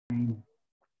Okay.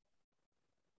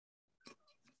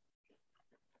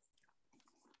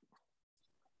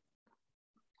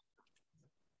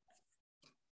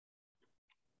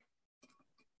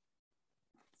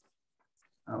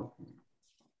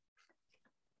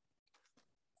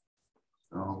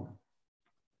 So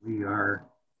we are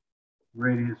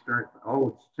ready to start. Oh,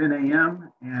 it's 10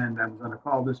 a.m. and I'm going to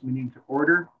call this meeting to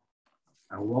order.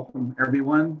 Welcome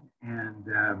everyone.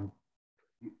 And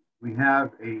we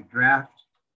have a draft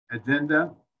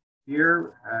agenda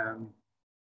here.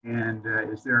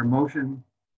 Is there a motion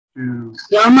to?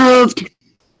 So moved.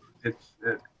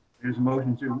 There's a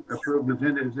motion to approve the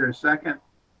agenda. Is there a second?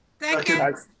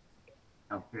 Second.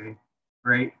 Okay,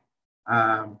 great.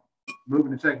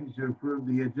 Moving to second to approve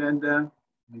the agenda.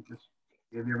 Let me just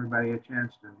give everybody a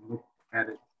chance to look at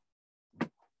it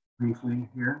briefly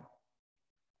here.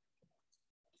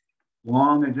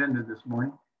 Long agenda this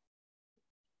morning.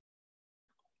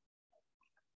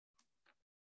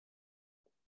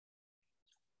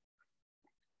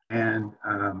 And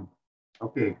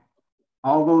okay,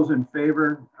 all those in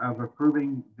favor of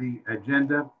approving the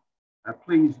agenda,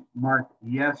 please mark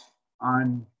yes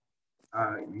on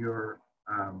your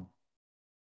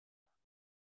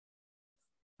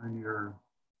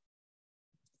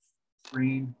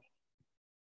screen.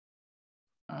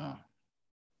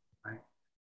 Right.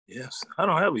 Yes, I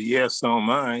don't have a yes on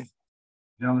mine.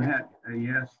 You don't have a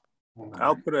yes?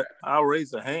 I'll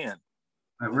raise a hand.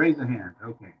 Raise a hand.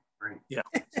 Okay, great. Yeah.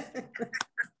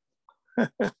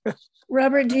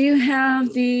 Robert, do you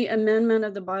have the amendment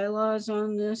of the bylaws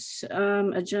on this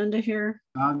agenda here?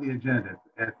 On the agenda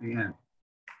at the end.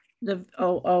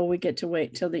 We get to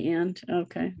wait till the end.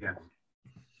 Okay. Yes.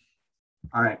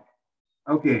 All right.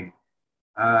 Okay.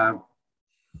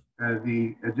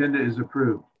 The agenda is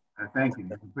approved. Thank you.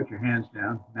 You can put your hands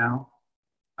down now.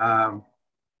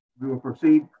 We will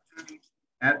proceed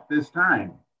at this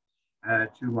time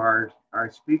to our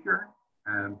speaker,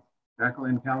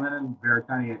 Jacqueline Callanan, Bear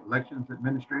County Elections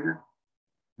Administrator.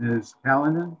 Ms.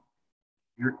 Callanan,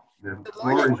 the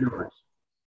floor is yours.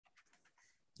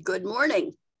 Good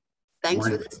morning.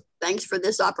 Thanks for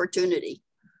this opportunity.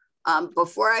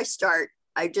 Before I start,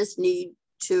 I just need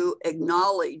to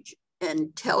acknowledge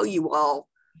and tell you all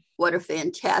what a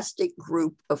fantastic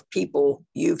group of people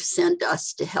you've sent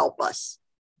us to help us.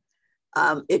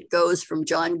 It goes from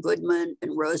John Goodman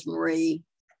and Rosemarie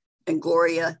and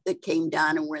Gloria that came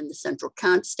down and were in the central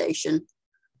count station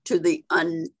to the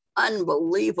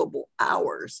unbelievable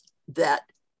hours that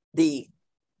the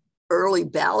early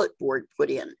ballot board put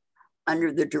in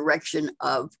under the direction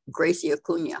of Gracie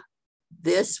Acuna.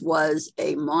 This was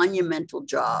a monumental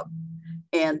job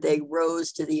and they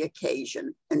rose to the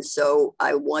occasion. And so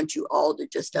I want you all to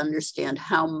just understand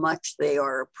how much they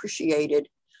are appreciated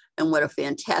and what a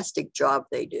fantastic job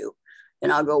they do.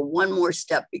 And I'll go one more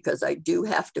step because I do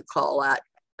have to call out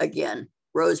again,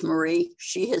 Rosemarie.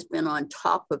 She has been on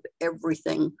top of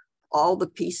everything, all the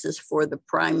pieces for the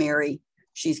primary.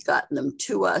 She's gotten them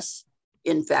to us.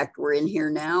 In fact, we're in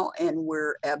here now and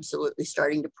we're absolutely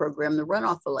starting to program the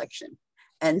runoff election.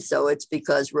 And so it's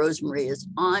because Rosemarie is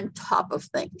on top of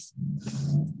things.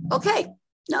 Okay,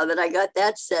 now that I got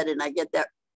that said and I get that,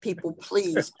 people,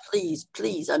 please, please,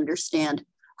 please understand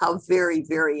how very,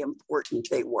 very important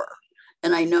they were.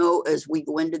 And I know as we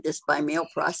go into this by mail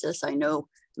process, I know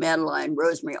Madeline,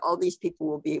 Rosemarie, all these people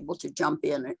will be able to jump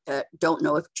in. Don't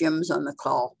know if Jim's on the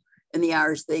call and the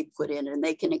hours they put in, and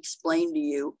they can explain to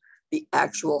you the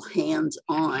actual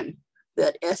hands-on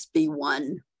that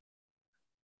SB1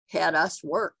 had us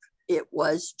work. It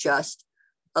was just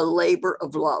a labor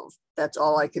of love. That's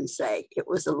all I can say. It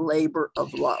was a labor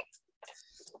of love.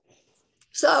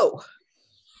 So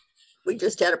we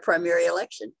just had a primary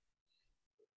election.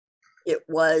 It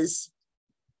was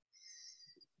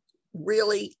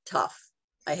really tough,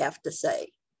 I have to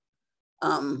say.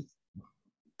 The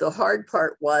hard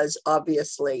part was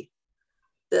obviously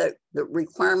the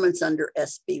requirements under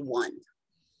SB1.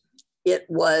 It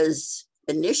was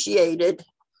initiated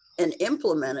and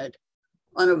implemented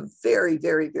on a very,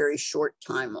 very, very short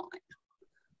timeline.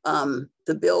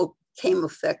 The bill came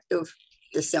effective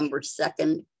December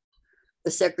 2nd.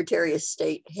 The Secretary of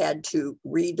State had to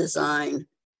redesign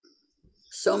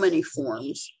so many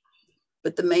forms,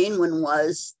 but the main one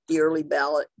was the early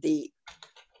ballot, the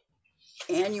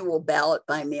annual ballot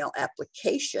by mail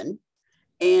application,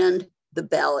 and the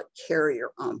ballot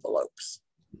carrier envelopes.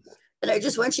 And I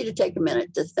just want you to take a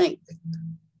minute to think.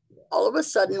 All of a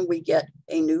sudden we get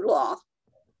a new law.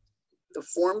 The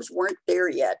forms weren't there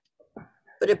yet,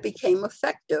 but it became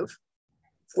effective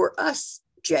for us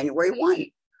January 1,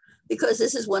 because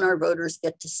this is when our voters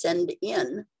get to send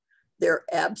in their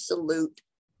absolute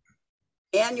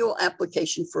annual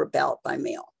application for a ballot by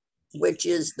mail, which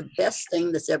is the best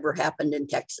thing that's ever happened in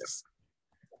Texas.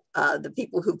 The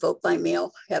people who vote by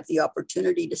mail have the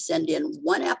opportunity to send in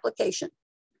one application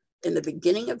in the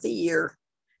beginning of the year,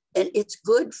 and it's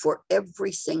good for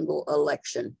every single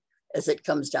election as it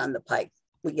comes down the pike.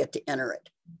 We get to enter it.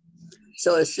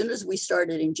 So as soon as we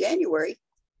started in January,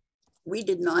 we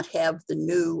did not have the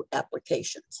new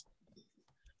applications,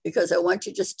 because I want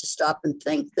you just to stop and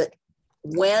think that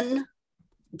when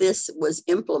this was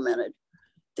implemented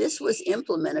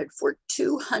for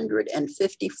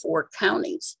 254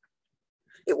 counties.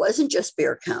 It wasn't just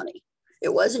Bexar County.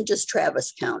 It wasn't just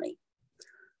Travis County.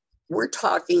 We're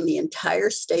talking the entire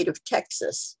state of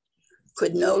Texas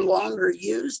could no longer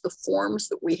use the forms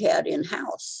that we had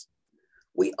in-house.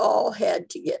 We all had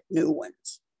to get new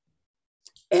ones.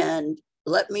 And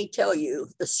let me tell you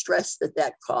the stress that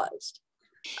that caused.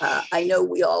 I know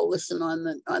we all listen on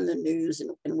the news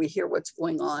and we hear what's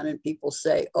going on, and people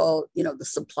say, oh, you know, the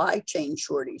supply chain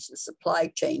shortage.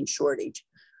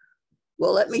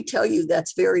 Well, let me tell you,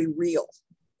 that's very real.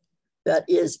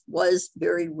 Was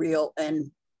very real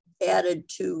and added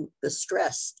to the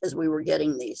stress as we were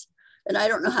getting these. And I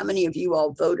don't know how many of you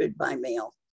all voted by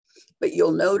mail, but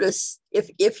you'll notice,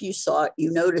 if you saw it,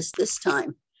 you notice this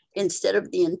time, instead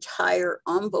of the entire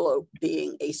envelope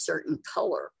being a certain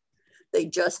color, they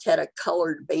just had a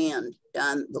colored band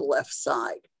down the left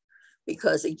side,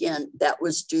 because again, that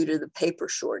was due to the paper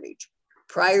shortage.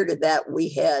 Prior to that, we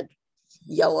had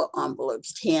yellow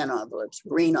envelopes, tan envelopes,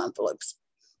 green envelopes,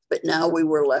 but now we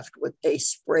were left with a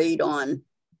sprayed on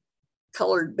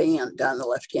colored band down the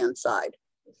left-hand side.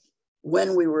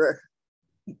 When we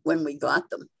got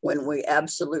them, when we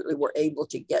absolutely were able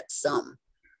to get some.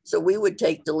 So we would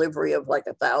take delivery of like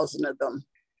 1,000 of them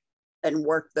and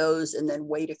work those and then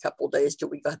wait a couple of days till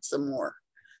we got some more.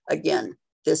 Again,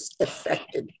 this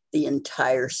affected the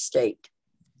entire state.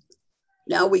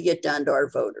 Now we get down to our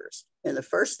voters. And the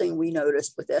first thing we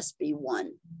noticed with SB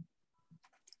 1,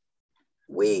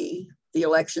 we, the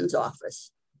elections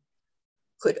office,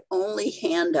 could only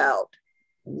hand out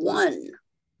one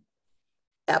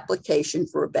application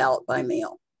for a ballot by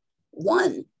mail.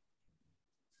 One.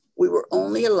 We were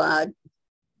only allowed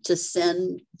to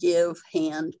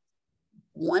hand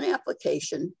one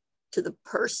application to the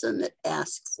person that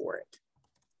asked for it.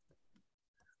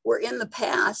 Where in the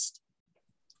past,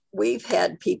 we've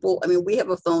had people, I mean, we have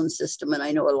a phone system, and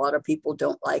I know a lot of people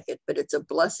don't like it, but it's a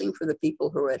blessing for the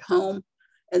people who are at home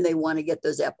and they want to get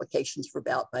those applications for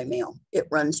ballot by mail. It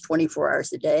runs 24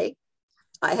 hours a day.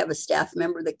 I have a staff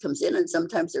member that comes in, and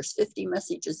sometimes there's 50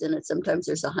 messages in it, sometimes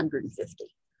there's 150.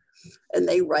 And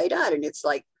they write out, and it's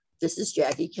like, this is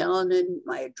Jackie Callanan,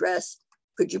 my address.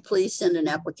 Could you please send an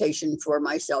application for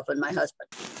myself and my husband?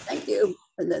 Thank you.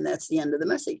 And then that's the end of the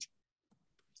message.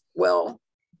 Well,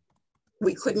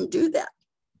 we couldn't do that.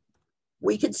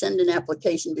 We could send an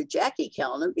application to Jackie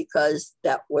Callanan because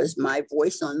that was my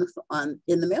voice in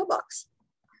the mailbox.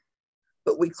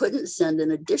 But we couldn't send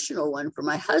an additional one for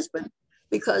my husband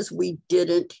because you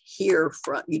didn't hear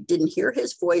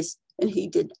his voice, and he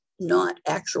did not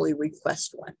actually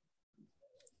request one.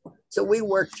 So we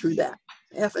worked through that,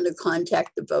 having to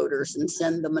contact the voters and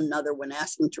send them another one,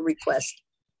 ask them to request.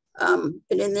 And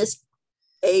in this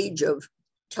age of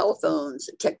telephones,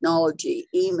 technology,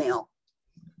 email,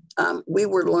 we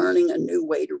were learning a new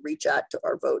way to reach out to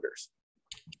our voters.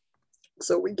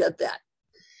 So we get that.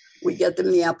 We get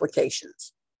them the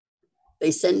applications.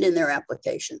 They send in their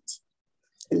applications.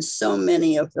 And so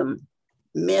many of them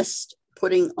missed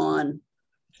putting on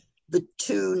the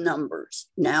 2 numbers.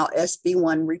 Now SB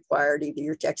 1 required either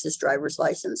your Texas driver's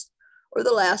license or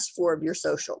the last 4 of your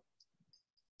social.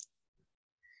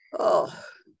 Oh,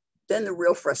 then the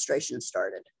real frustration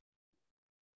started.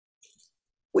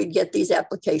 We'd get these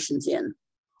applications in,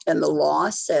 and the law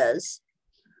says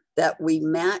that we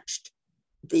matched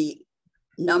the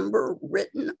number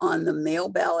written on the mail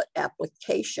ballot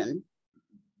application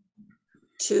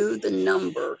to the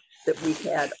number that we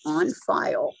had on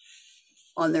file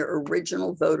on their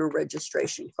original voter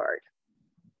registration card.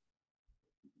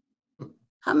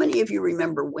 How many of you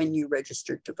remember when you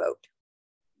registered to vote?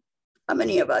 How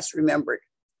many of us remembered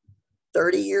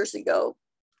 30 years ago,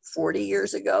 40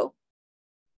 years ago?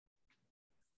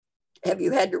 Have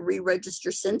you had to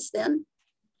re-register since then?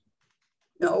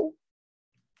 No.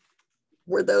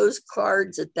 Were those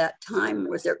cards at that time,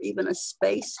 was there even a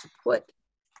space to put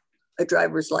a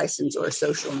driver's license or a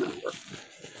social number?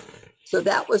 So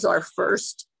that was our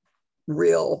first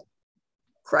real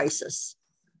crisis.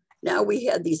 Now we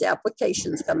had these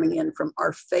applications coming in from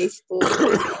our faithful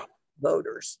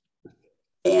voters,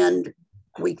 and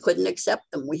we couldn't accept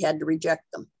them. We had to reject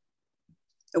them.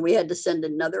 And we had to send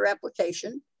another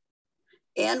application,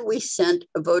 and we sent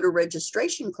a voter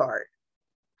registration card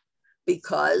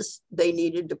because they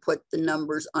needed to put the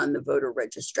numbers on the voter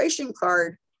registration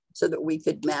card so that we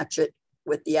could match it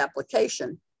with the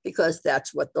application, because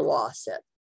that's what the law said.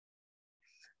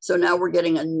 So now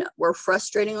we're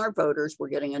frustrating our voters. We're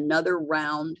getting another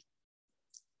round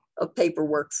of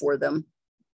paperwork for them.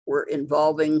 We're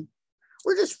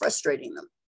just frustrating them.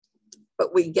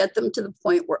 But we get them to the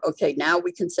point where, okay, now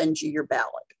we can send you your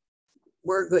ballot.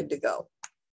 We're good to go.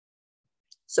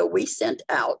 So we sent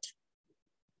out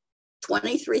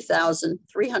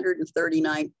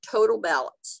 23,339 total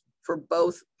ballots for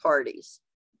both parties.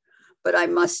 But I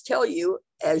must tell you,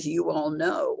 as you all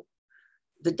know,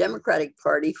 the Democratic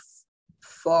Party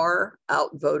far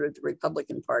outvoted the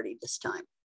Republican Party this time.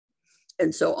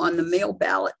 And so on the mail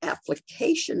ballot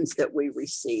applications that we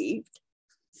received,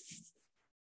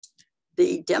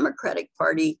 the Democratic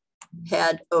Party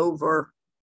had over,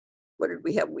 what did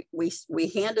we have? We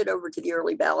handed over to the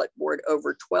early ballot board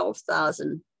over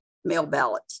 12,000 mail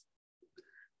ballots.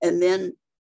 And then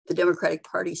the Democratic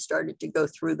Party started to go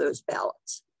through those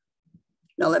ballots.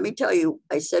 Now, let me tell you,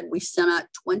 I said we sent out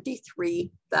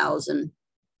 23,000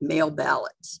 mail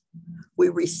ballots. We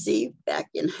received back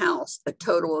in-house a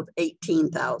total of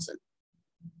 18,000.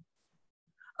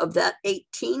 Of that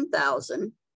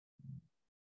 18,000,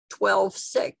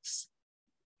 12,600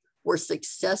 were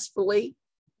successfully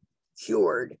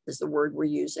cured, is the word we're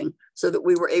using, so that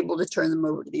we were able to turn them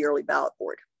over to the early ballot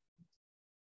board.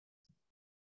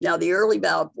 Now, the early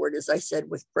ballot board, as I said,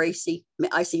 with Gracie,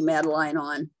 I see Madeline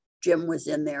on, Jim was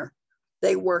in there.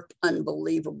 They worked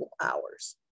unbelievable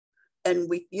hours.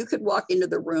 And you could walk into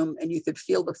the room and you could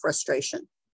feel the frustration,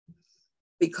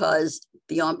 because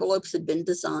the envelopes had been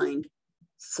designed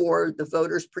for the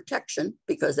voters' protection,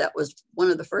 because that was one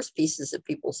of the first pieces that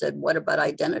people said, what about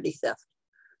identity theft?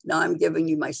 Now I'm giving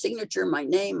you my signature, my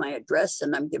name, my address,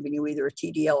 and I'm giving you either a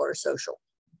TDL or a social.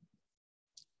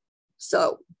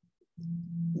 So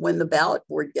when the ballot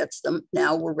board gets them,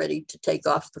 now we're ready to take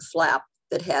off the flap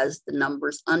that has the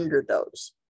numbers under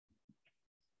those.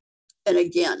 And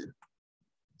again,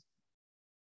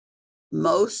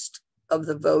 most of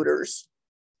the voters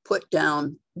put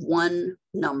down one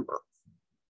number,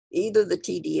 either the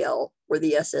TDL or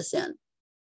the SSN.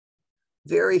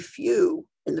 Very few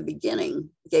in the beginning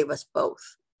gave us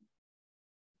both.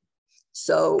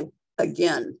 So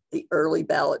again, the early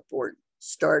ballot board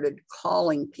started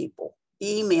calling people,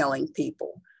 emailing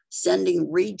people,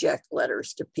 sending reject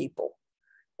letters to people.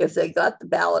 If they got the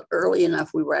ballot early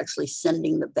enough, we were actually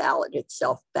sending the ballot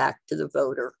itself back to the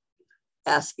voter,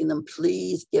 asking them,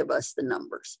 please give us the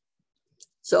numbers.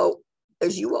 So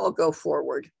as you all go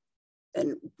forward,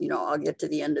 and I'll get to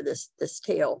the end of this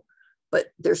tale,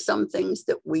 but there's some things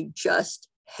that we just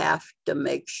have to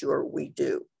make sure we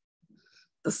do.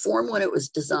 The form, when it was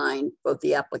designed, both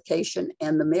the application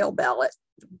and the mail ballot,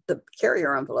 the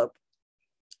carrier envelope,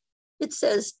 it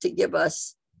says to give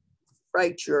us,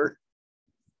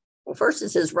 first it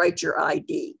says write your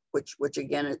ID, which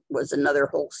again, it was another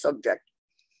whole subject.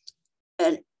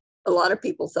 And a lot of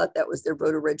people thought that was their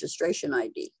voter registration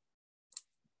ID.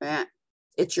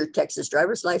 It's your Texas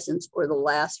driver's license or the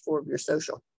last four of your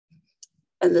social.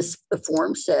 And the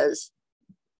form says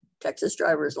Texas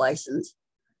driver's license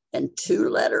and 2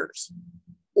 letters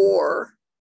or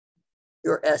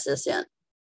your SSN.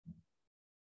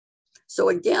 So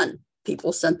again,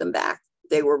 people sent them back.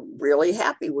 They were really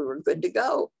happy. We were good to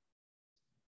go.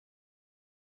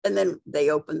 And then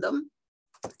they opened them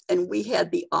and we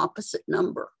had the opposite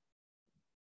number.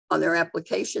 On their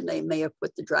application, they may have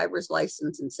put the driver's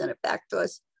license and sent it back to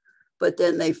us, but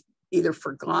then they either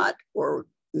forgot or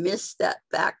missed that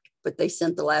fact, but they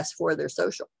sent the last 4 of their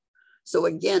social. So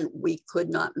again, we could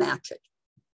not match it.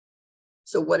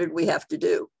 So what did we have to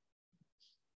do?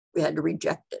 We had to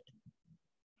reject it.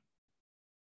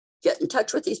 Get in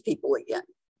touch with these people again.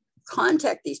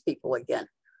 Contact these people again,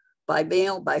 by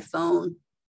mail, by phone,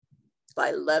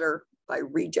 by letter, by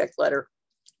reject letter.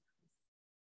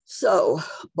 So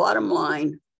bottom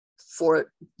line,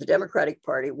 for the Democratic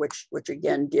Party, which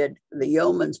again did the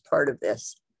yeoman's part of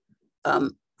this,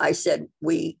 I said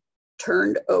we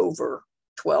turned over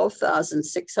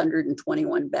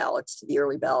 12,621 ballots to the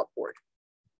early ballot board.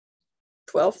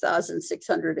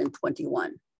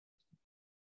 12,621.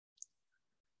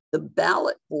 The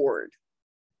ballot board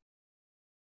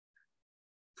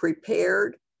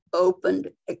prepared,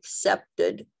 opened,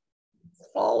 accepted,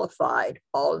 qualified,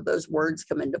 all of those words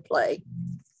come into play,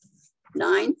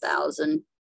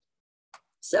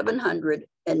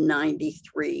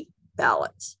 9,793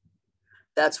 ballots.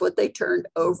 That's what they turned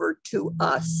over to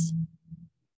us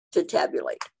to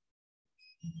tabulate.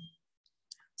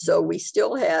 So we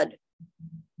still had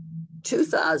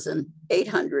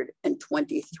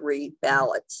 2,823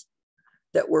 ballots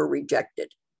that were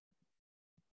rejected.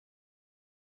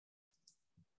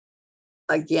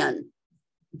 Again,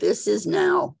 this is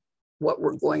now what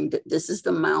we're going to, this is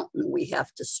the mountain we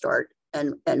have to start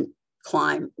and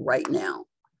climb right now.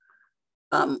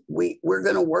 We're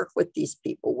going to work with these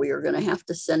people. We are going to have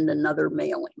to send another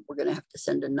mailing. We're going to have to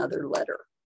send another letter.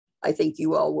 I think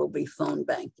you all will be phone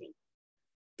banking.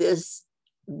 This,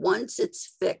 once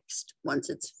it's fixed and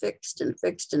fixed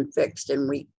and fixed, and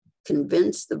we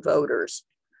convince the voters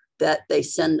that they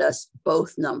send us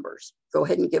both numbers, go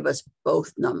ahead and give us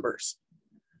both numbers.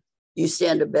 You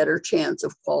stand a better chance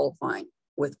of qualifying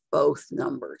with both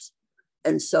numbers.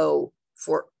 And so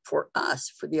for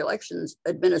us, for the elections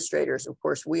administrators, of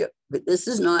course, but this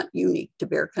is not unique to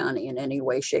Bexar County in any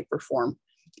way, shape, or form.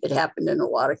 It happened in a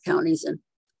lot of counties, and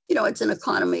you know, it's an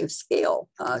economy of scale.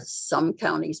 Some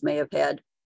counties may have had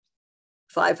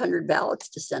 500 ballots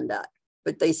to send out,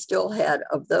 but they still had,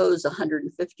 of those,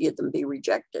 150 of them be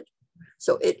rejected.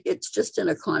 So it's just an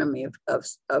economy of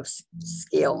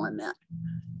scale in that.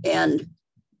 And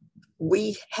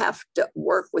we have to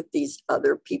work with these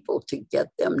other people to get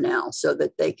them now so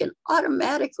that they can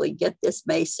automatically get this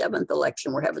May 7th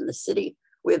election. We're having the city,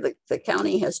 the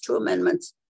county has 2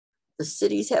 amendments. The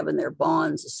city's having their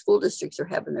bonds. The school districts are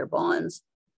having their bonds.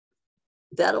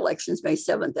 That election's May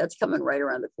 7th. That's coming right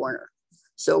around the corner.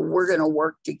 So we're going to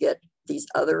work to get these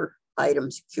other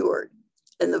items cured.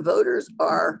 And the voters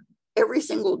are, every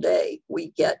single day,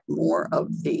 we get more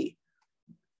of the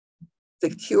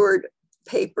cured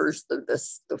papers,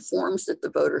 the forms that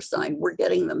the voters sign. We're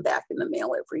getting them back in the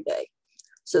mail every day.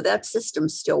 So that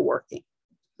system's still working.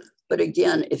 But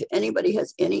again, if anybody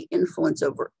has any influence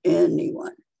over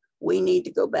anyone, we need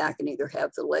to go back and either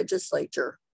have the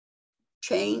legislature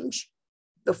change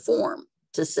the form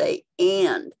to say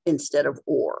and instead of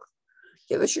or.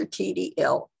 Give us your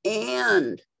TDL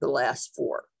and the last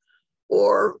 4.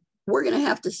 Or we're going to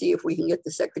have to see if we can get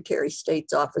the Secretary of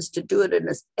State's office to do it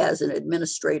as an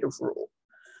administrative rule.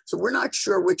 So we're not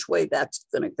sure which way that's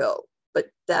going to go,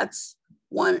 but that's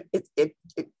one.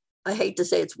 I hate to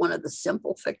say it's one of the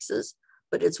simple fixes,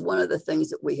 but it's one of the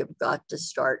things that we have got to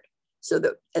start. So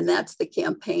that, and that's the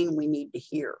campaign we need to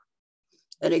hear.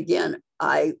 And again,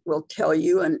 I will tell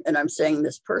you, and I'm saying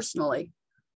this personally,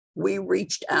 we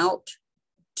reached out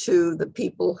to the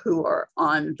people who are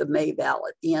on the May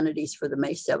ballot, the entities for the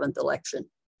May 7th election.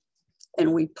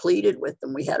 And we pleaded with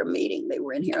them. We had a meeting. They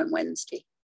were in here on Wednesday.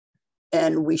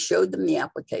 And we showed them the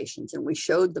applications and we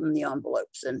showed them the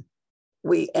envelopes. And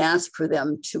we asked for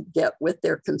them to get with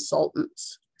their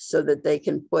consultants so that they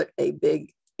can put a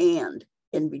big and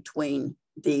in between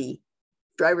the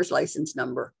driver's license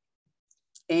number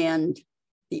and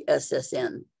the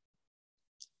SSN.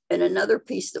 And another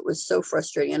piece that was so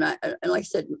frustrating, and like I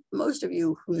said, most of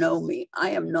you who know me,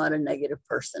 I am not a negative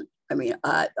person. I mean,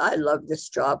 I love this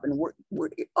job, and we're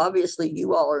obviously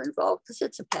you all are involved because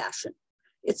it's a passion.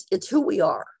 It's who we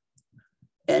are,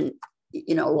 and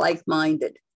you know,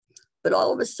 like-minded. But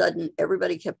all of a sudden,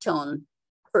 everybody kept telling,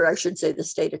 or I should say, the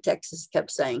state of Texas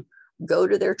kept saying, go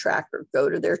to their tracker, go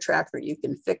to their tracker. You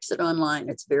can fix it online.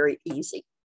 It's very easy.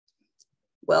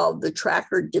 Well, the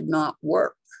tracker did not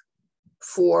work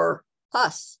for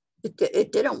us.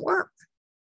 It didn't work.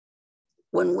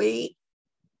 When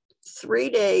 3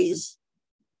 days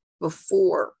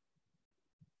before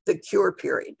the cure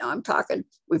period, now I'm talking,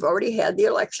 we've already had the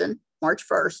election, March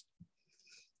 1st.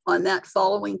 On that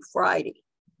following Friday,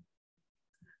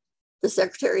 the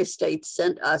Secretary of State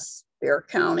sent us, Bexar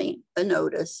County, a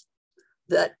notice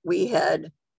that we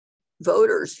had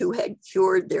voters who had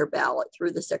cured their ballot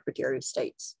through the Secretary of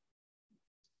State's.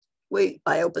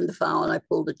 I opened the file and I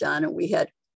pulled it down, and we had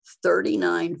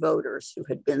 39 voters who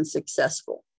had been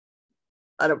successful.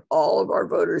 Out of all of our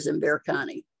voters in Bexar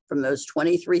County, from those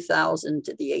 23,000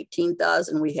 to the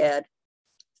 18,000, we had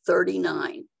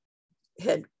 39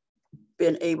 had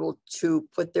been able to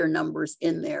put their numbers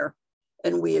in there,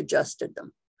 and we adjusted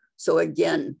them. So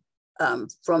again,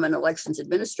 from an elections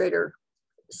administrator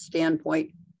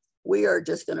standpoint, we are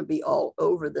just going to be all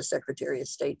over the Secretary of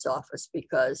State's office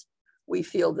because we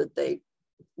feel that they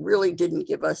really didn't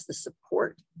give us the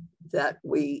support that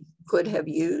we could have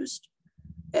used.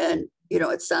 And, you know,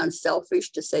 it sounds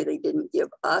selfish to say they didn't give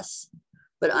us,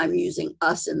 but I'm using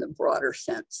us in the broader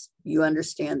sense. You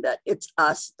understand that it's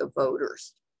us, the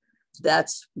voters.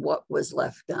 That's what was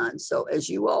left done. So as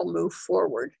you all move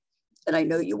forward, and I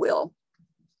know you will,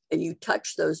 and you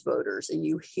touch those voters and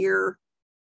you hear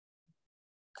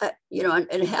you know, and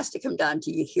it has to come down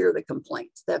to you hear the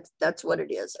complaints. That's what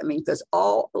it is. I mean, because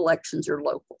all elections are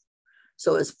local.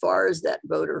 So as far as that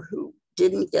voter who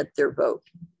didn't get their vote,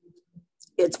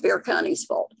 it's Bear County's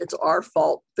fault. It's our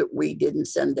fault that we didn't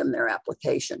send them their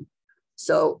application.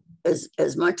 So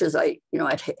as much as I, you know,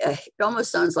 it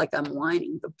almost sounds like I'm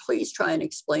whining, but please try and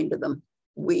explain to them,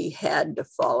 we had to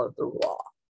follow the law.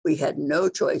 We had no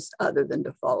choice other than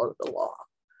to follow the law.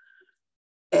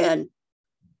 And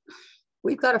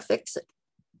we've got to fix it.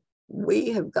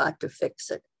 We have got to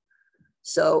fix it.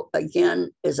 So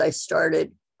again, as I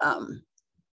started,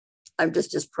 I'm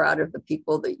just as proud of the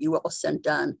people that you all sent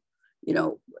on, you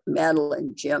know,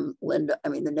 Madeline, Jim, Linda. I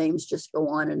mean, the names just go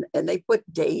on, and they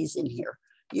put days in here.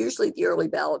 Usually the early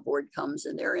ballot board comes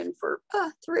and they're in for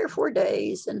 3 or 4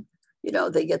 days, and, you know,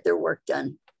 they get their work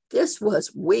done. This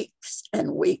was weeks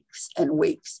and weeks and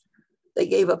weeks. They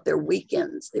gave up their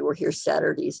weekends. They were here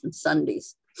Saturdays and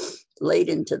Sundays, late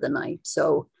into the night.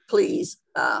 So please,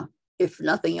 if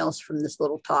nothing else from this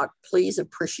little talk, please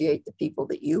appreciate the people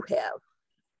that you have.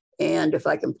 And if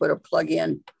I can put a plug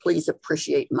in, please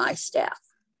appreciate my staff,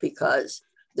 because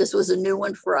this was a new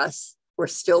one for us. We're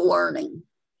still learning.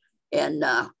 And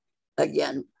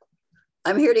again,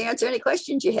 I'm here to answer any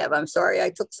questions you have. I'm sorry I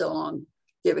took so long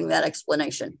giving that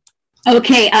explanation.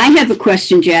 Okay, I have a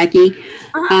question, Jackie.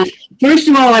 First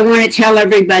of all, I want to tell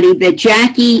everybody that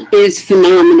Jackie is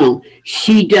phenomenal.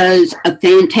 She does a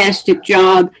fantastic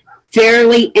job,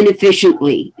 fairly and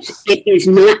efficiently. It is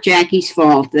not Jackie's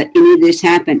fault that any of this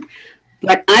happened.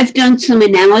 But I've done some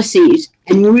analyses,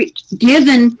 and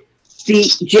given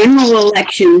the general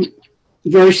election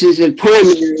versus a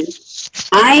primary,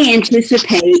 I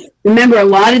anticipate, remember, a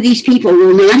lot of these people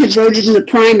will not have voted in the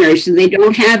primary, so they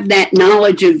don't have that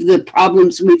knowledge of the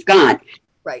problems we've got.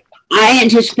 Right. I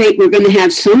anticipate we're going to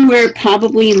have somewhere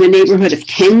probably in the neighborhood of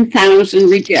 10,000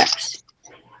 rejects,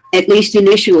 at least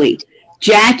initially.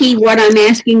 Jackie, what I'm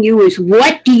asking you is,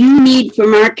 what do you need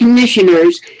from our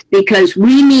commissioners? Because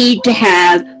we need to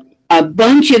have a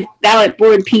bunch of ballot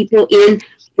board people in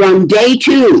from day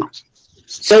 2,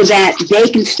 so that they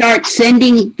can start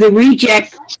sending the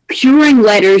reject curing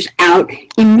letters out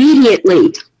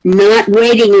immediately, not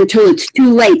waiting until it's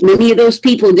too late. Many of those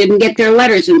people didn't get their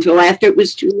letters until after it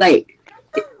was too late.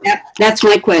 That's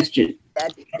my question.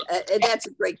 That's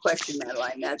a great question,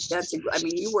 Madeline. I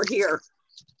mean, you were here.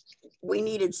 We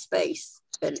needed space.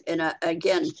 And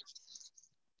again,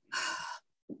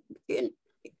 in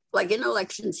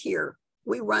elections here,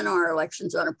 we run our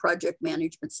elections on a project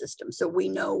management system. So we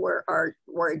know where our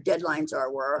deadlines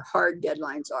are, where our hard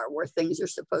deadlines are, where things are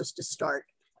supposed to start.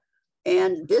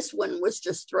 And this one was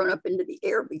just thrown up into the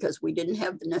air because we didn't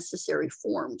have the necessary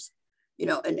forms. You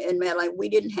know, and Madeline, we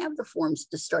didn't have the forms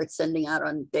to start sending out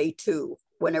on day 2,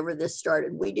 whenever this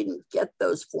started. We didn't get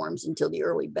those forms until the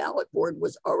early ballot board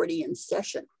was already in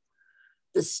session.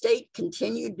 The state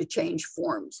continued to change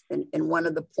forms. And one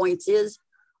of the points is,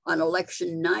 on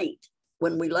election night,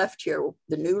 when we left here,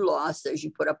 the new law says you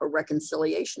put up a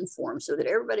reconciliation form so that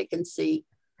everybody can see,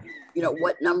 you know,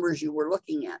 what numbers you were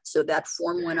looking at. So that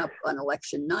form went up on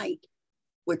election night,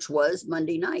 which was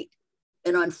Monday night.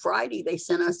 And on Friday, they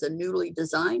sent us a newly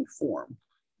designed form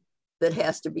that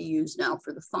has to be used now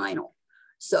for the final.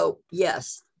 So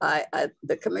yes,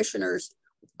 the commissioners,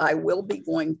 I will be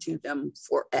going to them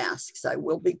for asks. I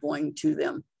will be going to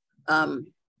them.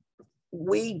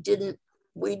 We didn't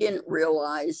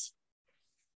realize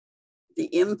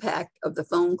the impact of the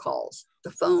phone calls,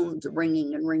 the phones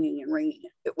ringing and ringing and ringing,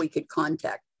 that we could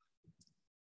contact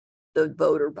the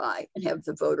voter by and have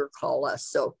the voter call us.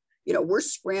 So, you know, we're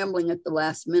scrambling at the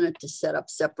last minute to set up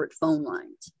separate phone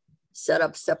lines, set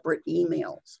up separate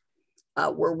emails.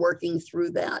 We're working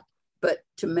through that. But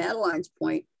to Madeline's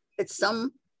point, at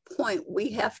some point,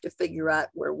 we have to figure out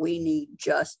where we need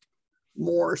just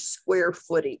more square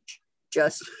footage,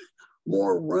 just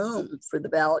more room for the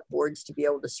ballot boards to be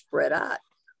able to spread out,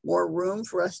 more room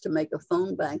for us to make a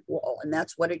phone bank wall. And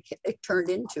that's what it turned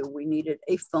into. We needed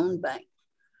a phone bank.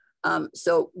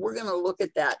 So we're going to look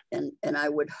at that. And I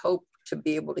would hope to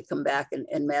be able to come back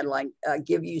and Madeline,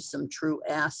 give you some true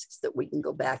asks that we can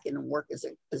go back in and work as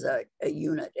a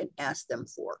unit and ask them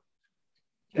for.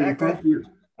 Jacqueline,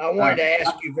 I wanted to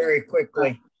ask you very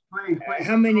quickly,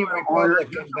 how many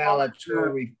Republican ballots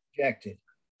were rejected?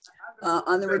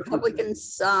 On the Republican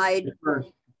side,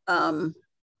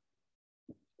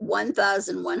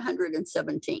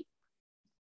 1,117.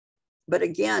 But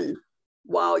again,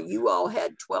 while you all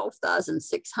had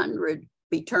 12,600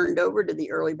 be turned over to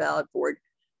the early ballot board,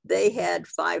 they had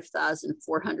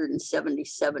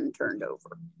 5,477 turned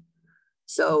over.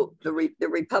 So the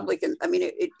Republican, I mean,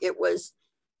 it was,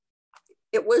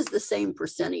 it was the same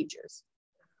percentages,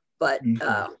 but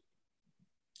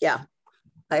yeah,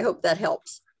 I hope that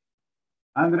helps.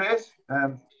 Andres,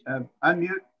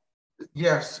 unmute.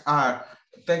 Yes,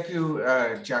 thank you,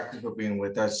 Jackie, for being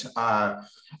with us.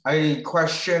 A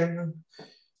question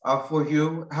for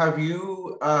you. Have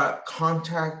you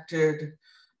contacted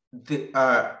the,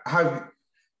 have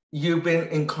you been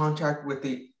in contact with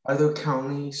the other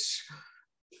counties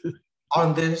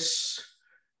on this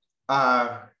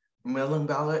mail-in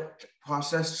ballot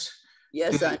process?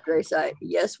 Yes, Andres,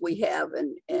 yes, we have,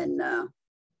 and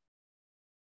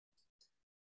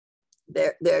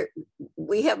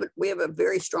we have a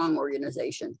very strong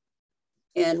organization,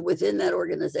 and within that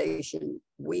organization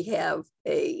we have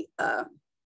a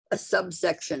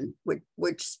subsection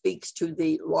which speaks to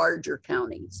the larger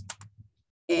counties,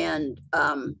 and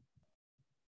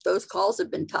those calls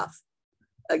have been tough.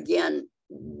 Again,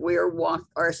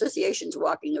 our association's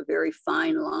walking a very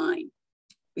fine line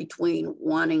between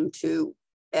wanting to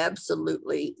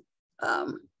absolutely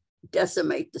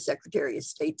decimate the Secretary of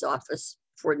State's office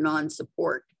for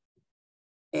non-support,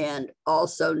 and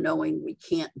also knowing we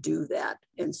can't do that.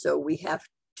 And so we have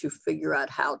to figure out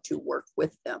how to work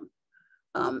with them.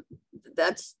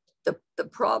 That's the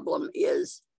problem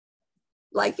is,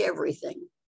 like everything,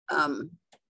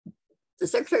 the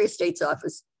Secretary of State's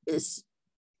office is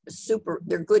super,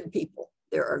 they're good people.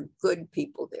 There are good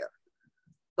people there.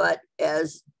 But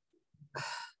as,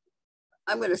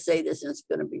 I'm going to say this and it's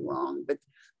going to be wrong, but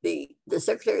the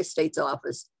Secretary of State's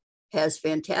office has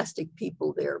fantastic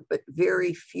people there, but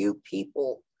very few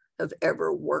people have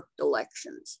ever worked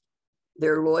elections.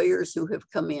 They're lawyers who have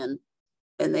come in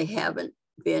and they haven't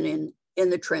been in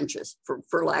the trenches,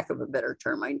 for lack of a better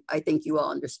term. I think you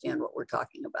all understand what we're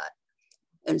talking about.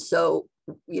 And so,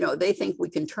 you know, they think we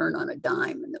can turn on a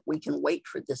dime and that we can wait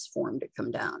for this form to come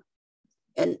down.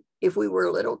 And if we were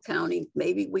a little county,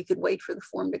 maybe we could wait for the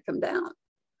form to come down.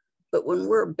 But when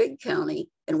we're a big county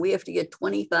and we have to get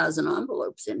 20,000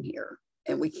 envelopes in here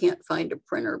and we can't find a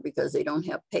printer because they don't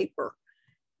have paper,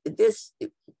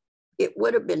 it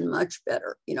would have been much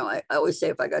better. You know, I always say,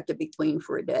 if I got to be queen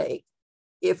for a day,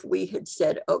 if we had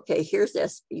said, okay, here's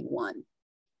SB1.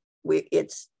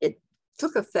 It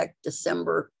took effect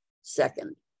December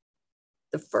 2nd.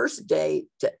 The first day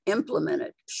to implement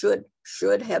it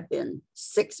should have been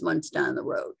 6 months down the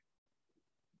road,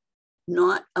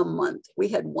 not a month. We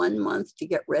had 1 month to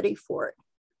get ready for it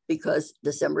because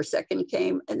December 2nd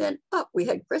came, and then we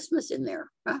had Christmas in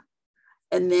there.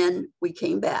 And then we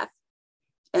came back.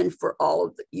 And for all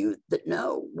of you that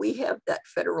know, we have that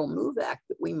Federal Move Act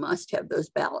that we must have those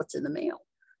ballots in the mail.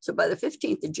 So by the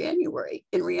 15th of January,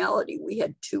 in reality, we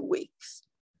had 2 weeks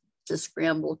to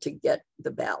scramble to get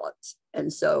the ballots.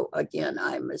 And so again,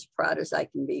 I'm as proud as I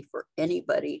can be for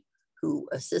anybody who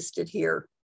assisted here,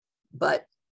 but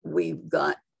we've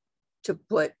got to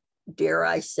put, dare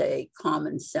I say,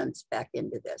 common sense back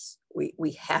into this.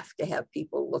 We have to have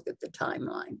people look at the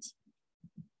timelines.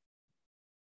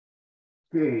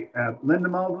 Okay, Linda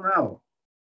Maldonado.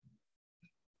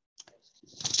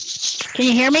 Can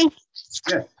you hear me?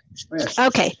 Yes. Yes.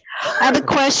 Okay, I have a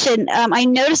question. I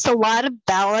noticed a lot of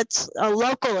ballots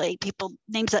locally,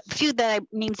 names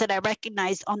that I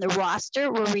recognized on the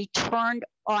roster were returned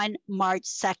on March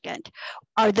 2nd.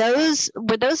 Were those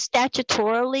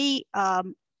statutorily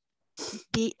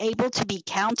be able to be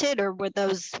counted, or were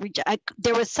those,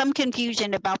 there was some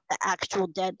confusion about the actual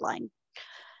deadline.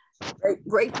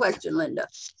 Great question, Linda.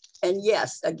 And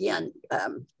yes, again,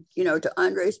 you know, to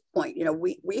Andre's point, you know,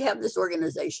 we have this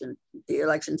organization, the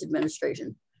Elections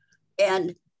Administration,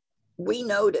 and we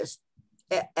noticed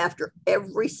after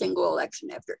every single election,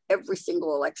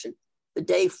 the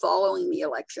day following the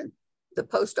election, the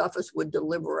post office would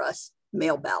deliver us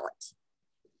mail ballots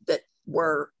that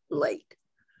were late.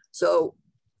 So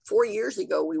 4 years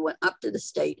ago, we went up to the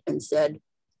state and said,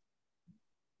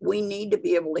 we need to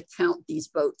be able to count these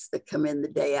votes that come in the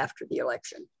day after the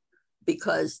election,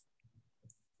 because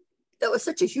that was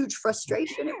such a huge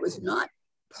frustration. It was not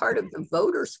part of the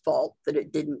voters' fault that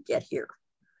it didn't get here.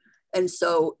 And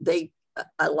so they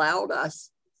allowed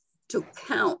us to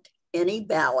count any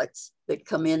ballots that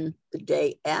come in the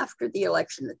day after the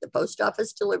election that the post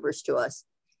office delivers to us,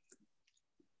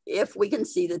 if we can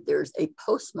see that there's a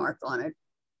postmark on it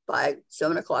by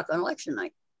 7 o'clock on election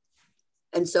night.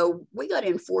 And so we got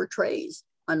in 4 trays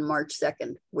on March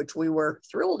 2nd, which we were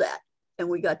thrilled at, and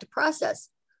we got to process.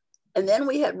 And then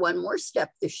we had one more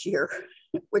step this year,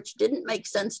 which didn't make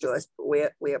sense to us,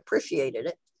 but we appreciated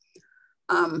it.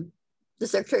 The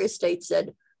Secretary of State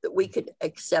said that we could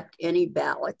accept any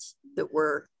ballots that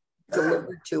were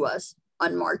delivered to us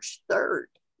on March 3rd.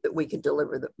 that we could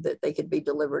deliver, that they could be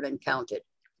delivered and counted.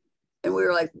 And we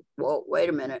were like, well, wait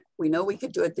a minute. We know we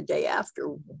could do it the day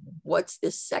after. What's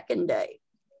this second day?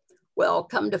 Well,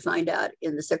 come to find out,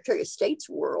 in the Secretary of State's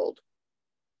world,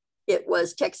 it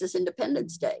was Texas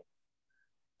Independence Day.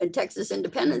 And Texas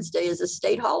Independence Day is a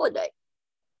state holiday.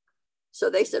 So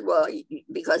they said, well,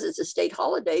 because it's a state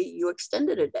holiday, you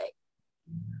extended a day,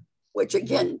 which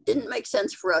again, didn't make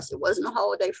sense for us. It wasn't a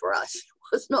holiday for us. It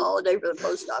wasn't a holiday for the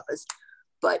post office,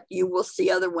 but you will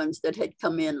see other ones that had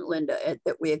come in, Linda,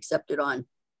 that we accepted on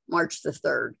March the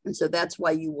 3rd. And so that's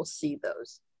why you will see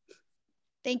those.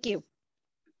 Thank you.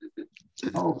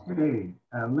 Okay,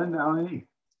 Linda Alini.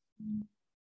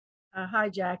 Hi,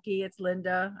 Jackie, it's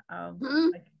Linda.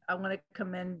 I want to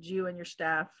commend you and your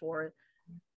staff for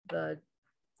the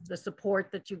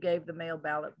support that you gave the mail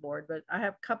ballot board, but I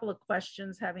have a couple of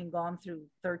questions, having gone through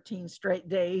 13 straight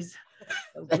days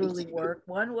of grueling work.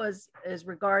 One is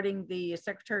regarding the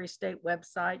Secretary of State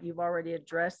website. You've already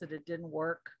addressed that it didn't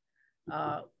work,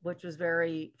 which was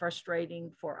very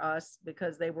frustrating for us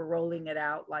because they were rolling it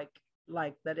out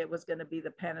like that it was going to be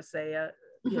the panacea.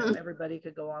 You know, everybody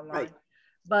could go online. Right.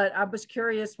 But I was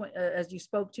curious, when, as you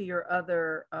spoke to your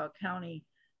other county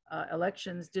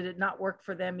elections, did it not work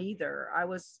for them either? I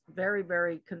was very,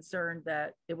 very concerned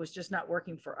that it was just not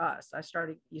working for us.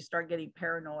 You start getting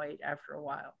paranoid after a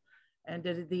while. And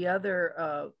did the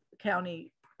other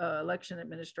county election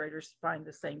administrators find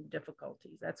the same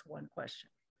difficulties? That's one question.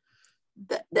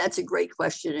 That's a great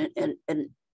question. And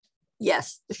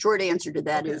yes, the short answer to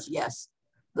that is yes.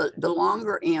 The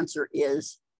longer answer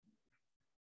is,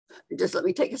 just let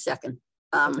me take a second.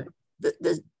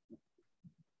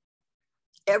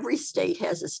 Every state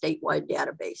has a statewide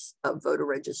database of voter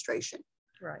registration.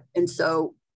 Right. And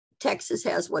so Texas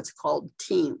has what's called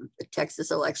TEAM, the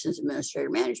Texas Elections Administrator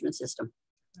Management System.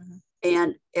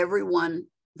 And everyone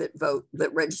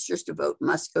that registers to vote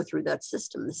must go through that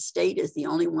system. The state is the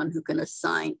only one who can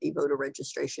assign a voter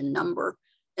registration number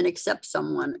and accept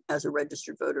someone as a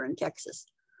registered voter in Texas.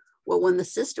 Well, when the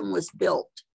system was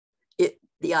built,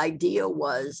 the idea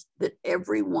was that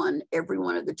every one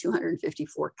of the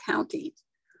 254 counties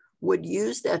would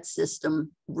use that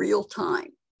system real time,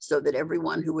 so that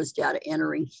everyone who was data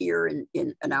entering here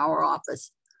in our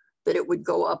office, that it would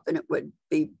go up and it would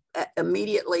be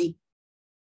immediately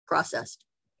processed.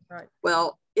 Right.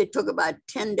 Well, it took about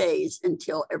 10 days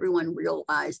until everyone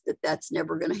realized that that's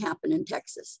never going to happen in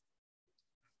Texas.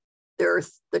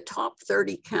 The top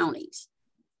 30 counties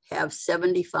have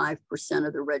 75%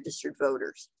 of the registered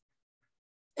voters.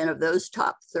 And of those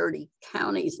top 30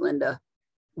 counties, Linda,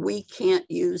 we can't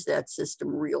use that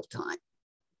system real time.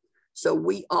 So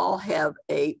we all have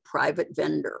a private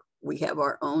vendor. We have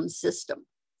our own system.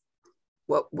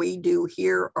 What we do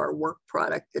here, our work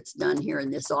product that's done here in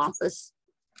this office,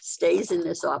 stays in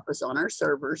this office on our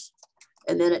servers.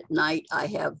 And then at night, I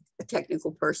have a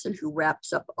technical person who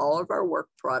wraps up all of our work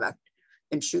product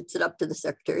and shoots it up to the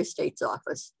Secretary of State's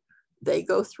office. They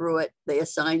go through it, they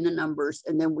assign the numbers,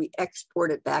 and then we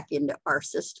export it back into our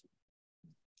system.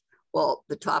 Well,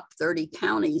 the top 30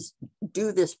 counties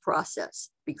do this process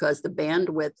because the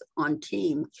bandwidth on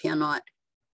TEAM cannot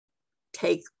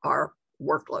take our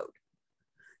workload.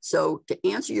 So to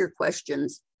answer your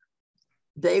questions,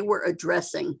 they were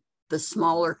addressing the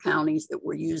smaller counties that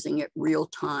were using it real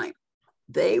time.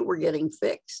 They were getting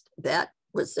fixed. That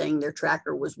was saying their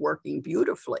tracker was working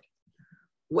beautifully.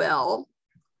 Well,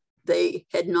 they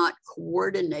had not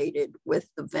coordinated with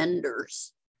the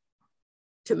vendors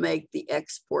to make the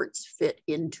exports fit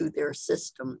into their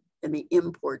system and the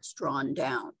imports drawn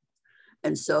down.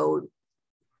 And so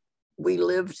we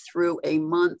lived through a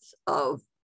month of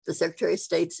the Secretary of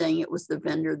State saying it was the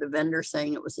vendor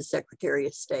saying it was the Secretary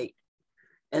of State.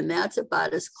 And that's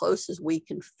about as close as we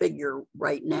can figure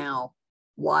right now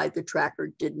why the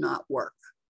tracker did not work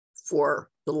for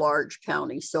the large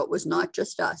counties. So it was not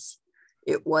just us.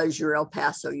 It was your El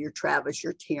Paso, your Travis,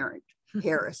 your Tarrant,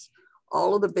 Harris,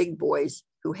 all of the big boys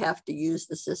who have to use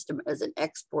the system as an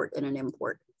export and an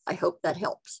import. I hope that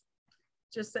helps.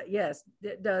 Just that, yes,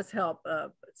 it does help.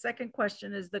 Second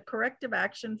question is the corrective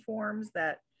action forms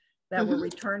that were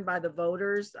returned by the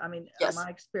voters. I mean, yes. My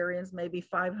experience, maybe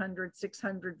 500,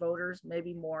 600 voters,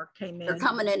 maybe more came in. They're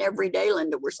coming in every day,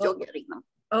 Linda. We're still getting them.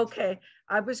 Okay,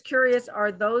 I was curious, are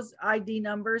those ID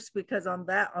numbers? Because on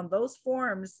those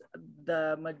forms,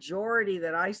 the majority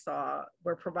that I saw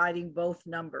were providing both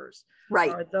numbers. Right.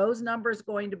 Are those numbers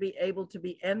going to be able to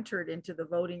be entered into the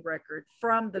voting record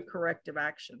from the corrective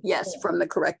action? Yes, from the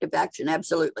corrective action,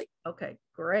 absolutely. Okay,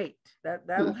 great.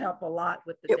 That'll help a lot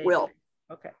with the data. It will.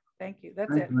 Okay, thank you.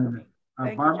 That's it for me.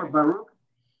 Barbara Baruch.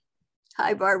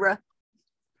 Hi, Barbara.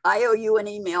 I owe you an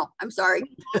email. I'm sorry.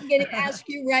 I'm going to ask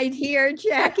you right here,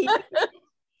 Jackie.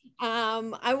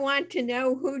 I want to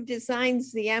know who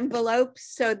designs the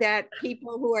envelopes so that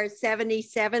people who are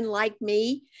 77 like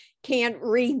me can't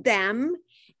read them.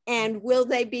 And will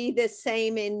they be the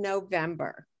same in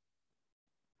November?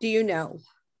 Do you know?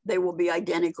 They will be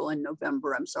identical in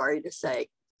November, I'm sorry to say.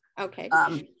 Okay.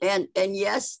 And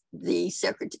yes, the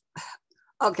secretary,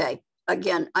 okay,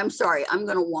 again, I'm sorry, I'm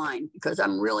going to whine because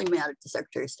I'm really mad at the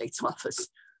Secretary of State's office.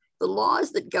 The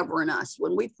laws that govern us,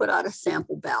 when we put out a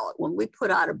sample ballot, when we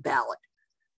put out a ballot,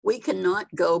 we cannot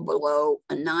go below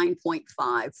a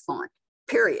 9.5 font,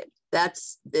 period.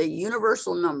 That's the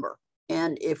universal number.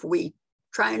 And if we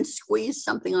try and squeeze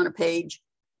something on a page,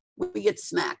 we get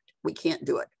smacked. We can't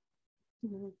do it.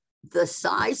 Mm-hmm. The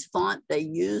size font they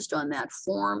used on that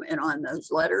form and on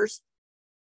those letters,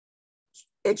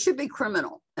 it should be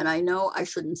criminal. And I know I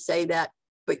shouldn't say that,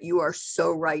 but you are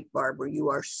so right, Barbara. You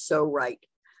are so right.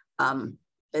 And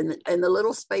the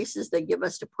little spaces they give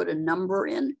us to put a number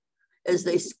in, as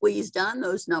they squeeze down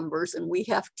those numbers and we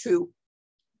have to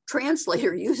translate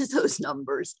or use those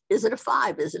numbers. Is it a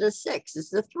 5? Is it a 6?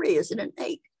 Is it a 3? Is it an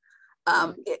 8?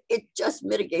 It just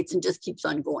mitigates and just keeps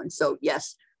on going. So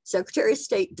yes, Secretary of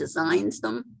State designs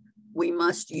them. We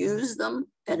must use them.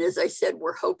 And as I said,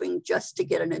 we're hoping just to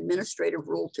get an administrative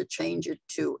rule to change it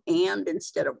to and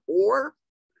instead of or.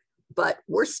 But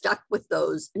we're stuck with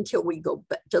those until we go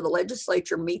back to the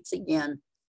legislature meets again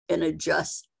and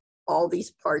adjust all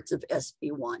these parts of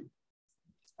SB1.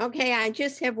 Okay, I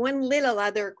just have one little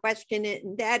other question,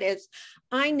 and that is,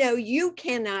 I know you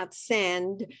cannot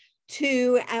send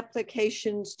 2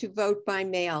 applications to vote by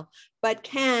mail, but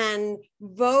can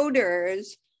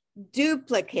voters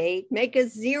duplicate, make a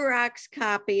Xerox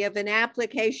copy of an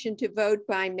application to vote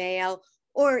by mail,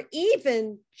 or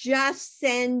even just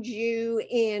send you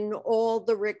in all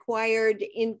the required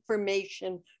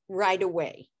information right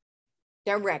away,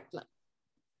 directly?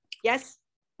 Yes,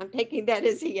 I'm taking that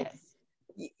as a yes.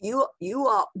 You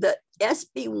all, the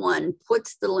SB1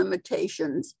 puts the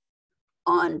limitations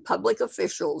on public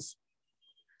officials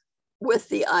with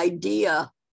the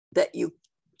idea that you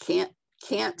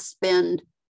can't spend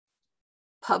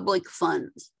public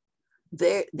funds.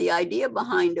 The idea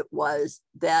behind it was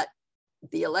that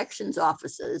the elections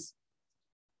offices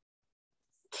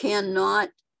cannot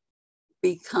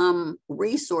become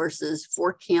resources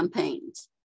for campaigns,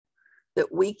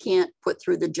 that we can't put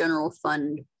through the general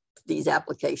fund these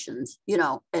applications, you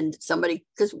know, and somebody,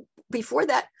 because before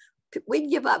that, we'd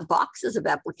give out boxes of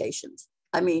applications.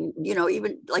 I mean, you know,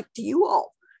 even like to you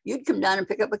all, you'd come down and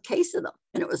pick up a case of them.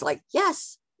 And it was like,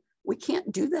 yes, we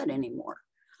can't do that anymore.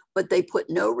 But they put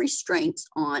no restraints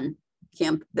on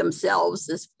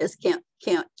themselves as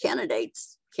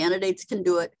candidates. Candidates can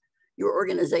do it. Your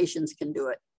organizations can do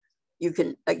it. You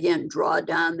can, again, draw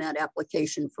down that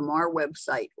application from our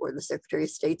website or the Secretary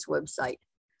of State's website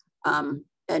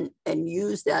and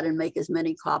use that and make as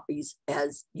many copies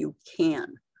as you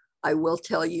can. I will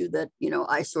tell you that, you know,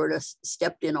 I sort of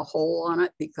stepped in a hole on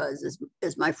it because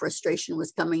as my frustration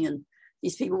was coming and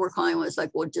these people were calling, it was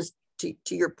like, well, just to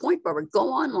your point, Barbara, go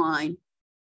online,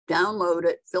 download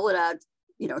it, fill it out,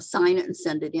 you know, sign it and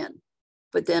send it in.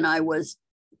 But then I was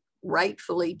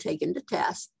rightfully taken to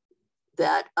task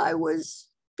that I was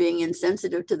being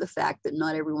insensitive to the fact that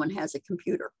not everyone has a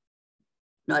computer.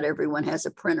 Not everyone has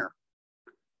a printer.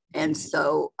 And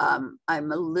so I'm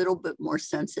a little bit more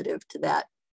sensitive to that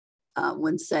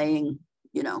when saying,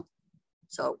 you know,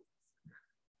 so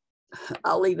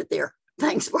I'll leave it there.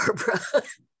 Thanks, Barbara.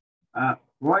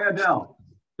 Roy Adele,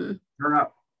 you're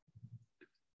up.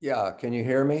 Yeah, can you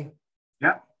hear me?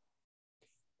 Yeah.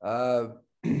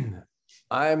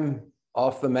 I'm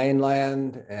off the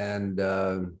mainland and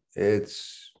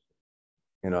it's,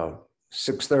 you know,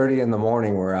 6:30 in the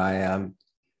morning where I am,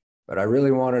 but I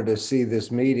really wanted to see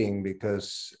this meeting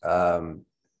because I,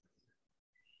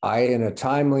 in a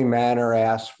timely manner,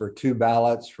 asked for 2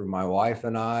 ballots for my wife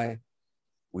and I.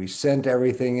 We sent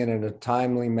everything in a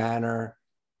timely manner.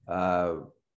 I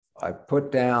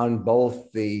put down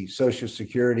both the Social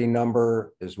Security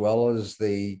number as well as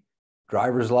the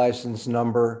driver's license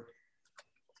number.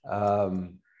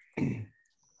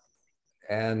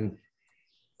 And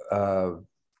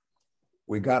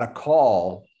we got a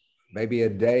call maybe a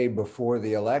day before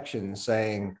the election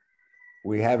saying,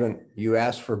 you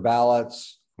asked for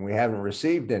ballots, and we haven't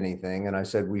received anything. And I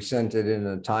said, we sent it in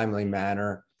a timely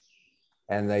manner.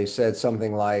 And they said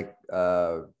something like,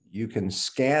 you can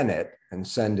scan it and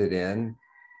send it in.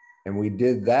 And we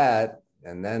did that.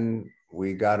 And then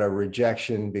we got a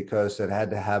rejection because it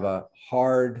had to have a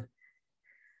hard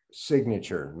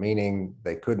signature, meaning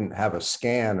they couldn't have a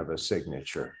scan of a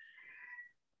signature.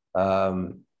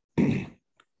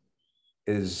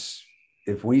 Is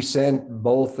if we sent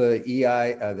both the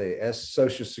the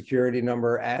Social Security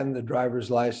number and the driver's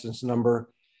license number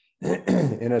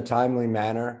in a timely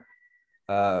manner,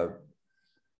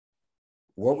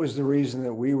 what was the reason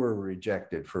that we were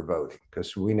rejected for voting?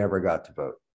 Because we never got to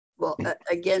vote. Well,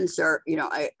 again, sir,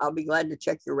 I'll be glad to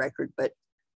check your record, but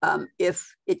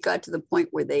if it got to the point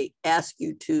where they ask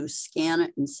you to scan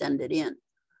it and send it in,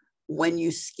 when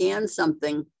you scan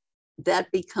something,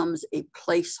 that becomes a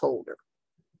placeholder.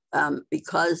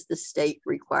 Because the state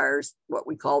requires what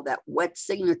we call that wet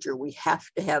signature, we have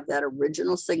to have that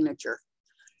original signature.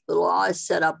 The law is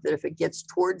set up that if it gets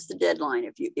towards the deadline,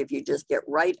 if you just get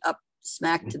right up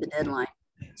smack to the deadline,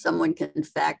 someone can in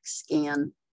fact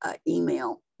scan,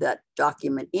 email that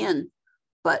document in,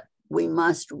 but we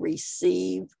must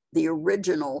receive the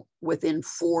original within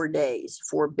 4 days,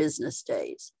 4 business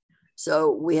days.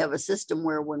 So we have a system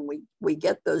where when we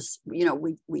get those, we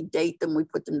date them, we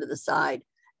put them to the side.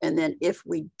 And then if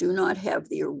we do not have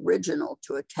the original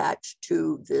to attach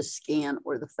to this scan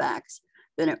or the fax,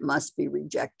 then it must be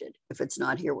rejected if it's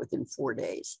not here within 4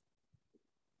 days.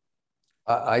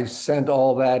 I sent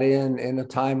all that in a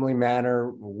timely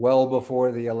manner well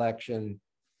before the election.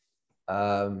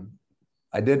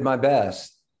 I did my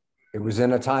best. It was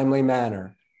in a timely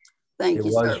manner. Thank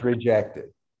you, sir. It was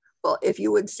rejected. Well, if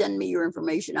you would send me your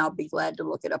information, I'll be glad to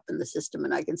look it up in the system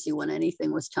and I can see when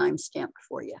anything was time stamped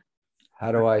for you.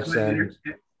 How do I send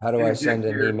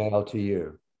an email to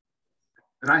you?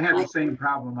 And I had the same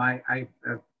problem. I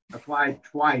applied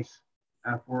twice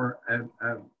for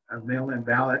a mail-in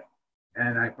ballot,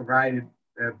 and I provided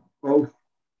both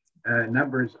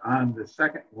numbers on the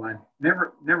second one.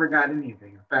 Never got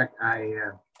anything. In fact, I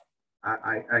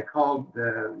called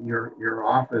your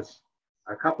office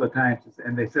a couple of times,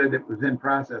 and they said it was in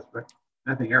process, but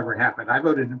nothing ever happened. I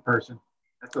voted in person.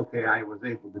 That's okay. I was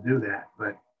able to do that,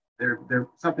 but there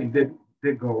something did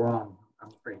go wrong, I'm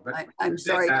afraid. But I'm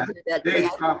sorry to hear that.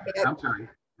 I'm sorry.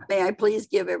 May I please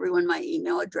give everyone my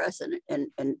email address and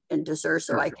to sir,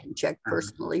 so I can check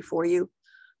personally for you.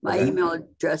 My email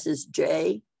address is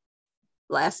J,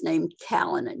 last name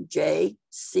Callanan, JCALLANEN,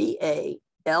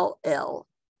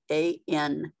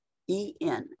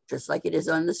 just like it is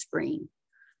on the screen,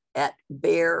 at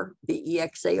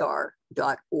BEXAR.org,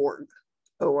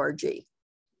 O-R-G.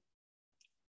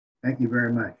 Thank you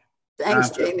very much. Thanks,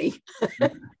 Jamie.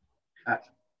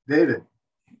 David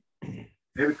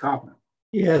Kaufman.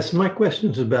 Yes, my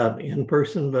question is about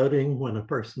in-person voting. When a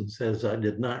person says, I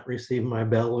did not receive my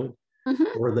ballot,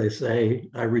 or they say,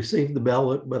 I received the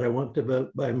ballot, but I want to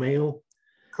vote by mail.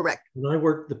 Correct. When I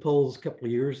worked the polls a couple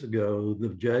of years ago, the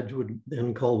judge would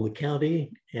then call the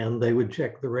county and they would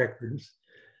check the records.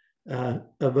 A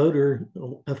voter,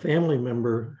 a family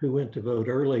member who went to vote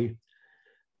early,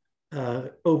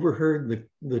 overheard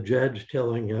the judge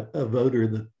telling a voter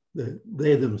that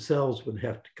they themselves would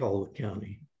have to call the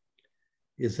county.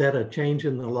 Is that a change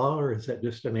in the law, or is that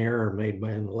just an error made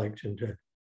by an election judge?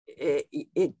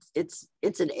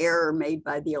 It's an error made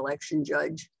by the election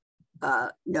judge.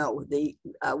 No,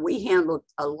 we handled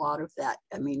a lot of that.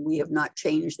 I mean, we have not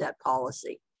changed that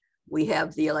policy. We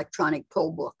have the electronic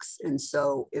poll books, and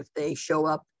so if they show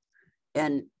up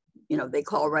and they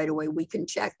call right away, we can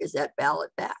check, is that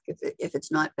ballot back? If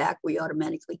it's not back, we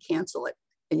automatically cancel it,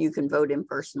 and you can vote in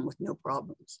person with no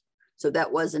problems. So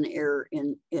that was an error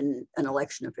in an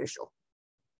election official.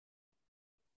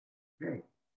 Okay,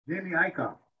 Jamie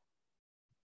Eichhoff.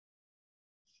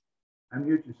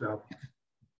 Unmute yourself.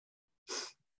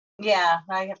 Yeah,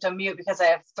 I have to mute because I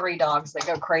have 3 dogs that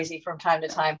go crazy from time to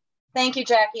time. Thank you,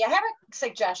 Jackie. I have a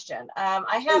suggestion.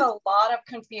 I had a lot of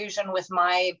confusion with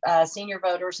my senior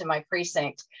voters in my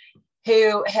precinct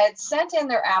who had sent in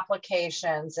their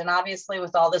applications, and obviously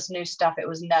with all this new stuff, it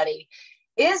was nutty.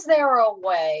 Is there a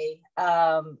way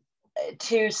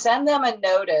to send them a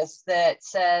notice that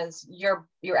says your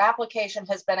application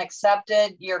has been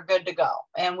accepted, you're good to go,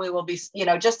 and we will be,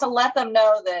 just to let them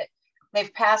know that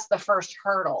they've passed the first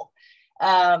hurdle?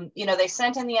 They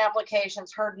sent in the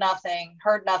applications, heard nothing,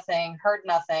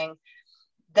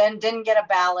 then didn't get a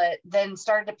ballot, then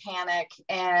started to panic.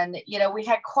 And, we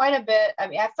had quite a bit. I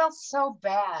mean, I felt so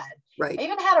bad. Right. I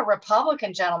even had a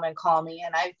Republican gentleman call me,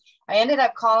 and I ended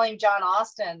up calling John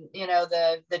Austin,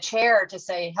 the chair, to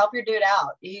say, help your dude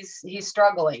out. He's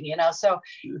struggling, so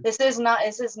this is not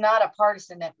a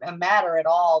partisan matter at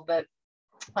all. But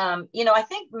I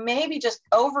think maybe just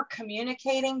over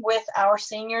communicating with our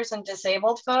seniors and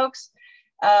disabled folks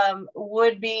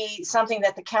would be something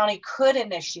that the county could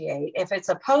initiate. If it's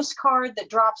a postcard that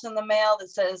drops in the mail that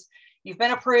says you've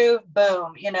been approved,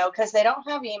 boom, you know, because they don't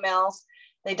have emails.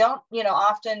 They don't, you know,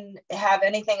 often have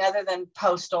anything other than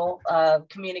postal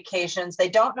communications. They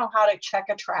don't know how to check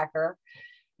a tracker,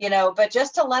 you know, but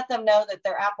just to let them know that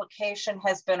their application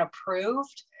has been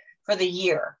approved for the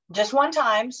year, just one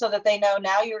time, so that they know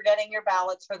now you're getting your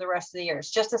ballots for the rest of the year.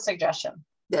 It's just a suggestion.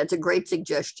 That's a great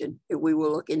suggestion. We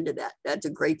will look into that. That's a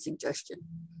great suggestion.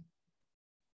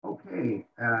 Okay,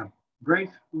 Grace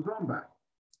Uzomba.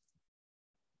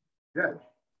 Yes.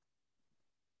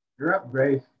 You're up,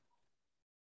 Grace.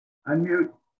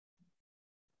 Unmute.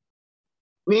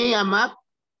 Me, I'm up.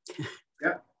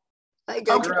 Yep. Hi,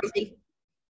 Judge Gracie.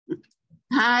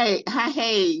 Hi,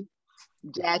 hey,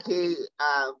 Jackie.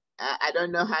 I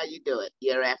don't know how you do it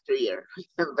year after year,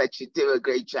 but you do a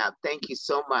great job. Thank you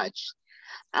so much.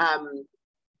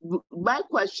 My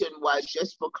question was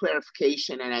just for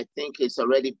clarification, and I think it's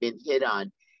already been hit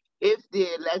on. If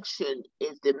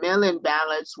the mail-in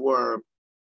ballots were,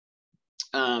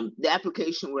 the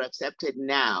application were accepted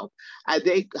now,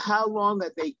 how long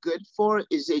are they good for?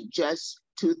 Is it just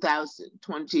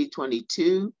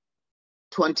 2022,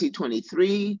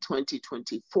 2023,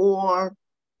 2024?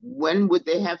 When would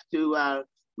they have to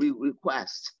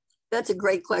request? That's a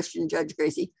great question, Judge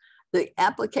Gracie. The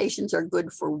applications are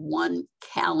good for 1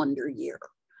 calendar year.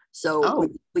 So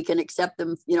we can accept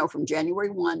them, you know, from January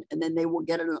 1, and then they will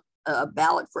get a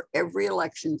ballot for every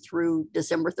election through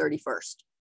December 31st.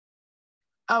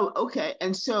 Oh, okay.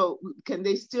 And so can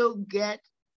they still get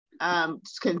the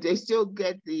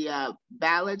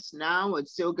ballots now and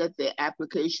still get the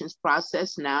applications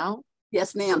processed now?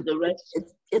 Yes, ma'am.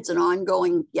 It's an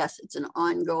ongoing, yes, it's an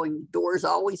ongoing, doors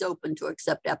always open to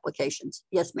accept applications.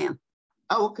 Yes, ma'am.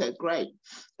 Oh, okay, great.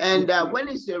 And when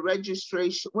is the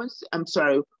registration, when's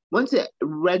the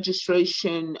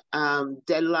registration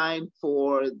deadline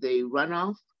for the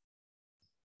runoff?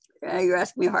 You're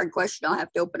asking me a hard question. I'll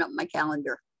have to open up my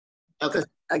calendar. Okay.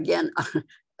 Again,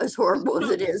 as horrible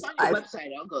as it is, website,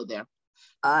 I'll go there.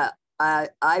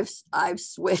 I've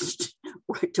switched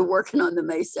to working on the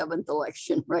May 7th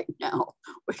election right now,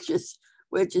 which is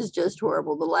just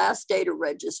horrible. The last day to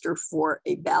register for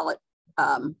a ballot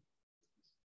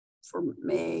for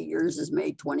May, yours is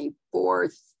May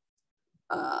 24th.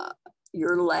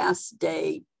 Your last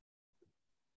day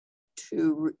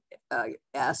to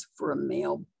ask for a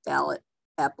mail ballot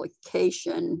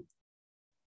application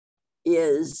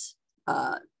is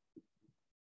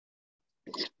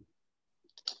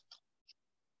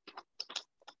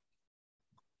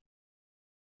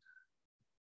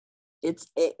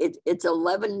it's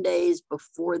 11 days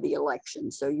before the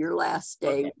election. So your last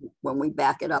day, when we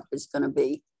back it up, is going to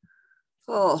be,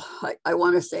 I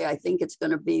want to say, I think it's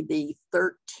going to be the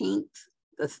 13th.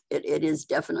 It is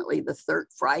definitely the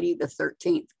Friday, the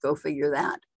 13th. Go figure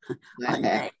that.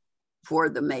 For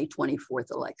the May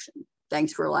 24th election.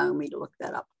 Thanks for allowing me to look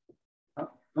that up.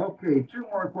 Okay, 2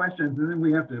 more questions, and then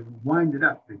we have to wind it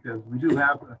up because we do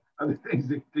have other things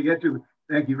to get to.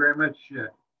 Thank you very much,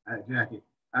 Jackie.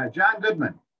 John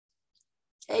Goodman.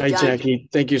 Hey, John. Hi, Jackie.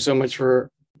 Thank you so much for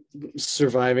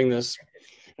surviving this.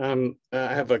 I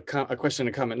have a question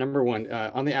and a comment. Number 1,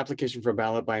 on the application for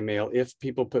ballot by mail, if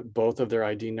people put both of their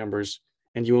ID numbers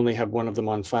and you only have one of them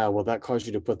on file, will that cause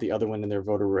you to put the other one in their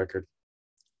voter record?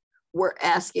 We're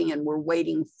asking and we're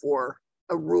waiting for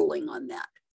a ruling on that.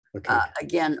 Okay.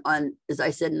 Again, as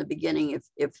I said in the beginning,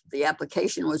 if the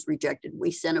application was rejected,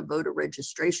 we sent a voter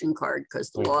registration card because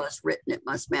the law is written, it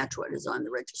must match what is on the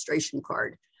registration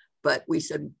card. But we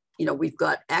said, you know, we've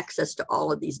got access to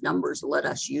all of these numbers, let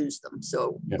us use them.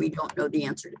 So we don't know the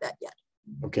answer to that yet.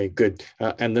 Okay, good.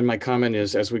 And then my comment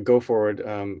is, as we go forward,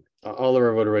 all of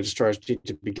our voter registrars need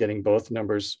to be getting both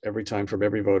numbers every time from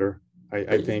every voter,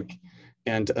 I think.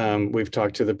 And we've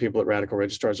talked to the people at Radical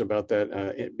Registrars about that.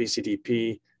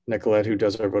 BCDP, Nicolette, who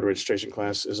does our voter registration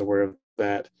class, is aware of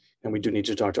that. And we do need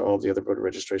to talk to all the other voter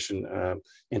registration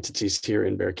entities here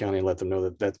in Bexar County and let them know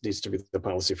that that needs to be the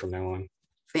policy from now on.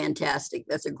 Fantastic.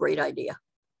 That's a great idea.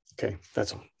 Okay,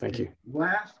 that's all. Thank you.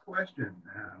 Last question.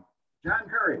 John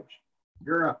Courage,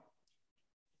 you're up.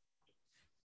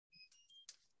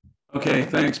 Okay,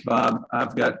 thanks, Bob.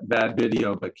 I've got bad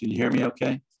video, but can you hear me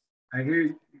okay? I hear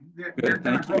you. Good,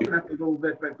 thank you. Up a little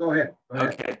bit, but go ahead.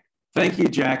 Okay. Thank you,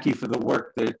 Jackie, for the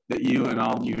work that you and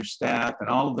all your staff and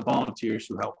all of the volunteers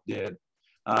who helped did.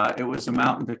 It was a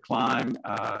mountain to climb.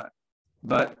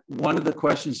 But one of the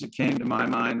questions that came to my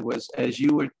mind was, as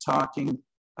you were talking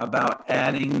about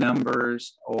adding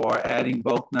numbers or adding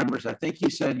both numbers, I think you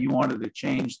said you wanted to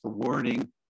change the wording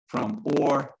from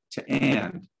or to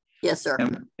and. Yes, sir.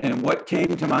 And what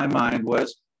came to my mind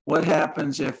was, what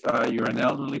happens if you're an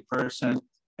elderly person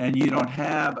and you don't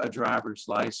have a driver's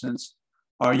license?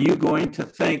 Are you going to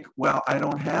think, well, I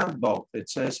don't have both? It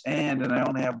says and I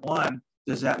only have one.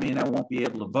 Does that mean I won't be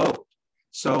able to vote?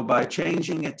 So by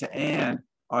changing it to and,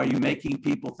 are you making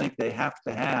people think they have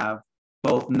to have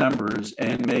both numbers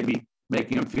and maybe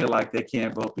making them feel like they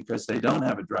can't vote because they don't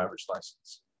have a driver's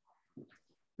license?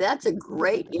 That's a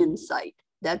great insight.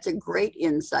 That's a great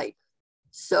insight.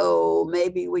 So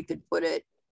maybe we could put it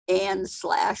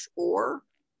and/or,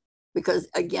 because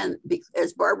again,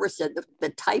 as Barbara said, the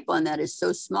type on that is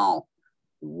so small,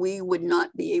 we would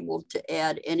not be able to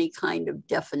add any kind of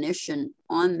definition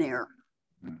on there.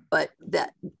 But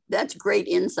that's great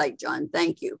insight, John.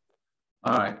 Thank you.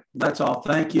 All right, that's all.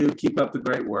 Thank you. Keep up the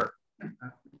great work.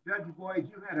 Judge Boyd,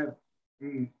 you had a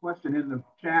question in the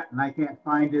chat and I can't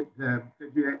find it.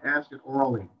 Could you ask it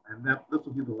orally? And this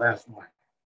will be the last one.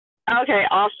 Okay,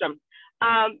 awesome.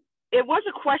 It was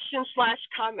a question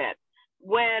 / comment.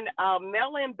 When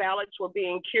mail-in ballots were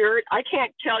being cured, I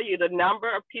can't tell you the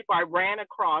number of people I ran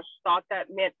across thought that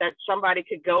meant that somebody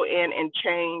could go in and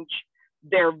change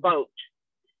their vote.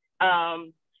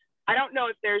 I don't know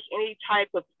if there's any type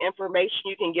of information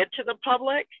you can get to the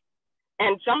public.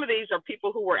 And some of these are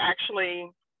people who were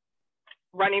actually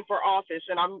running for office.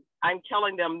 And I'm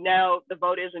telling them, no, the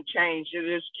vote isn't changed. It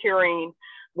is curing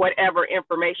whatever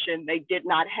information they did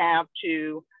not have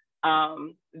to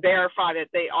verify that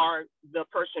they are the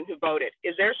person who voted.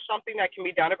 Is there something that can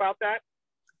be done about that?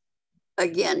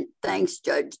 Again, thanks,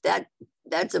 Judge.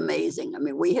 That's amazing. I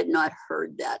mean, we had not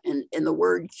heard that. And the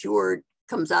word cured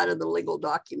comes out of the legal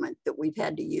document that we've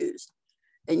had to use.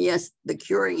 And yes, the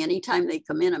curing, anytime they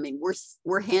come in, I mean,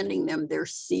 we're handing them their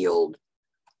sealed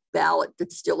ballot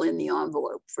that's still in the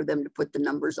envelope for them to put the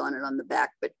numbers on it on the back.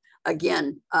 But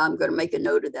again, I'm going to make a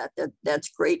note of that. That's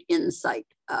great insight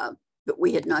that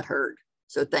we had not heard.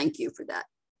 So thank you for that.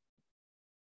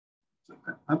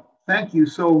 Thank you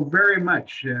so very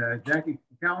much, Jackie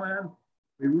Callahan.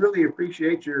 We really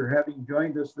appreciate your having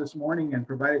joined us this morning and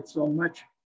provided so much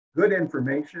good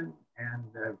information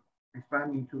and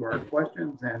responding to our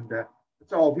questions. And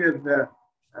let's all give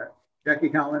Jackie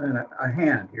Callahan a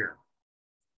hand here.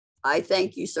 I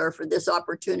thank you, sir, for this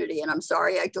opportunity. And I'm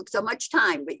sorry I took so much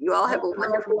time, but you all have a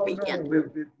wonderful weekend.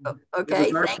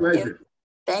 Okay, thank you.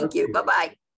 Thank you.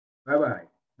 Bye-bye. Bye-bye.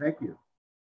 Thank you.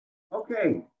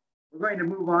 Okay, we're going to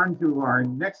move on to our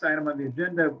next item on the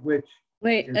agenda, which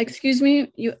Wait, excuse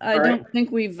me. I don't think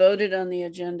we voted on the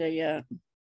agenda yet.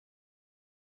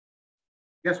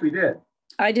 Yes, we did.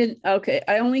 I did. Okay,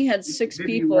 I only had 6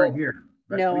 people. You weren't here.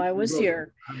 No, I was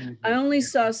here. I only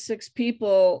saw 6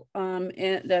 people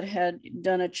that had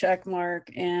done a check mark,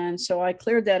 and so I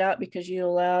cleared that out because you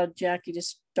allowed Jackie to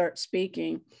start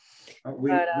speaking. I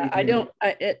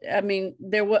mean,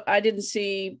 I didn't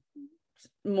see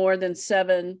more than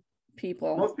 7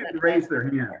 people. Most people raised their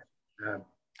hand.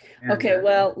 Okay,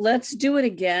 well, let's do it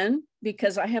again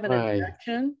because I have an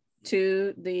objection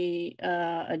to the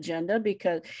agenda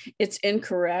because it's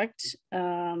incorrect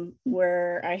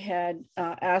where I had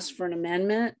asked for an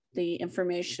amendment. The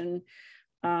information,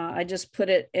 I just put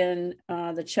it in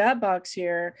the chat box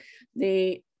here.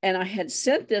 And I had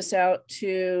sent this out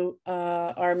to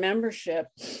our membership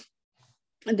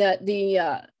that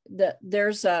that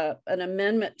there's an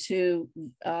amendment to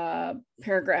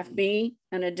paragraph B,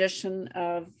 an addition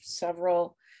of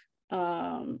several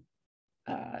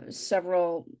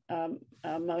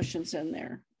motions in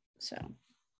there. So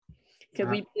could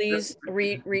we please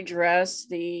redress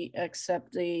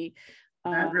accept the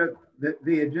Sandra,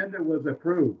 the agenda was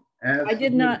approved. I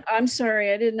did not. I'm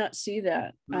sorry. I did not see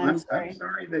that. I'm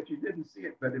sorry that you didn't see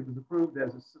it, but it was approved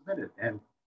as submitted, and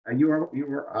you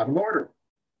were out of order.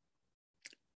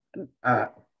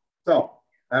 So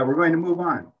we're going to move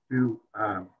on to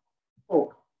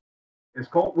Colt. Is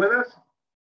Colt with us?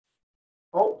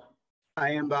 Colt?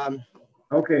 I am, Bob.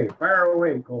 Okay, fire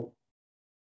away, Colt.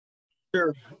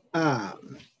 Sure. I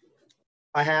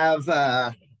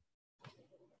have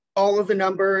all of the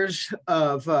numbers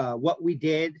of what we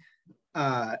did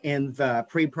in the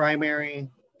pre-primary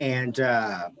and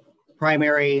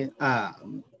primary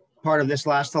part of this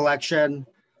last election.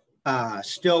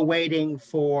 Still waiting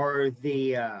for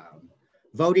the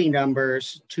voting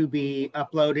numbers to be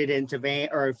uploaded into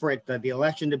for the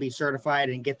election to be certified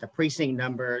and get the precinct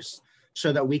numbers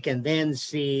so that we can then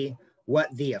see what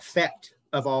the effect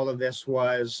of all of this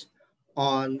was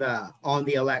on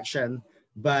the election.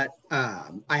 But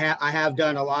I have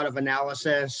done a lot of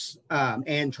analysis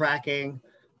and tracking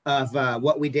of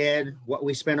what we did, what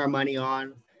we spent our money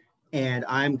on, and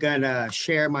I'm gonna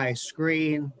share my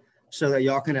screen so that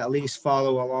y'all can at least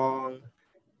follow along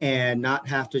and not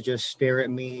have to just stare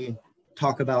at me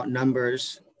talk about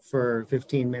numbers for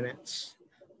 15 minutes.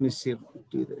 Let me see if I can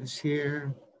do this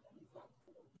here.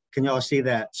 Can y'all see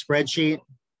that spreadsheet?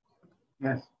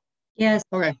 Yes. Yes.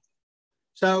 Okay.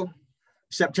 So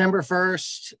September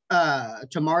 1st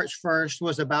to March 1st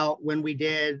was about when we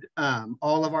did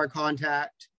all of our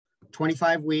contact,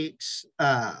 25 weeks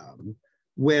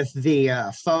with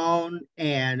the phone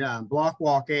and block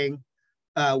walking.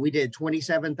 We did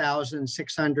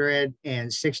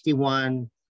 27,661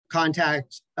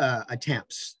 contact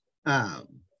attempts.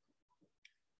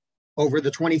 Over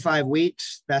the 25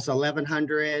 weeks, that's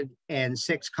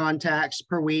 1,106 contacts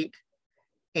per week.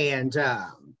 And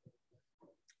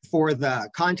for the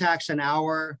contacts an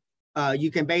hour,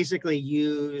 you can basically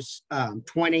use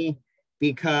 20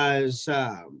 because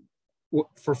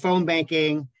for phone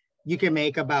banking, you can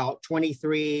make about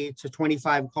 23 to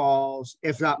 25 calls,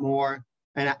 if not more,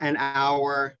 an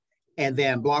hour. And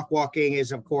then block walking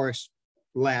is, of course,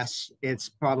 less. It's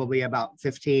probably about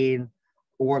 15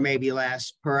 or maybe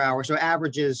less per hour. So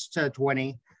averages to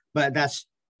 20, but that's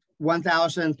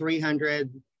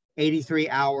 1,383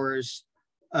 hours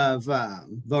of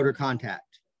voter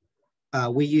contact.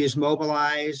 We use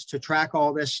Mobilize to track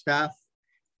all this stuff.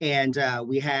 And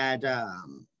we had,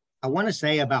 I want to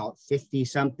say about 50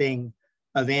 something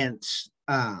events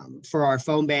for our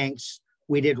phone banks.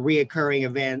 We did reoccurring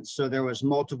events. So there was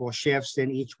multiple shifts in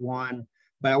each one,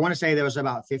 but I want to say there was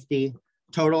about 50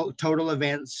 total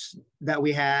events that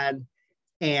we had,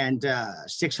 and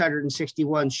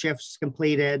 661 shifts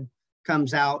completed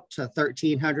comes out to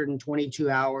 1,322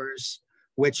 hours,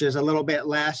 which is a little bit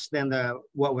less than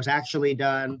what was actually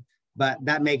done, but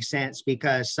that makes sense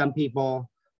because some people,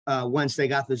 once they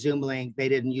got the Zoom link, they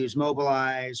didn't use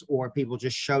Mobilize, or people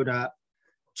just showed up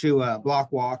to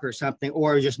block walk or something,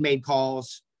 or just made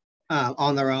calls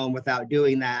on their own without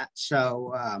doing that.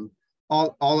 So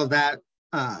all of that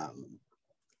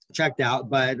checked out,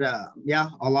 but yeah,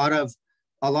 a lot of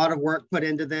work put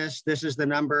into this. This is the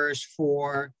numbers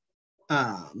for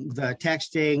the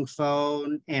texting,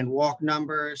 phone, and walk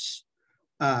numbers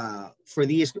for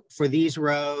these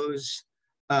rows.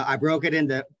 I broke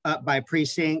it up by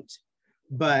precinct,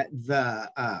 but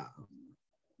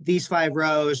these 5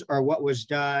 rows are what was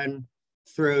done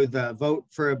through the Vote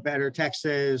for a Better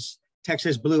Texas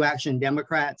Blue Action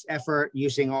Democrats effort,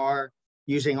 using our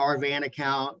van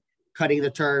account, cutting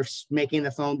the turfs, making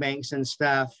the phone banks and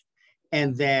stuff.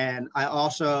 And then I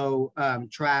also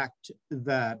tracked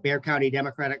the Bexar County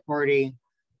Democratic Party,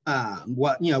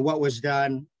 what was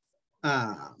done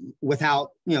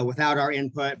without our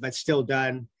input, but still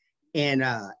done in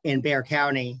Bexar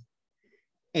County.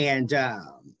 And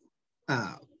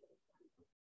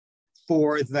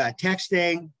for the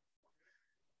texting,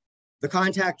 the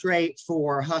contact rate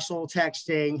for hustle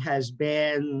texting has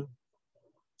been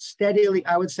steadily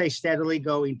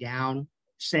going down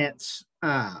since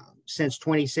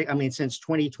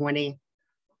 2020.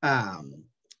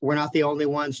 We're not the only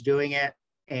ones doing it,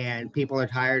 and people are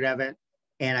tired of it.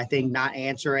 And I think not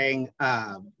answering,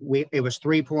 it was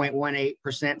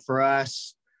 3.18% for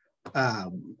us.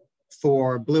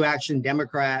 For Blue Action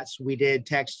Democrats, we did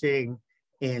texting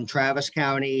in Travis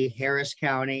County, Harris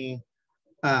County,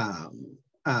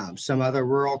 some other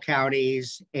rural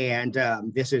counties, and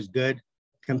this is good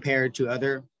compared to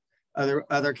other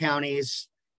counties.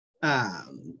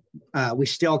 We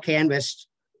still canvassed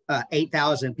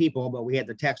 8,000 people, but we had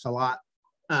to text a lot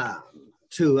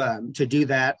to do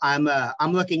that.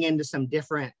 I'm looking into some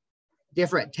different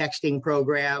texting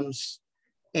programs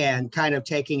and kind of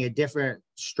taking a different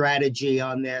strategy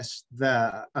on this.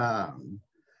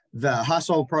 The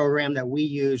hustle program that we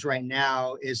use right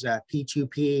now is a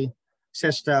P2P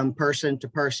system, person to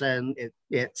person.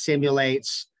 It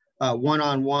simulates a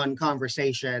one-on-one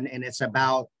conversation, and it's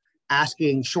about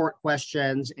asking short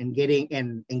questions and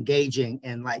engaging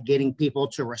and like getting people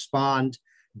to respond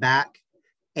back.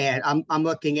 And I'm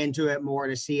looking into it more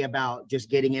to see about just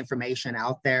getting information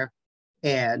out there.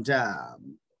 And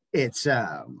it's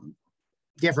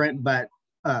different, but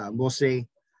we'll see.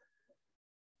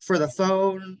 For the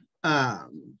phone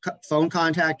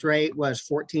contact rate was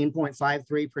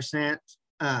 14.53%.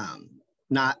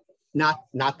 Not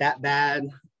that bad.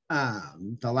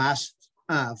 The last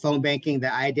phone banking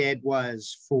that I did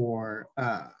was for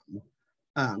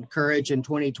Courage in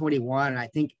 2021. And I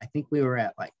think we were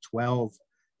at like 12.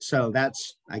 So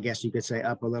that's, I guess you could say,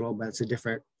 up a little, but it's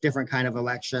a different kind of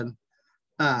election.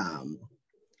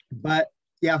 But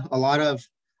yeah, a lot of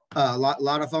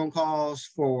phone calls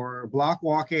for block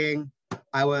walking.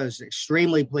 I was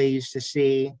extremely pleased to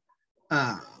see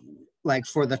like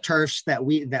for the turfs that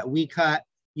we cut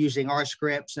using our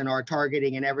scripts and our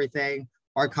targeting and everything,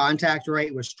 our contact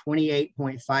rate was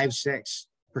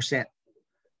 28.56%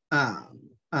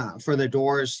 for the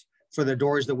doors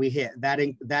that we hit.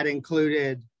 That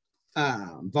included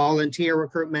volunteer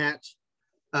recruitment.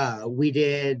 We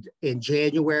did in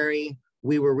January,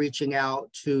 we were reaching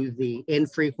out to the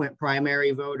infrequent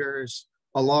primary voters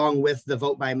along with the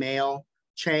vote by mail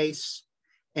chase.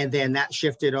 And then that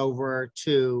shifted over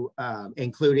to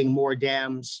including more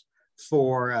Dems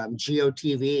for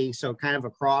GOTV. So kind of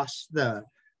across the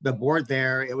board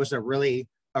there, it was a really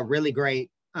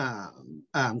great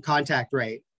contact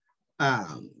rate.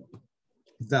 I'm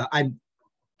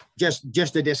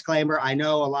just a disclaimer. I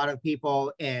know a lot of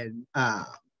people in a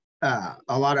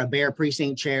lot of Bear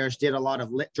precinct chairs did a lot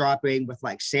of lit dropping with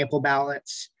like sample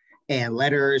ballots and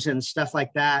letters and stuff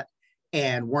like that,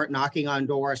 and weren't knocking on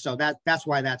doors. So that's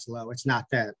why that's low. It's not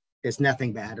that it's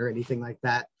nothing bad or anything like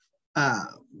that.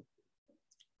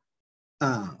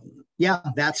 Yeah,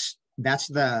 that's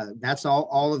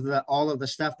all of the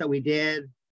stuff that we did.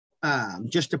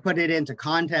 Just to put it into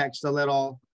context a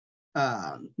little,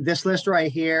 this list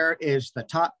right here is the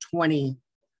top 20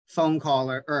 phone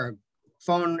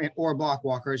or block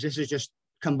walkers. This is just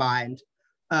combined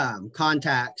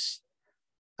contacts.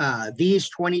 These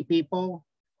 20 people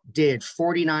did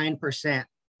 49%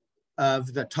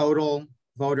 of the total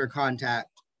voter contact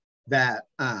that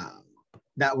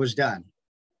was done.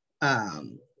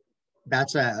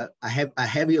 That's a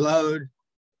heavy load.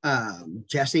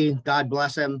 Jesse, God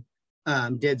bless him,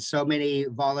 did so many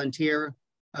volunteer.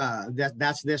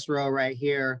 That's this row right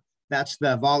here. That's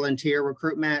the volunteer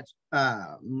recruitment.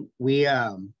 We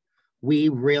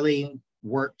really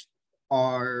worked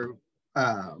our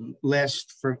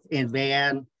list in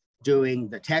Van, doing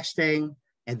the texting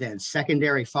and then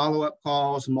secondary follow-up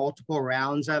calls, multiple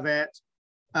rounds of it.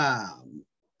 I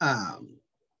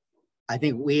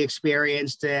think we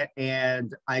experienced it,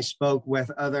 and I spoke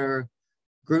with other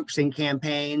groups and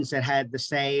campaigns that had the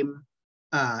same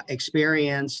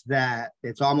experience, that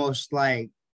it's almost like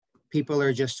people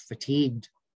are just fatigued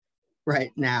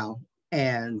right now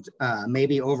and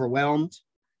maybe overwhelmed.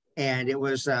 And it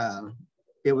was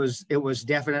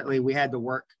definitely, we had to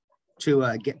work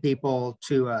to get people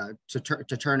to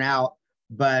turn out,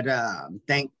 but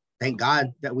thank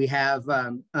God that we have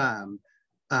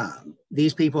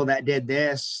these people that did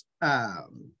this.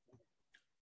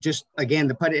 Just again,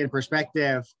 to put it in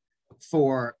perspective,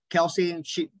 for Kelsey,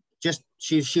 she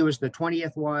was the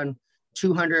 20th one,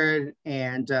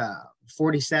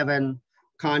 247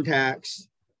 contacts.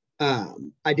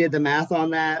 I did the math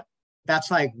on that. That's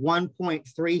like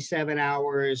 1.37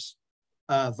 hours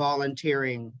of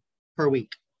volunteering per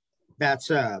week. That's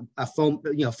a phone,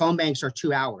 phone banks are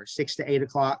 2 hours, 6 to 8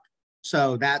 o'clock.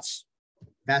 So that's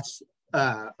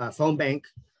a phone bank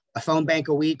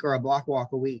a week or a block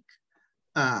walk a week.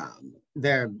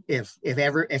 If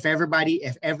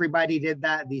everybody did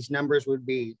that, these numbers would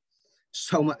be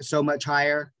so much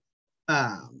higher.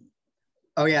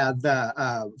 Oh yeah,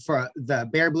 for the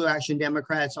Bear Blue Action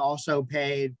Democrats also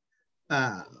paid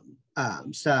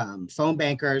some phone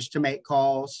bankers to make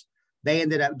calls. They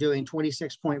ended up doing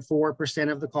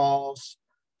 26.4% of the calls.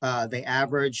 They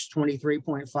averaged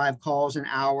 23.5 calls an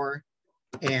hour,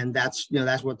 and that's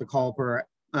what the call per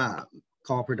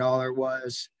dollar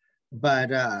was.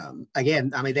 But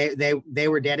again, I mean, they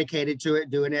were dedicated to it,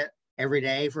 doing it every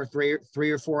day for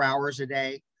three or 4 hours a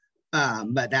day.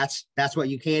 But that's what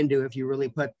you can do if you really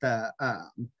put the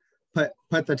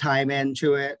time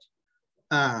into it.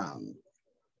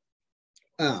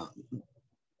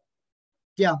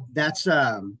 Yeah, this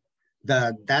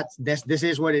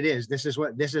is what it is. This is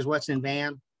what's in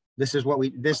Van. This is what we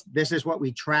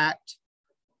tracked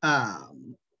for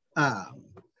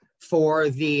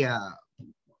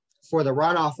the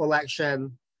runoff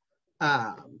election.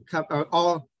 For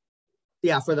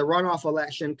the runoff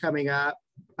election coming up.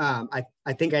 I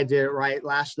think I did it right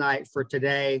last night. For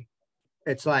today,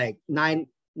 it's like nine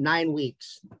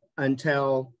weeks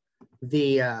until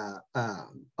the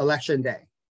election day.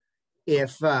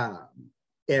 If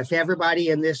everybody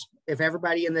in this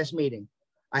meeting,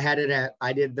 I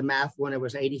did the math when it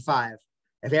was 85.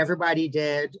 If everybody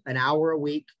did an hour a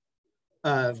week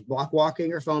of block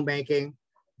walking or phone banking,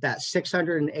 that's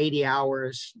 680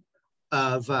 hours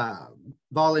of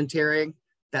volunteering.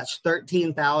 That's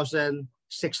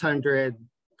 13,600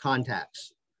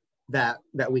 contacts that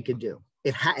we could do.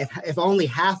 If only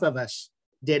half of us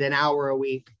did an hour a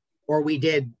week, or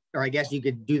I guess you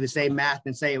could do the same math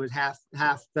and say it was half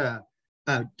the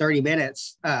 30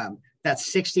 minutes.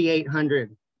 That's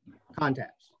 6,800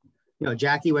 contacts.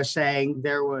 Jackie was saying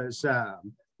there was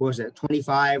what was it,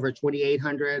 25 or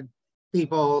 2,800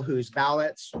 people whose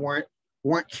ballots weren't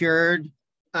cured.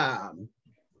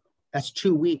 That's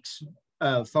 2 weeks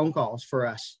of phone calls for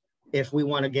us if we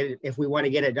want to get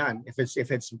it done. If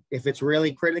it's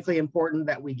really critically important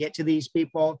that we get to these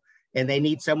people and they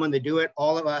need someone to do it,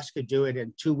 all of us could do it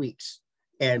in 2 weeks.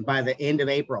 And by the end of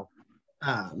April,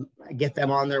 get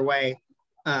them on their way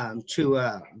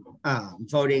to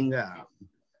voting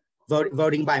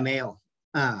by mail.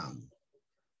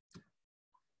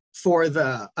 For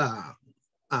the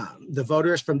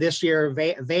voters from this year,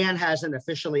 Van hasn't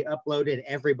officially uploaded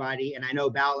everybody, and I know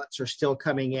ballots are still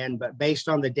coming in, but based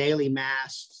on the daily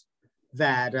mass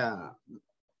that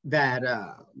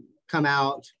come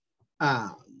out,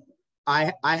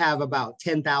 I have about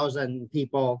 10,000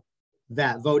 people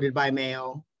that voted by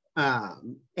mail.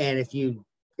 And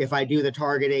if I do the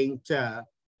targeting to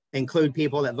include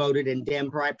people that voted in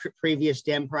previous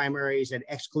Dem primaries and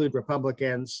exclude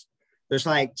Republicans, there's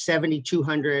like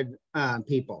 7,200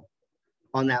 people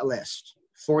on that list,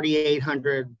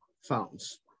 4,800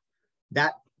 phones.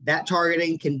 That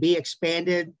targeting can be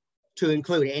expanded to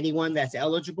include anyone that's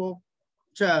eligible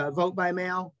to vote by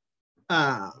mail.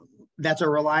 That's a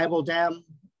reliable Dem.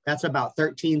 That's about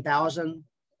 13,000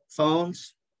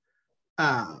 phones.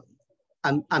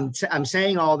 I'm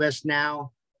saying all this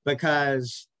now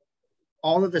because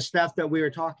all of the stuff that we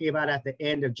were talking about at the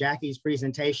end of Jackie's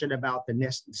presentation about the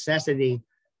necessity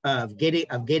of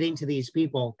getting to these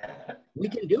people, we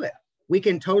can do it. We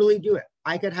can totally do it.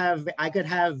 I could have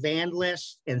van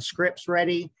lists and scripts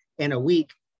ready in a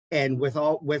week, and with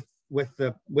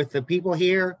the people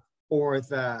here, or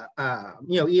the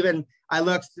even I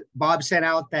looked. Bob sent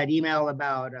out that email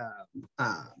about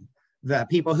the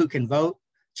people who can vote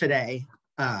today.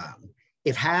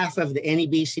 If half of the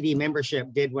NEBCD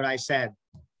membership did what I said,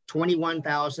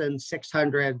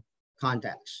 21,600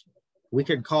 contacts. We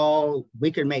could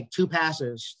make 2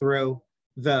 passes through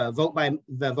the vote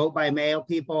by mail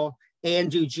people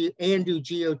and do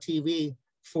GOTV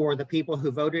for the people who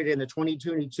voted in the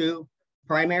 2022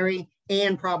 primary,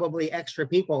 and probably extra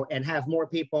people, and have more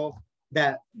people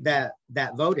that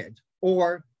voted,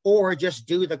 or just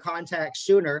do the contacts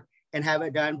sooner and have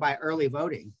it done by early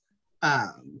voting.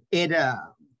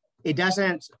 It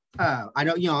doesn't, I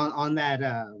know, on that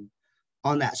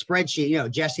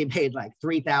spreadsheet, Jesse made like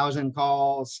 3,000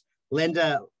 calls.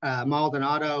 Linda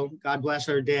Maldonado, God bless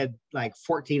her, did like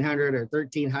 1,400 or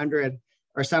 1,300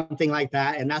 or something like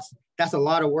that. And that's a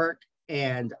lot of work.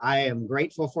 And I am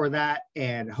grateful for that,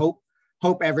 and hope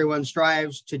everyone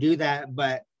strives to do that.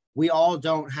 But we all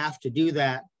don't have to do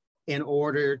that in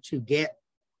order to get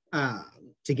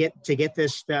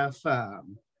this stuff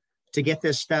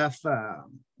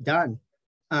done.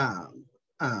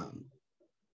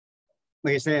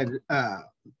 Like I said,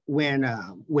 when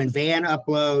Van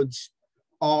uploads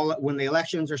when the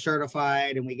elections are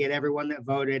certified and we get everyone that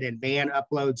voted, and Van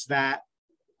uploads that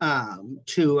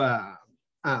to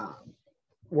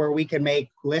where we can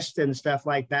make lists and stuff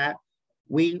like that,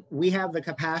 we have the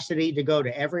capacity to go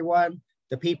to everyone,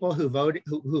 the people who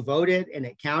voted and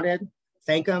it counted,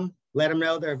 thank them, let them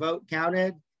know their vote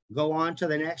counted, go on to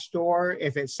the next door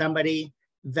if it's somebody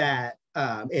that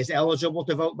is eligible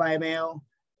to vote by mail,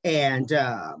 and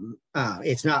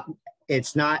it's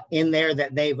not in there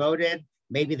that they voted.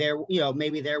 Maybe they're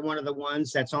one of the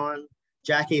ones that's on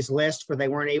Jackie's list for they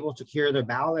weren't able to cure their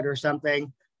ballot or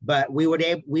something. But we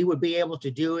would be able to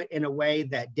do it in a way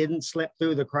that didn't slip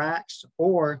through the cracks.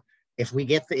 Or if we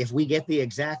get the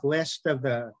exact list of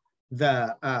the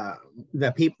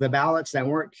ballots that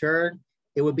weren't cured,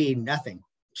 it would be nothing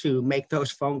to make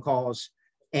those phone calls.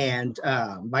 And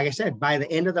like I said, by the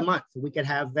end of the month, we could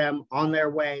have them on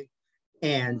their way,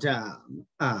 and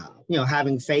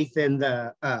having faith in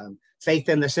the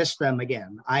system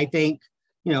again. I think,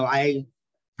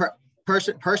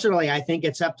 personally, I think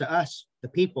it's up to us, the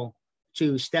people,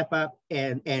 to step up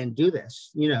and do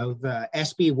this. The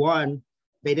SB1,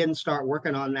 they didn't start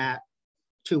working on that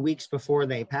 2 weeks before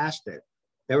they passed it.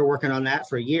 They were working on that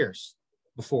for years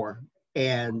before.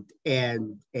 And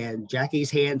Jackie's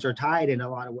hands are tied in a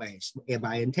lot of ways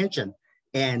by intention,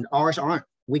 and ours aren't.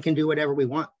 We can do whatever we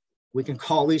want. We can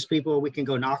call these people, we can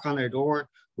go knock on their door,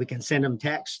 we can send them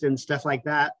text and stuff like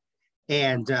that.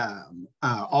 And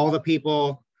all the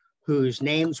people whose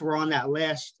names were on that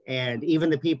list, and even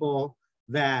the people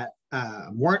that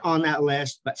weren't on that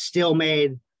list but still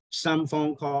made some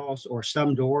phone calls or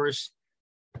some doors,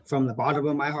 from the bottom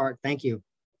of my heart, thank you.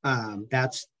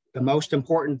 That's the most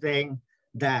important thing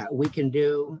that we can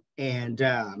do, and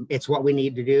it's what we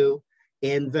need to do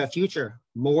in the future.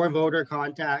 More voter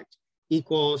contact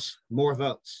equals more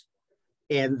votes.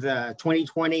 In the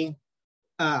 2020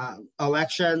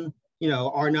 election, you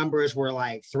know, our numbers were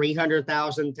like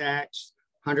 300,000 texts,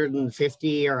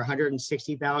 150 or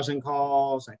 160,000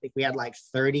 calls. I think we had like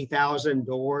 30,000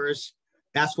 doors.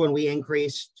 That's when we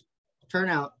increased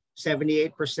turnout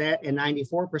 78% and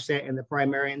 94% in the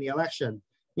primary and the election.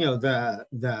 You know,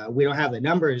 we don't have the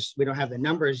numbers. We don't have the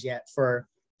numbers yet for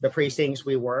the precincts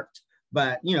we worked,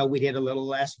 but you know, we did a little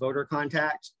less voter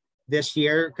contact this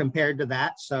year compared to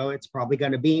that. So it's probably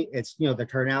going to be, it's, you know, the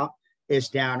turnout is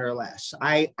down or less.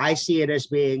 I see it as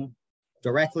being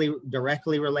directly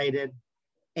related,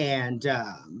 and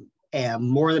am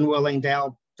more than willing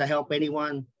to help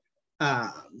anyone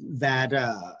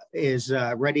that is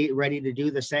ready to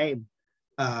do the same.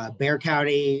 Bexar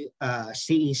County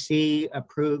CEC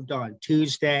approved on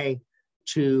Tuesday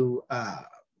to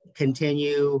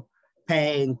continue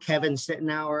paying Kevin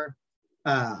Sittenauer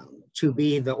to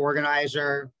be the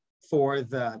organizer for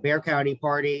the Bexar County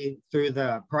party through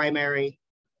the primary,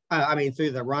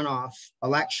 through the runoff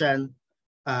election.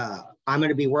 I'm going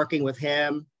to be working with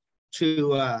him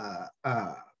to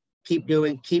keep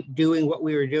doing what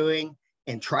we were doing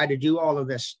and try to do all of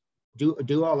this,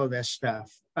 do all of this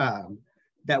stuff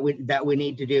that we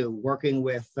need to do, working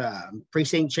with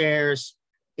precinct chairs,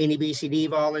 NEBCD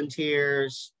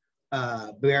volunteers,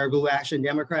 Bexar Blue Action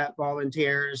Democrat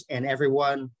volunteers, and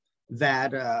everyone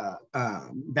that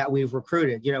that we've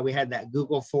recruited. You know, we had that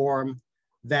Google form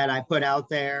that I put out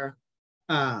there.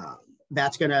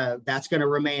 That's gonna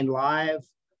remain live.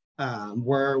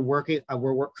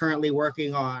 We're currently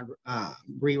working on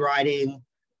rewriting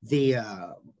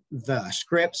the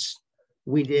scripts.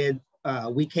 We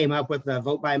came up with a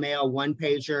vote by mail one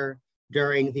pager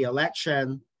during the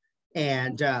election,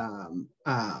 and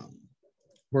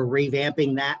we're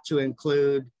revamping that to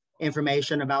include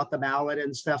information about the ballot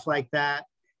and stuff like that.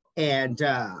 And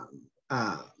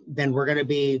then we're going to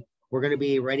be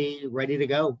ready to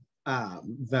go.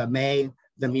 The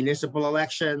municipal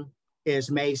election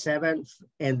is May 7th,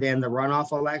 and then the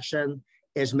runoff election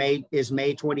is May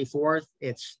 24th.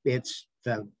 It's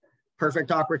the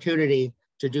perfect opportunity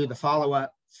to do the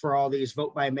follow-up for all these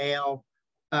vote by mail,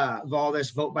 all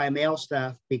this vote by mail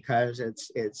stuff, because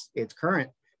it's current.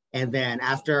 And then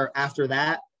after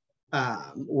that,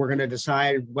 we're going to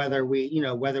decide whether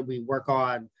we work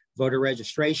on voter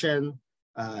registration,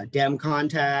 Dem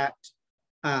contact.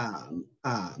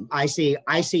 I see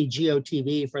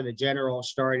GOTV for the general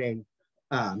starting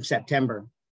September.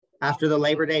 After the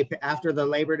Labor Day picnic,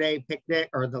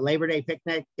 or the Labor Day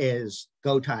picnic, is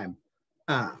go time,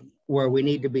 where we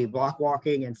need to be block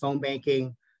walking and phone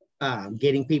banking,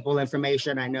 getting people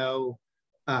information. I know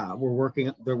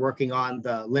they're working on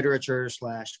the literature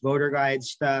 / voter guide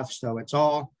stuff. So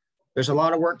there's a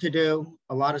lot of work to do,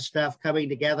 a lot of stuff coming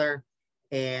together.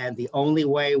 And the only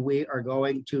way we are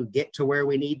going to get to where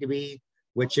we need to be,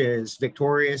 which is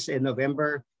victorious in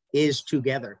November, is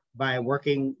together, by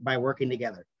working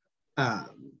together.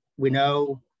 We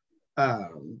know,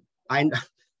 I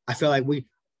feel like we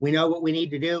know what we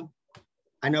need to do.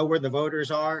 I know where the voters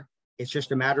are. It's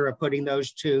just a matter of putting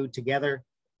those two together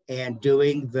and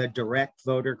doing the direct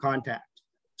voter contact.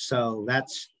 So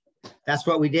that's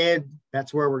what we did.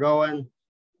 That's where we're going.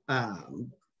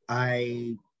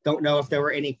 I don't know if there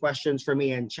were any questions for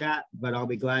me in chat, but I'll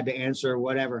be glad to answer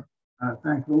whatever.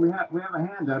 Thanks. Well, we have a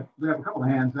hand up. We have a couple of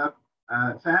hands up.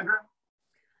 Sandra?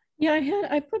 Yeah,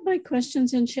 I put my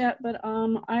questions in chat, but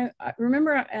I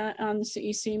remember on the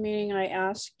CEC meeting, I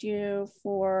asked you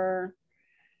for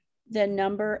the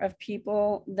number of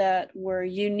people that were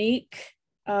unique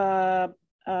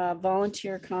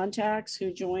volunteer contacts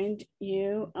who joined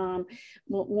you.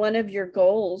 One of your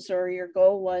goals, or your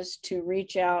goal, was to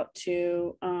reach out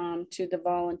to the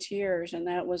volunteers, and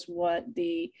that was what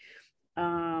the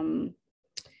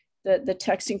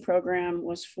texting program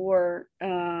was for.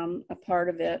 A part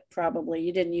of it, probably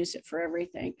you didn't use it for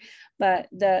everything, but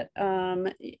that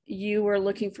you were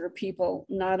looking for people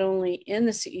not only in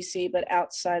the CEC but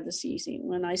outside the CEC.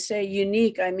 When I say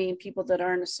unique, I mean people that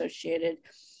aren't associated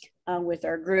with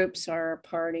our groups, our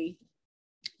party.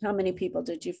 How many people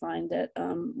did you find that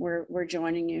were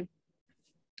joining you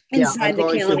inside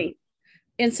the county?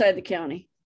 Inside the county.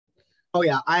 Oh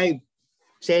yeah,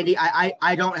 Sandy,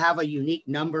 I don't have a unique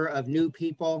number of new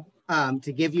people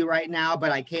to give you right now,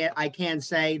 but I can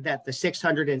say that the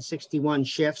 661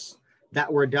 shifts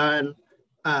that were done,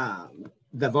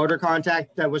 the voter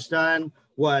contact that was done,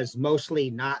 was mostly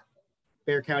not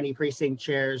Bexar County precinct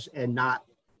chairs and not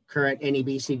current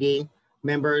NEBCD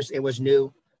members. It was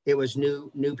new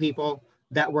people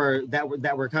that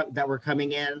were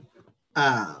coming in.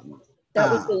 That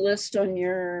was the list on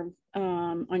your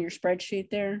spreadsheet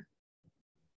there.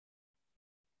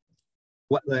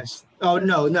 What list? Oh,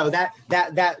 no,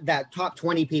 that top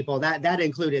 20 people, that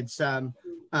included some,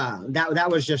 that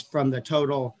was just from the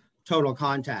total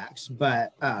contacts.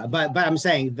 But I'm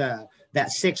saying that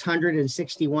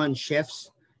 661 shifts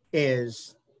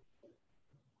is,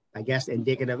 I guess,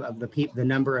 indicative of the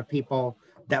number of people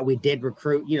that we did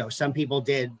recruit. You know, some people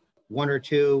did one or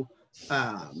two,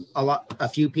 a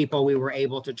few people we were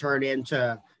able to turn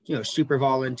into, you know, super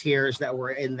volunteers that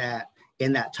were in that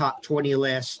top 20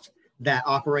 list that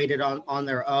operated on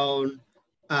their own.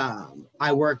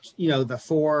 I worked, you know, the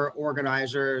 4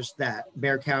 organizers that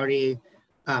Bexar County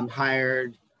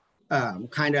hired,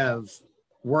 kind of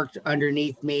worked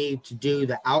underneath me to do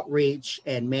the outreach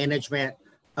and management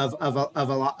of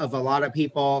a lot of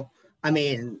people. I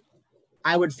mean,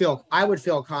 I would feel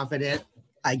confident,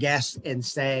 I guess, in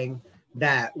saying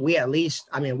that we at least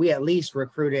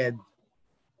recruited,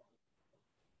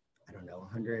 I don't know,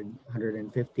 100,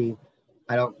 150.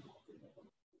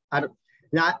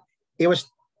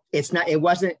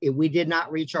 We did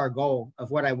not reach our goal of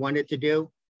what I wanted to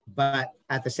do, but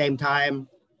at the same time,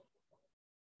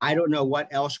 I don't know what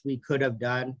else we could have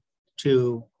done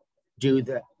to do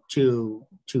to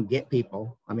get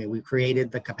people. I mean, we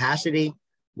created the capacity.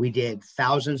 We did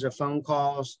thousands of phone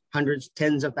calls, hundreds,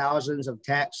 tens of thousands of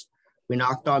texts. We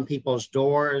knocked on people's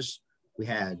doors. We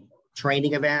had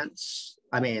training events.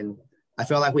 I mean, I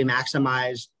feel like we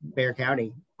maximized Bexar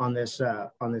County on this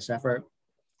effort.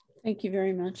 Thank you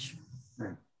very much.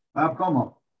 Bob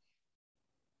Como.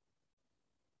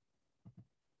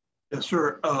 Yes,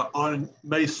 sir. On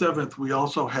May 7th, we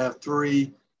also have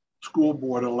 3 school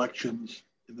board elections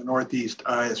in the Northeast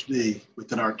ISD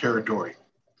within our territory.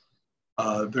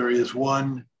 There is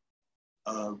one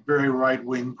very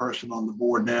right-wing person on the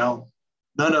board now.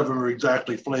 None of them are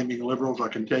exactly flaming liberals, I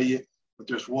can tell you, but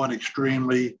there's one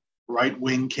extremely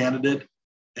right-wing candidate,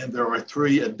 and there are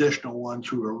 3 additional ones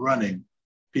who are running,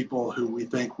 people who we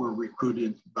think were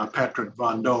recruited by Patrick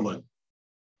Von Dolan.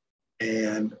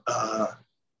 And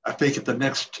I think at the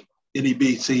next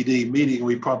NEBCD meeting,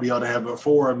 we probably ought to have a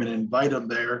forum and invite them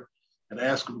there and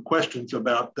ask them questions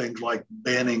about things like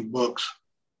banning books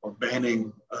or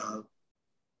banning,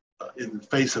 in the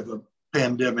face of a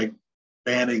pandemic,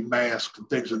 banning masks and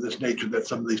things of this nature that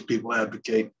some of these people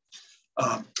advocate.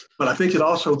 But I think it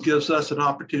also gives us an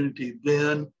opportunity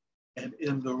then and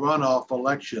in the runoff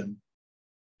election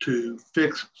to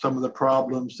fix some of the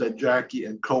problems that Jackie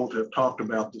and Colt have talked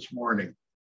about this morning.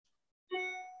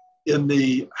 In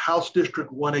the House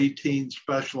District 118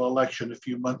 special election a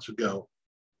few months ago,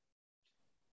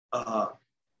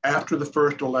 after the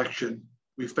first election,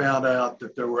 we found out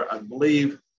that there were, I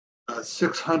believe,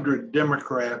 600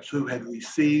 Democrats who had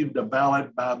received a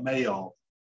ballot by mail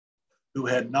who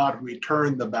had not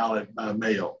returned the ballot by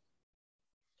mail.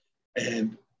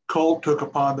 And Colt took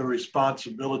upon the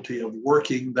responsibility of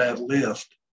working that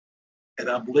list. And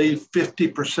I believe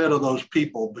 50% of those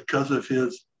people, because of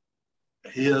his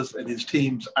and his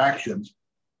team's actions,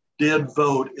 did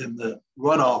vote in the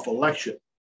runoff election.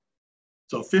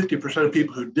 So 50% of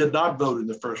people who did not vote in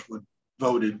the first one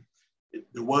voted.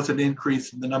 There was an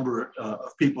increase in the number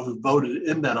of people who voted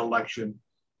in that election.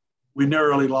 We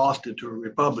narrowly lost it to a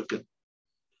Republican.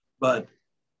 But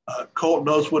Colt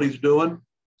knows what he's doing.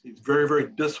 He's very, very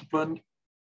disciplined.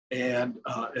 And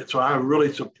so I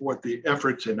really support the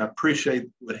efforts and I appreciate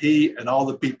what he and all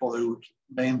the people whose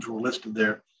names were listed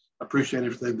there, appreciate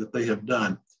everything that they have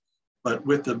done. But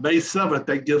with the May 7th,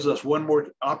 that gives us one more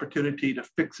opportunity to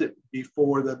fix it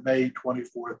before the May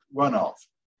 24th runoff.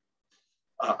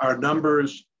 Our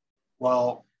numbers,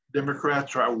 while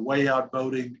Democrats are way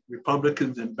outvoting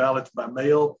Republicans in ballots by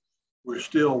mail, we're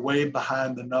still way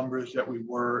behind the numbers that we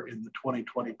were in the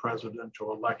 2020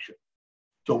 presidential election.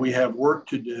 So we have work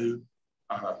to do,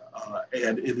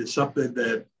 and it is something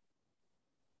that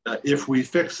if we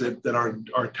fix it, then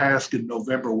our task in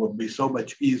November will be so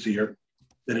much easier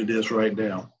than it is right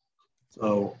now.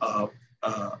 So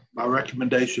my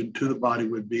recommendation to the body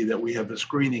would be that we have a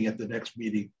screening at the next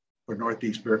meeting for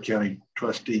Northeast Bexar County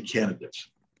trustee candidates.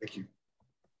 Thank you.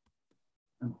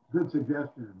 Good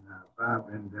suggestion, Bob,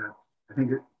 and I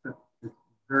think it's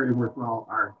very worthwhile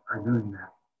our doing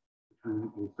that,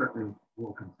 which we certainly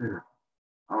will consider.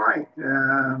 All right,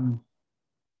 and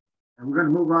we're going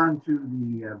to move on to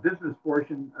the business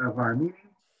portion of our meeting,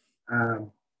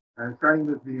 starting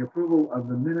with the approval of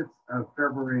the minutes of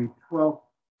February 12th,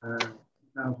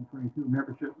 2022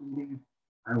 membership meeting.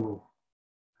 I will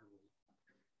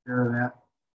share that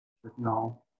with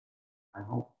y'all, I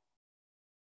hope.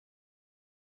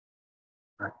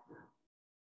 Right.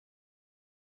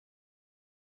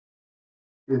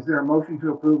 Is there a motion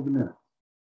to approve the minutes?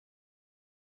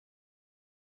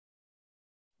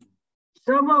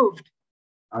 So moved.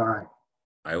 All right.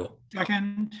 I will.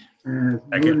 Second. And it's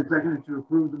moved and seconded to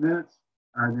approve the minutes.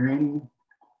 Are there any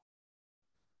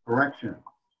corrections?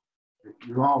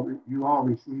 You all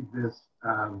received this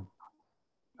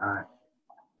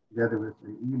together with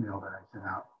the email that I sent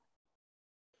out.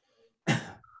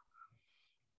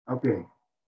 Okay.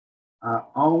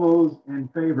 All those in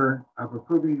favor of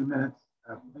approving the minutes,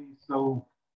 please so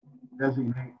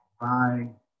designate by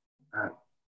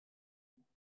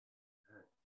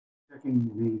checking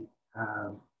the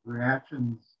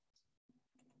reactions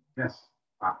yes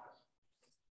box.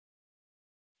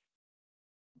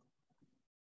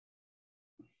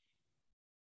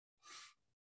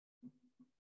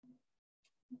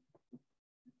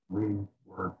 Waiting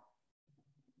for,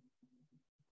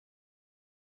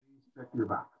 please check your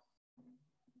box.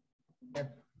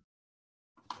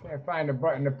 Can't find a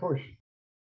button to push.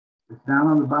 It's down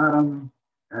on the bottom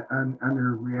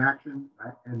under reaction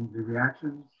and the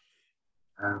reactions.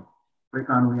 Click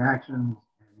on reactions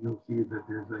and you'll see that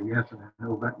there's a yes and a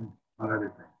no button on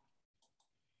other things.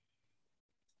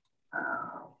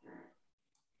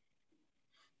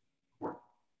 Okay.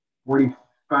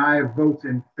 45 votes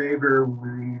in favor.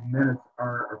 The minutes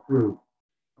are approved.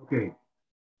 Okay.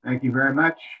 Thank you very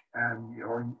much.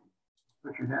 You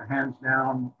put your hands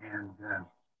down and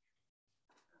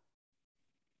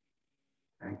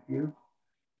thank you.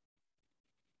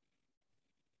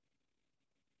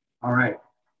 All right.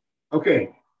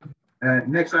 Okay.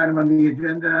 Next item on the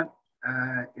agenda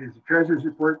is the treasurer's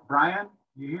report. Brian,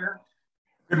 you here?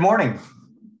 Good morning.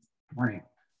 Morning.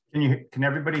 Can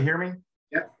everybody hear me?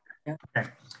 Yep. Okay.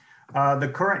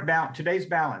 The current balance, today's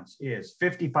balance is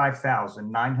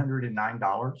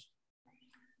 $55,909.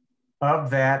 Of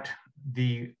that,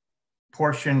 the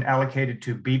portion allocated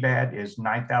to BBAD is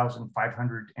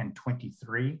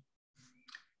 $9,523.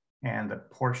 And the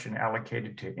portion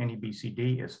allocated to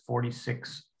NEBCD is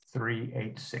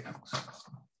 $46,386.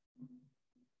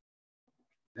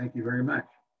 Thank you very much.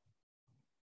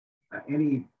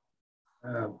 Any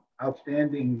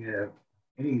outstanding,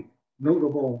 any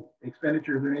notable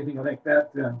expenditures or anything like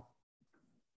that,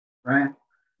 Brian?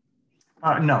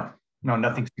 No,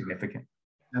 nothing significant.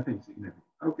 Nothing significant.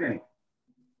 Okay.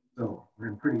 So we're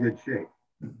in pretty good shape.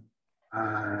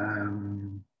 All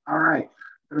right.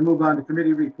 Going to move on to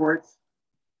committee reports,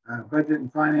 budget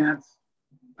and finance.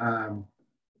 I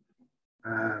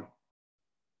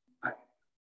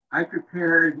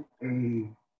prepared a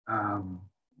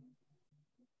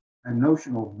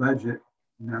notional budget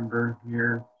number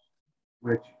here,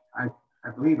 which I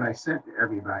believe I sent to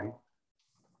everybody,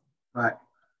 but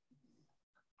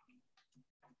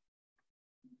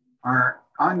our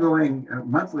ongoing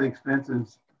monthly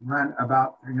expenses run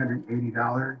about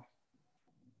 $380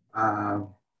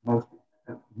 most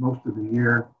of the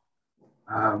year.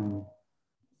 A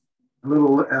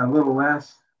little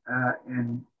less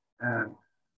in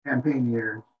campaign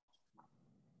years.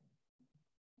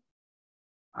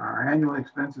 Our annual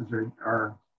expenses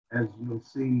are as you'll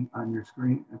see on your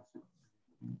screen.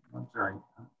 I'm sorry,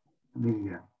 let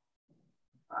me,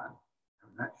 I'm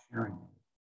not sharing.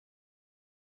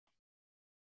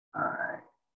 All right.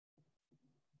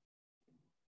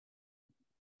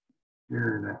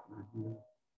 Share that with you.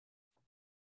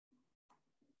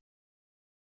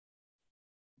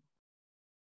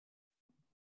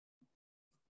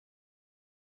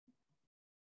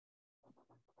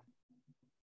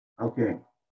 Okay.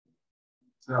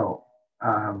 So,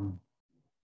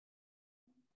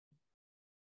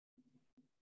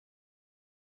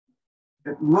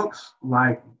 it looks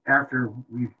like after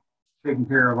we've taken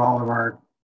care of all of our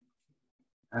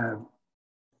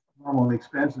normal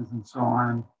expenses and so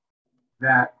on,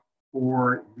 that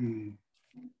for the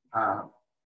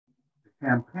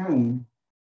campaign,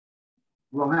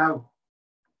 we'll have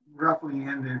roughly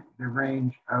in the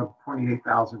range of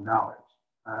 $28,000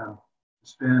 to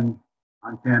spend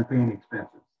on campaign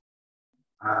expenses,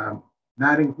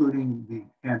 not including the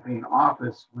campaign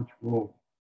office, which will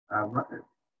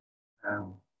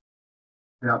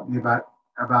be about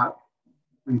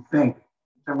we think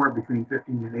somewhere between $15,000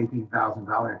 and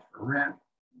 $18,000 for rent,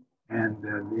 and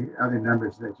the other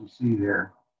numbers that you see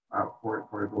there for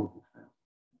those expenses.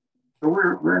 So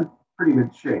we're in pretty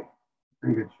good shape.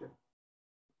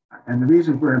 And the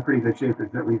reason we're in pretty good shape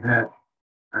is that we've had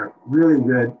a really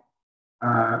good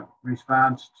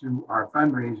response to our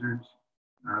fundraisers,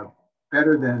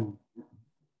 better than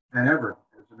ever,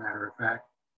 as a matter of fact.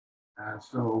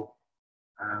 So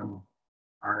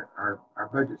our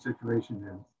budget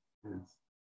situation is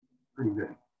pretty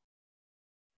good.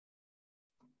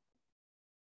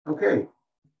 Okay.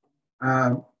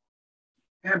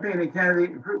 Campaign and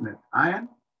candidate recruitment. Ian?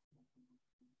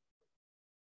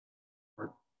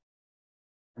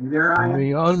 Are you there, Ryan? Let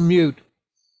me unmute.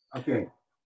 Okay.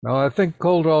 Now, I think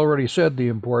Colt already said the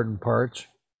important parts.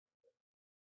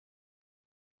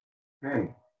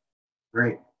 Okay,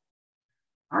 great.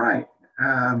 All right.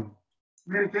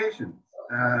 Communications.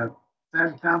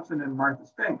 Sandra Thompson and Martha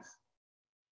Spinks.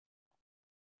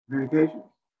 Communications.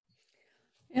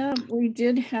 Yeah, we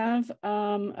did have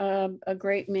a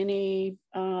great many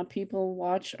people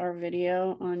watch our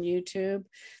video on YouTube.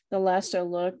 The last I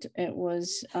looked, it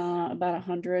was about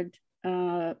 100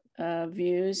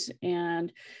 views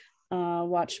and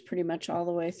watched pretty much all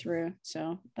the way through.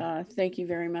 So thank you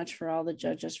very much for all the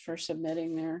judges for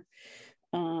submitting their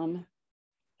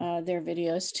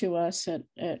videos to us.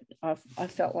 I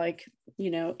felt like,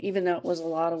 you know, even though it was a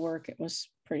lot of work, it was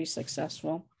pretty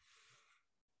successful.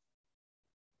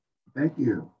 Thank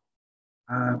you.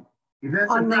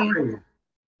 Events On and the- fundraising.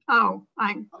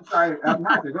 I'm sorry,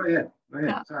 Martha, go ahead. Go ahead.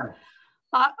 Yeah. Sorry.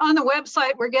 On the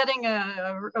website, we're getting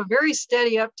a very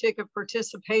steady uptick of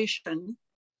participation.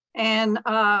 And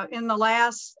in the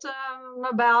last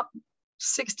about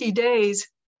 60 days,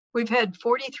 we've had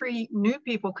 43 new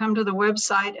people come to the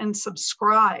website and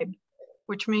subscribe,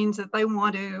 which means that they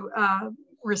want to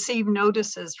receive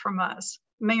notices from us,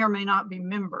 may or may not be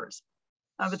members.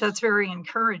 But that's very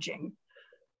encouraging.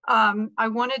 I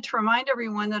wanted to remind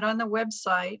everyone that on the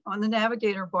website, on the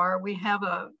navigator bar, we have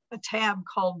a tab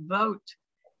called Vote.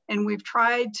 And we've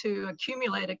tried to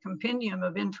accumulate a compendium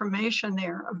of information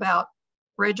there about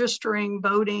registering,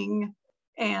 voting,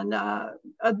 and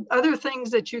other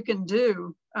things that you can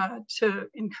do to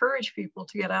encourage people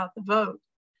to get out the vote.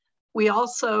 We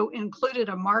also included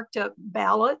a marked up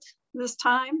ballot this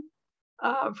time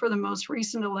for the most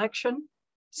recent election.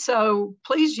 So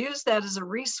please use that as a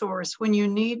resource when you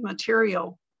need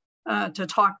material to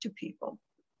talk to people.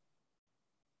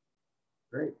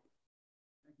 Great.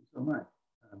 Thank you so much.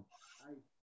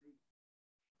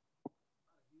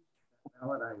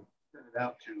 I sent it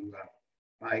out to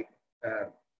my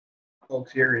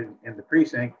folks here in the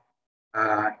precinct,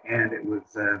 and it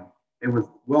was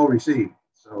well received.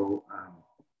 So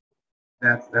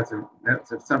that's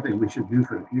something we should do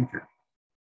for the future.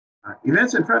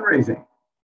 Events and fundraising.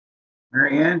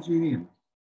 Mary Angie and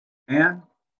Ann.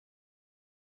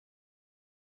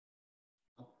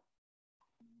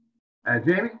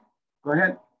 Jamie, go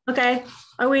ahead. Okay.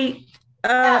 Are we?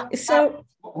 So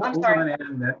hold on,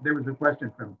 Ann. There was a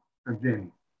question from Jamie.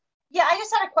 Yeah, I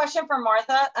just had a question for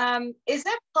Martha. Is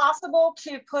it possible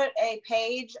to put a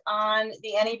page on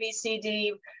the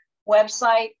NEBCD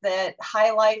website that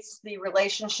highlights the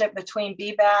relationship between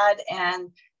BBAD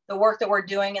and the work that we're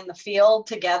doing in the field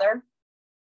together?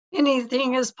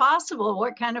 Anything is possible.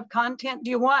 What kind of content do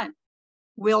you want?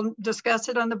 We'll discuss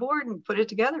it on the board and put it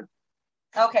together.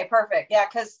 Okay, perfect. Yeah,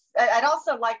 because I'd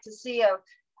also like to see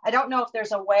I don't know if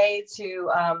there's a way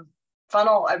to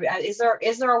funnel. Is there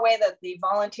a way that the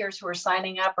volunteers who are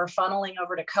signing up are funneling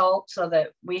over to COPE so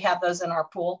that we have those in our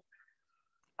pool?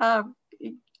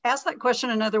 Ask that question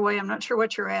another way. I'm not sure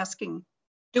what you're asking.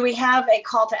 Do we have a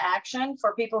call to action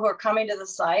for people who are coming to the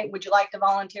site? Would you like to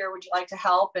volunteer? Would you like to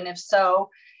help? And if so,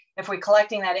 if we're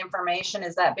collecting that information,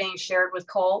 is that being shared with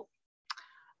COPE?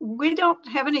 We don't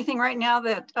have anything right now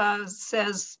that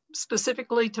says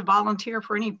specifically to volunteer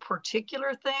for any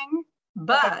particular thing,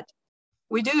 but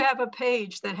we do have a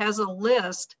page that has a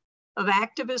list of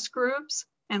activist groups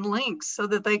and links so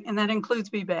that and that includes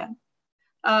BBAD,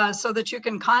 so that you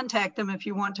can contact them if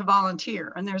you want to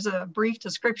volunteer. And there's a brief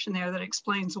description there that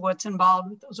explains what's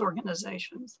involved with those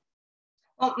organizations.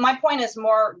 Well, my point is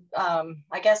more,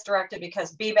 I guess, directed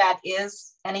because BBAD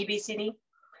is NEBCD.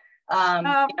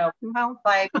 You know,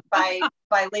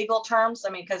 by legal terms, I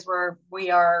mean, because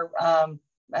we are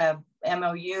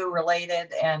MOU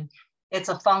related, and it's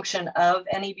a function of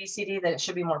NEBCD that it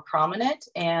should be more prominent,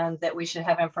 and that we should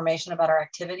have information about our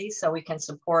activities so we can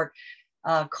support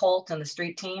Colt and the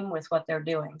street team with what they're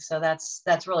doing. So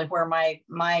that's really where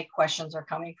my questions are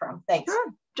coming from. Thanks.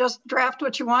 Sure. Just draft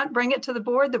what you want, bring it to the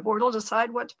board. The board will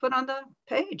decide what to put on the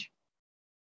page.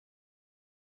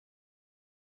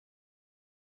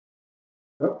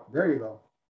 Oh, there you go.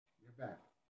 You're back.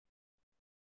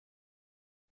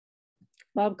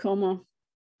 Bob Como.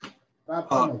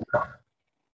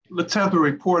 Let's have the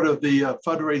report of the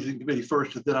fundraising committee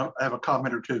first, and then I'll have a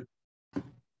comment or two.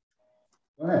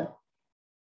 Go ahead.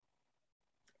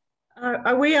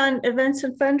 Are we on events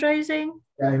and fundraising?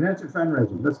 Yeah, events and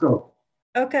fundraising. Let's go.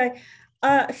 Okay.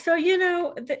 So, you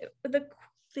know,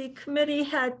 the committee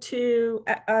had to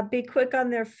be quick on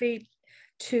their feet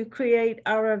to create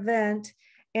our event.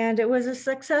 And it was a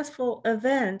successful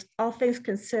event, all things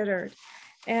considered.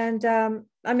 And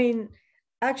I mean,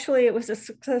 actually, it was a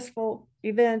successful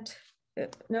event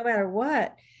no matter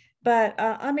what. But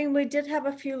I mean, we did have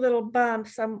a few little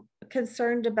bumps. I'm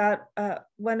concerned about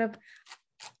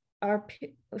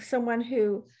someone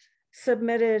who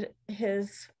submitted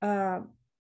his what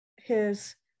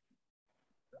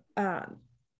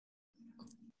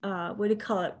do you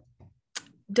call it,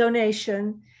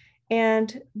 donation,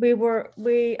 and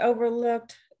we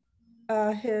overlooked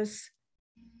his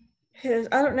I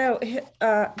don't know,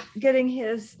 getting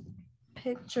his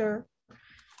picture.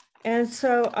 And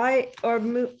so let's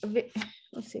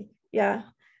see, yeah,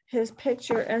 his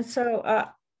picture. And so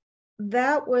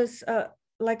that was,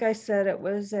 like I said, it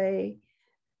was a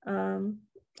bump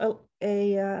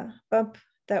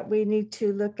that we need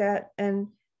to look at and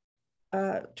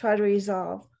try to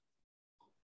resolve.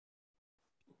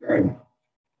 Okay.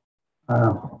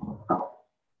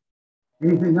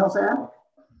 Anything else, Ann?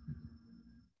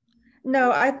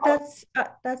 No,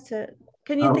 that's it.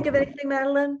 Can you think of anything,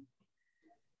 Madeline?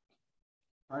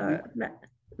 Madeline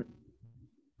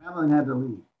had to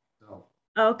leave. So.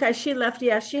 Okay, she left.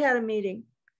 Yeah, she had a meeting.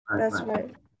 That's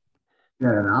right.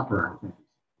 Yeah, an opera, I think.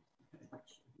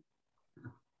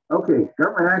 Okay,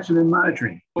 government action and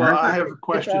monitoring. Well, I have a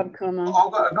question. Go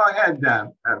ahead,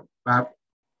 Bob.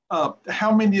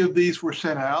 How many of these were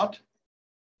sent out?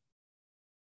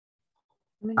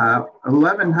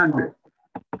 1,100.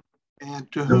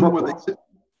 And to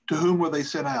whom were they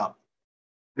sent out?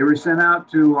 They were sent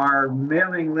out to our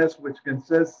mailing list, which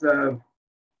consists of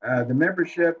the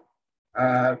membership,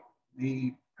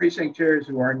 the precinct chairs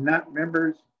who are not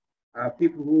members,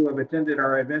 people who have attended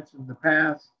our events in the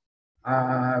past,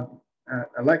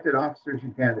 elected officers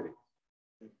and candidates.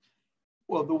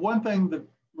 Well, the one thing, the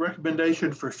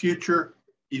recommendation for future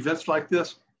events like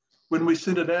this, when we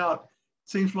send it out, it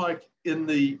seems like in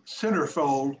the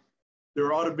centerfold,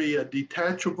 there ought to be a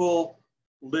detachable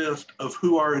list of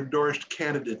who our endorsed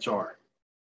candidates are.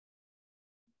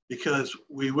 Because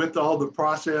we went through all the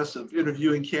process of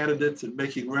interviewing candidates and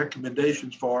making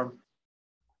recommendations for them,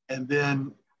 and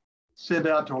then send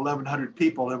out to 1,100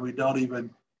 people, and we don't even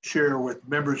share with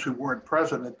members who weren't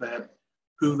present at that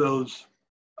who those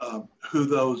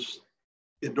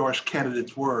endorsed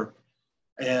candidates were.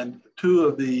 And two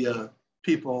of the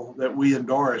people that we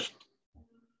endorsed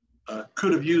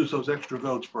could have used those extra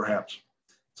votes, perhaps.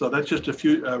 So that's just a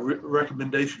few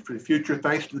recommendation for the future.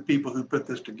 Thanks to the people who put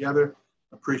this together.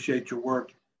 Appreciate your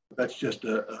work. That's just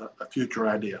a future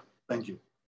idea. Thank you.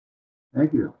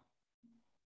 Thank you.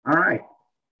 All right.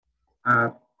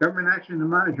 Government action and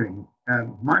monitoring.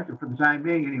 Martha, for the time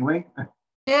being anyway.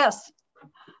 Yes.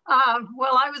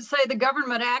 Well, I would say the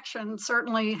government action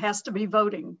certainly has to be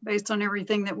voting based on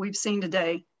everything that we've seen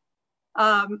today.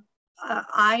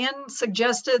 Ian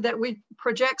suggested that we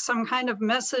project some kind of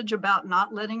message about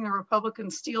not letting the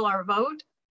Republicans steal our vote.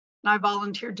 And I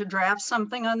volunteered to draft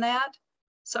something on that.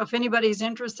 So if anybody's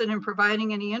interested in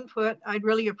providing any input, I'd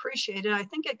really appreciate it. I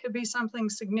think it could be something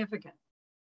significant.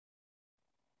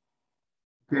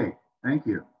 Okay, thank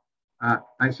you.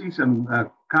 I see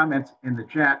some comments in the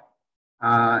chat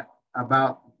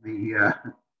about the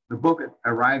book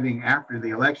arriving after the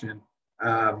election.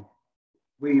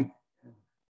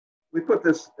 We put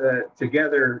this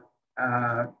together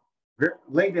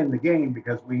late in the game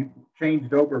because we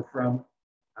changed over from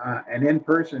an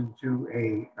in-person to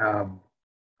a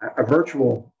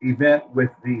virtual event with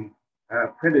the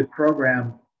printed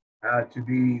program to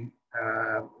be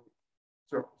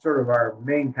sort of our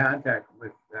main contact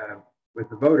with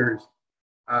the voters.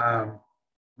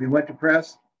 We went to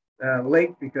press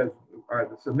late because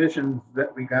the submissions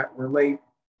that we got were late.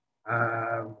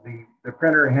 The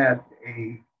printer had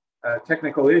a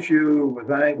technical issue, was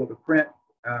unable to print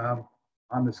on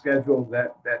the schedule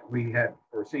that we had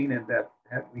foreseen and that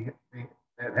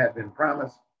had been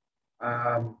promised.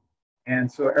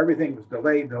 And so everything was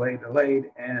delayed.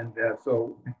 And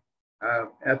so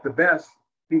at the best,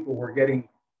 people were getting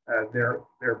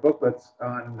their booklets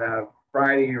on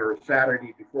Friday or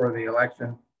Saturday before the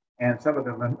election. And some of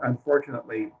them,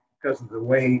 unfortunately, because of the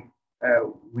way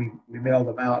we mailed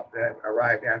them out,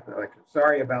 arrived after the election.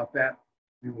 Sorry about that.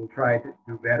 We will try to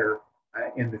do better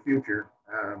in the future.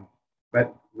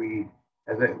 But we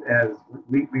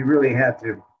really had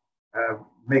to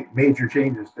make major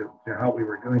changes to how we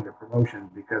were doing the promotion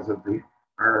because of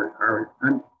our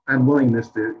unwillingness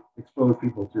to expose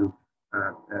people to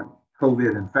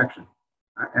COVID infection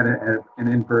at an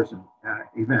in-person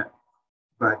event.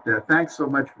 But thanks so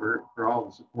much for all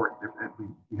the support.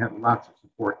 We have lots of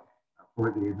support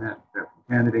for the event from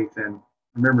candidates and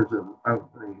members of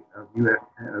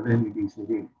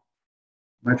NEBCD.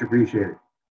 Much appreciated.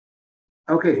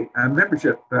 Okay,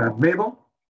 membership. Mabel?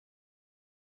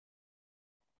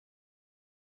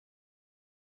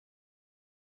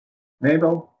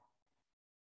 Mabel,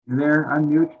 you there?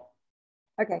 Unmute.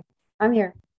 Okay, I'm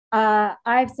here.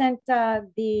 I've sent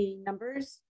the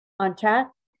numbers on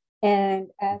chat, and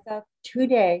as of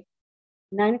today,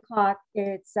 9 o'clock,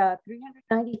 it's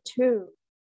 392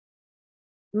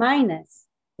 minus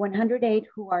 108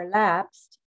 who are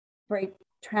lapsed for a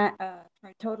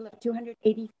total of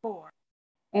 284.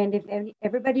 And if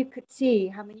everybody could see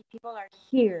how many people are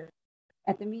here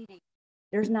at the meeting,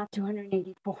 there's not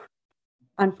 284,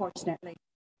 unfortunately.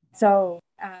 So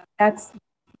that's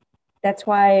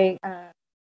why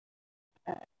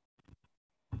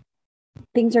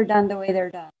things are done the way they're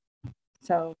done.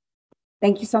 So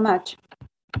thank you so much.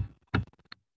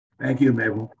 Thank you,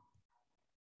 Mabel.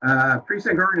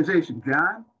 Precinct organization,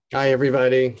 John. Hi,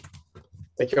 everybody.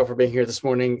 Thank you all for being here this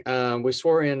morning. We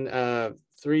swore in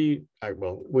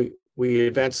we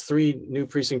advanced 3 new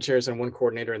precinct chairs and 1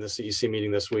 coordinator in the CEC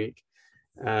meeting this week.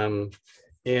 Looking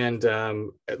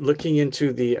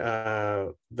into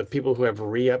the people who have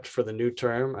re-upped for the new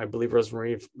term, I believe,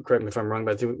 Rosemarie, correct me if I'm wrong,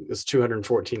 but I think it's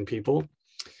 214 people,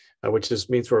 which just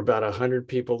means we're about 100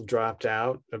 people dropped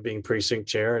out of being precinct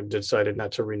chair and decided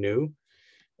not to renew.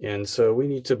 And so we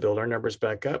need to build our numbers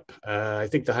back up. I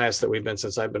think the highest that we've been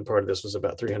since I've been part of this was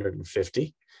about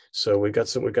 350. So we've got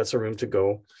some room to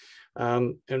go.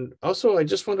 And also, I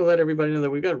just want to let everybody know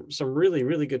that we've got some really,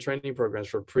 really good training programs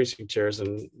for precinct chairs,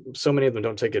 and so many of them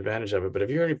don't take advantage of it. But if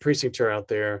you're any precinct chair out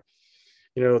there,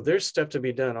 you know, there's stuff to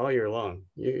be done all year long.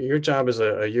 Your job is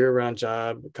a year-round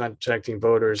job, contacting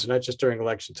voters, not just during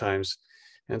election times.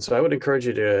 And so I would encourage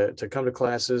you to come to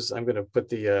classes. I'm going to put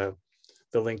the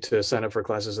link to sign up for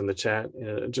classes in the chat.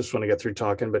 Just want to get through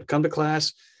talking, but come to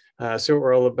class, see what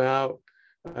we're all about.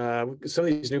 Some of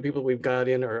these new people we've got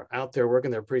in are out there working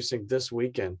their precinct this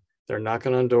weekend. They're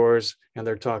knocking on doors and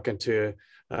they're talking to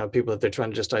people that they're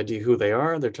trying to just ID who they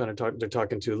are. They're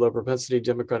talking to low propensity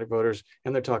Democratic voters,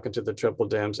 and they're talking to the triple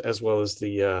Dems as well as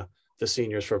the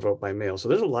seniors for vote by mail. So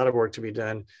there's a lot of work to be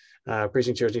done.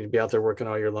 Precinct chairs need to be out there working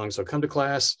all year long. So come to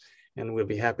class, and we'll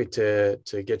be happy to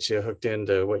get you hooked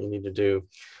into what you need to do.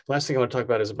 Last thing I want to talk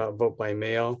about is about vote by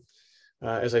mail.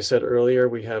 As I said earlier,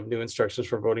 we have new instructions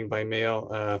for voting by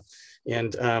mail.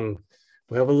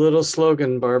 We have a little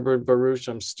slogan, Barbara Baruch,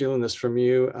 I'm stealing this from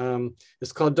you.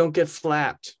 It's called Don't Get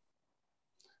Flapped.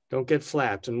 Don't get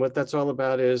flapped. And what that's all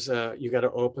about is you got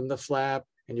to open the flap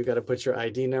and you got to put your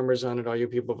ID numbers on it, all you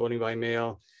people voting by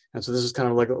mail. And so this is kind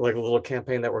of like a little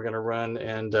campaign that we're going to run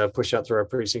and push out through our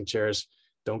precinct chairs.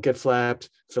 Don't get flapped,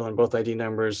 fill in both ID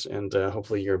numbers, and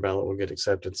hopefully your ballot will get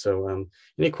accepted. So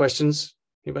any questions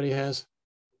anybody has?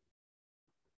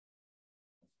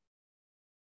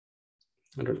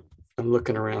 I'm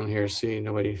looking around here, see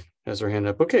nobody has their hand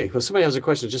up. Okay, well, somebody has a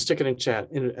question, just stick it in chat.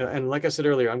 And like I said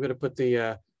earlier, I'm going to put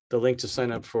the link to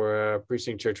sign up for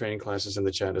precinct chair training classes in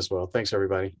the chat as well. Thanks,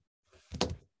 everybody.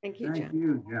 Thank you, John. Thank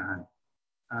you, John.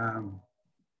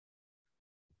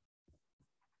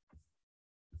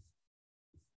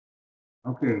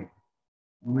 Okay,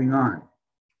 moving on.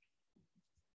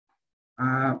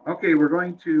 Okay, we're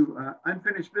going to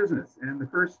unfinished business. And the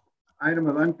first item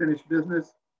of unfinished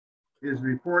business is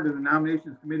report of the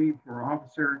nominations committee for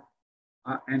officer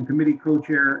and committee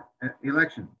co-chair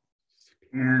election.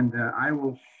 And I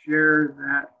will share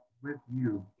that with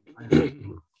you.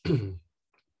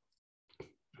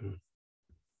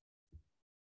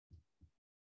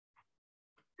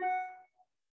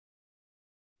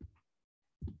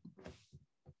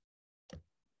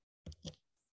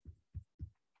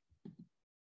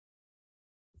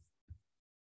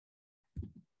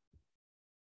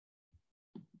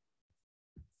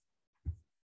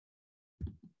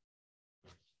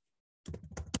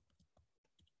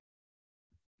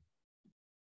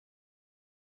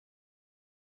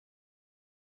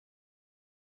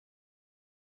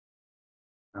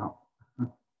 No,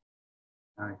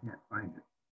 I can't find it.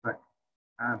 But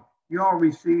you all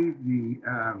received the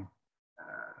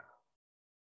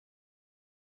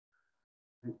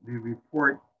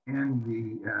report in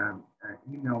the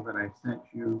email that I sent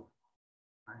you.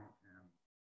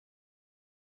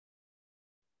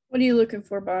 What are you looking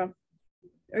for, Bob?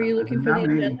 Are you looking for the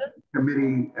agenda?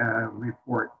 Committee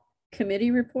report.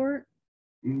 Committee report?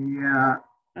 Yeah.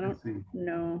 I don't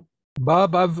know.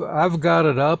 Bob, I've got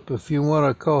it up. If you want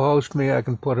to co-host me, I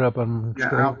can put it up on the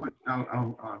screen.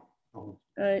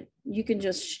 You can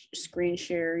just screen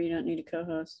share. You don't need a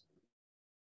co-host.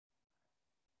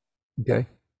 Okay.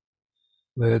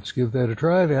 Let's give that a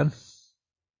try then.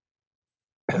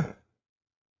 Can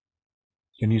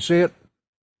you see it?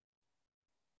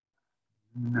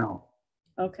 No.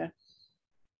 Okay.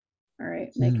 All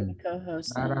right. Making a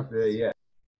co-host. Not up there yet.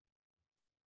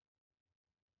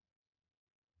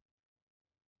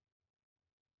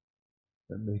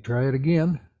 Let me try it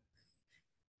again.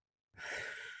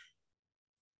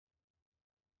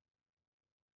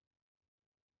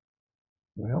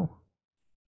 Well,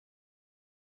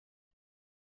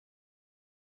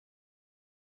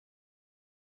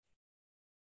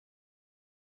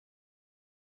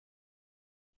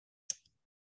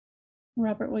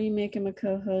 Robert, will you make him a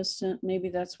co-host? Maybe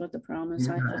that's what the problem is.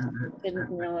 Yeah, I just didn't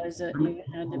realize that you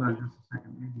had to be. Just a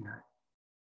second. Maybe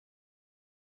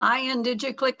Ian, did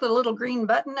you click the little green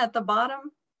button at the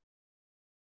bottom?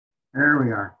 There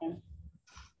we are.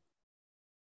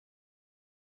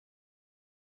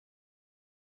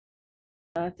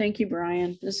 Thank you,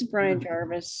 Brian. This is Brian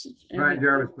Jarvis. Brian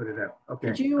Jarvis put it up. Okay.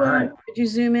 Could you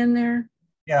zoom in there?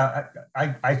 Yeah,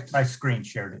 I screen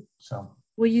shared it. So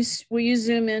will you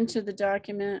zoom into the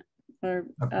document or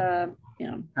okay.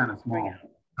 Yeah. Kind of small.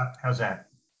 How's that?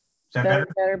 Is that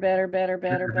better?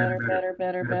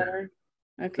 Better.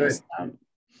 Okay. So,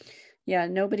 yeah, I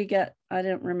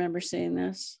don't remember seeing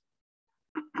this.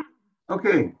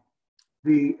 Okay.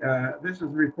 This is the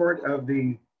report of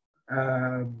the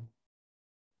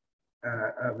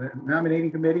nominating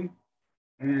committee,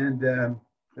 and the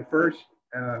first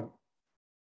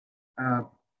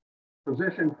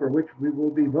position for which we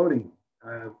will be voting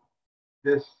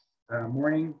this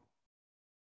morning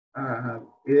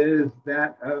is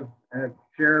that of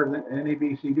chair of the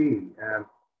NEBCD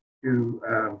to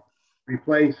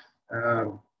replace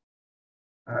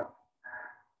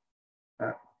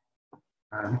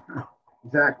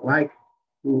Zach Like,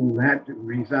 who had to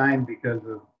resign because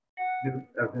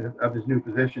of his new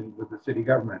position with the city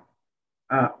government.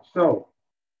 So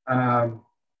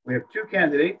we have two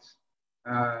candidates,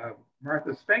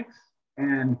 Martha Spinks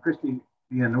and Christy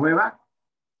Villanueva.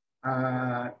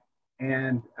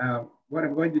 And what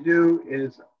I'm going to do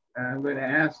is I'm going to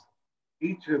ask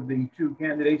each of the two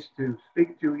candidates to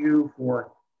speak to you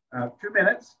for 2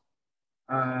 minutes.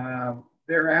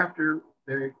 Thereafter,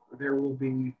 there will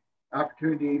be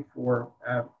opportunity for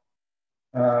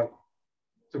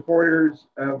supporters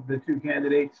of the two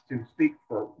candidates to speak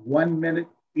for 1 minute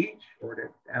each, or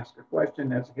to ask a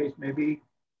question, as the case may be.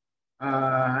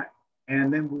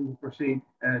 And then we will proceed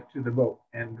to the vote.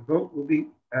 And the vote will be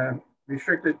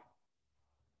restricted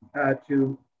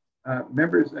to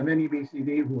members of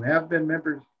NEBCD who have been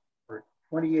members for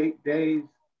 28 days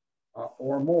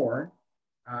or more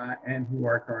and who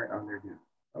are current on their duties.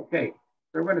 Okay,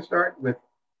 so we're going to start with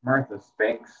Martha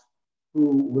Spinks,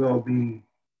 who will be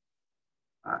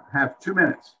have 2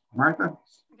 minutes. Martha?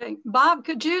 Okay, Bob,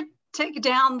 could you take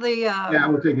down the yeah,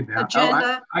 we'll take it down.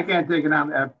 agenda? Oh, I can't take it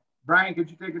down. Brian, could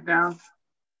you take it down?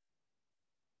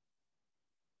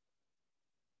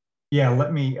 Yeah,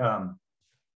 let me.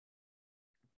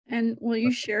 And will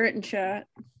you share it in chat?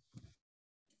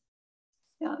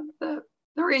 Yeah, the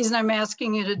reason I'm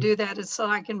asking you to do that is so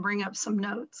I can bring up some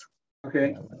notes.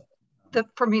 Okay.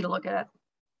 For me to look at.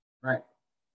 Right.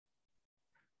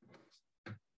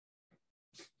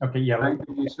 Okay, yeah.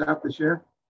 Can you stop the share?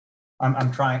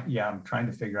 I'm trying. Yeah, I'm trying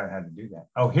to figure out how to do that.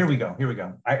 Oh, here we go. Here we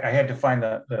go. I had to find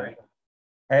I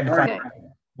had to find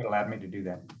what allowed me to do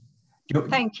that.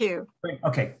 Thank you.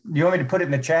 Okay. Do you want me to put it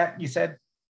in the chat? You said.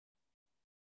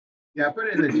 Yeah, put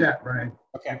it in the chat, Brian.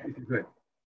 Okay. Good.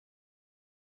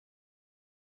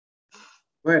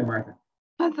 Go ahead, Martha.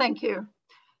 Thank you.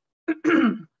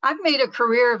 I've made a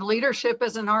career of leadership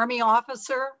as an Army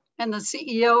officer and the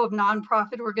CEO of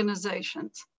nonprofit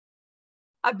organizations.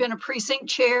 I've been a precinct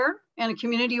chair and a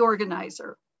community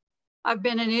organizer. I've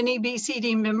been an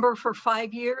NEBCD member for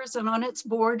 5 years and on its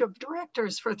board of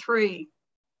directors for 3.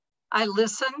 I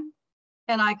listen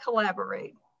and I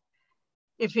collaborate.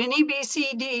 If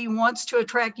NEBCD wants to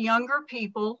attract younger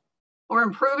people or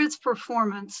improve its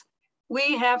performance,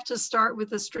 we have to start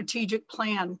with a strategic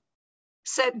plan,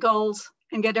 set goals,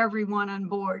 and get everyone on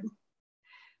board.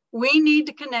 We need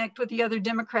to connect with the other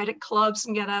Democratic clubs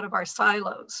and get out of our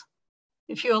silos.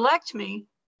 If you elect me,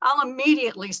 I'll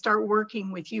immediately start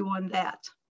working with you on that.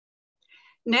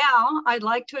 Now, I'd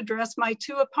like to address my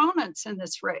 2 opponents in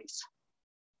this race.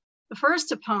 The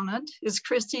first opponent is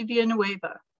Christy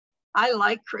Villanueva. I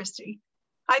like Christy.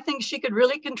 I think she could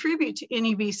really contribute to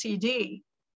NEBCD.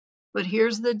 But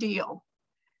here's the deal.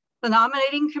 The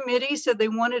nominating committee said they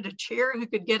wanted a chair who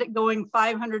could get it going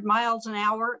 500 miles an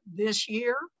hour this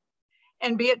year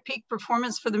and be at peak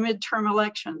performance for the midterm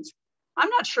elections. I'm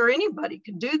not sure anybody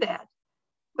could do that,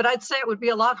 but I'd say it would be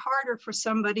a lot harder for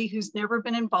somebody who's never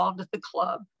been involved at the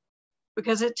club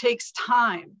because it takes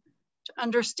time to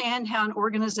understand how an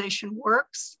organization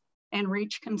works and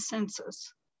reach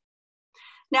consensus.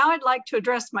 Now I'd like to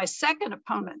address my second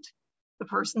opponent, the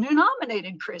person who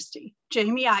nominated Christy,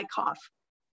 Jamie Eickhoff.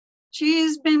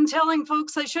 She's been telling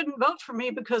folks they shouldn't vote for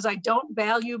me because I don't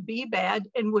value BBAD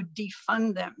and would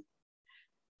defund them.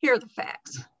 Here are the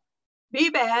facts.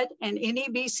 BBAD and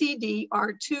NEBCD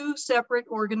are two separate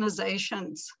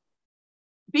organizations.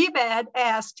 BBAD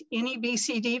asked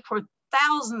NEBCD for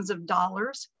thousands of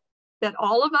dollars that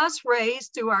all of us raise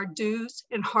through our dues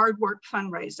and hard work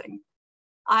fundraising.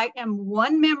 I am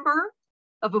one member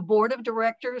of a board of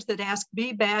directors that asked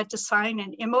BBAD to sign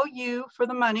an MOU for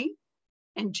the money,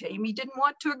 and Jamie didn't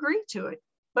want to agree to it,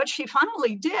 but she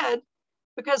finally did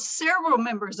because several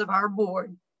members of our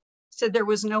board said there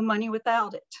was no money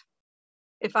without it.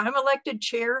 If I'm elected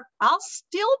chair, I'll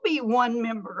still be one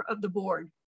member of the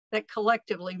board that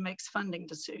collectively makes funding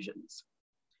decisions.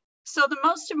 So the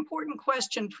most important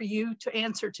question for you to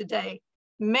answer today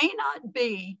may not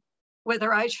be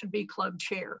whether I should be club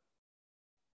chair.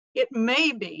 It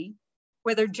may be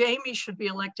whether Jamie should be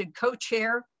elected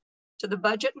co-chair to the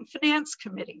Budget and Finance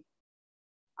Committee.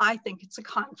 I think it's a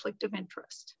conflict of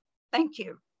interest. Thank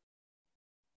you.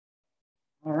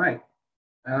 All right.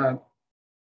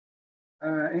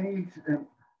 Any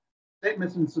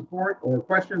statements in support or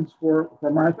questions for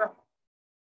Martha?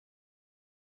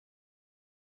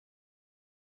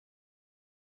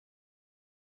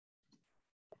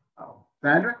 Oh,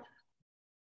 Sandra?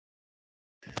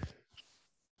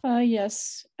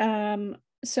 Yes. I've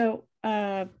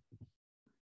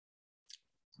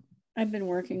been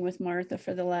working with Martha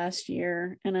for the last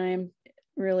year, and I'm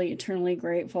really eternally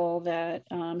grateful that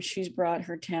she's brought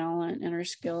her talent and her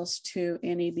skills to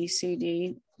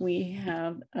NEBCD. We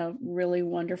have a really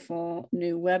wonderful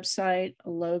new website,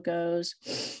 logos.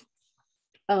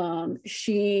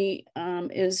 She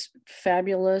is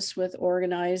fabulous with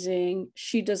organizing.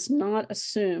 She does not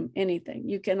assume anything.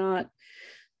 You cannot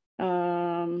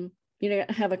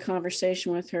have a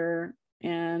conversation with her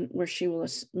and where she will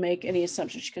make any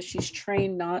assumptions because she's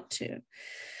trained not to.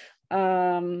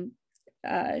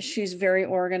 She's very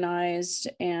organized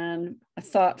and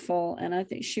thoughtful, and I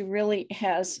think she really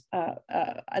has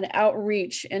an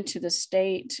outreach into the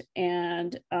state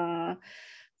and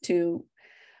to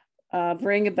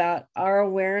bring about our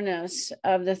awareness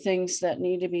of the things that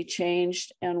need to be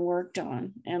changed and worked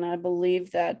on. And I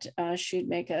believe that she'd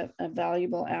make a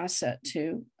valuable asset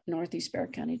to Northeast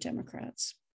Bexar County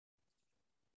Democrats.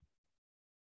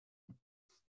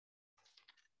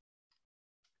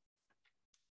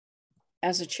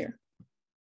 As a chair.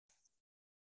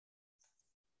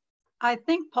 I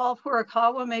think Paul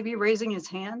Furukawa may be raising his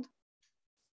hand.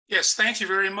 Yes, thank you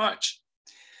very much.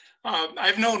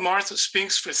 I've known Martha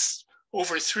Spinks for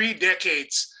over 3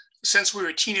 decades, since we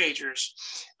were teenagers.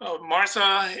 Martha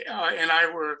and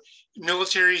I were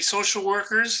military social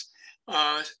workers.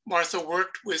 Martha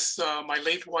worked with my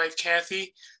late wife,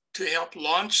 Kathy, to help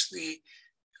launch the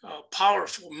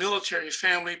powerful military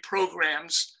family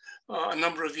programs a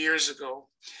number of years ago.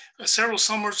 Several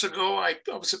summers ago, I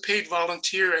was a paid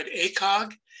volunteer at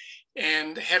ACOG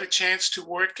and had a chance to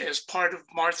work as part of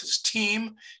Martha's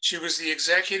team. She was the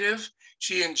executive.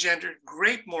 She engendered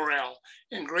great morale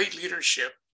and great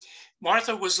leadership.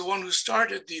 Martha was the one who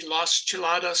started the Las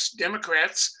Chiladas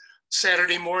Democrats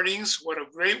Saturday mornings. What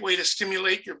a great way to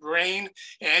stimulate your brain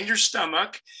and your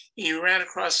stomach. And you ran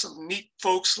across some neat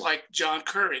folks like John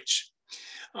Courage.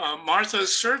 Martha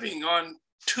is serving on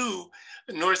 2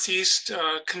 Northeast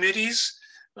committees.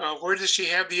 Where does she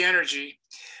have the energy?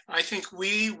 I think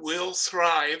we will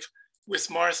thrive with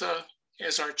Martha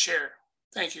as our chair.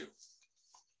 Thank you.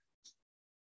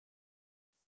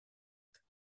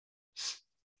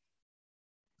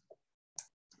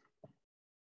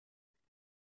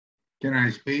 Can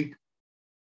I speak?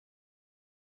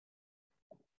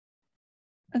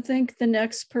 I think the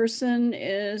next person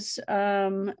is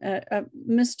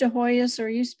Ms. De Hoyos. Are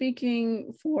you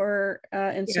speaking for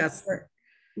in support?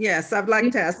 Yes, I'd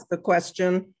like to ask a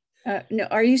question. No,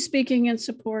 are you speaking in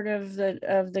support of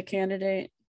the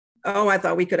candidate? Oh, I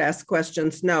thought we could ask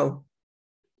questions. No.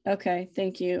 Okay,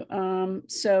 thank you.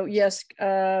 So yes.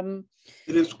 It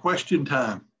is question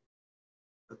time.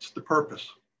 That's the purpose.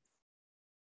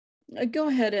 Go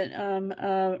ahead and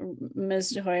Ms.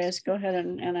 De Hoyos, go ahead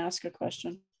and ask a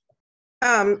question.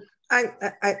 I'm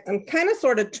kind of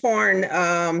sort of torn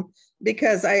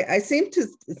because I seem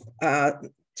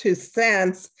to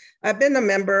sense, I've been a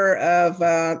member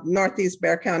of Northeast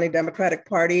Bexar County Democratic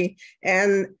Party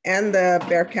and the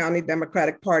Bexar County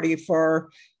Democratic Party for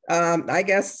I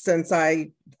guess since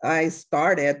I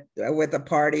started with the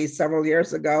party several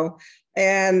years ago.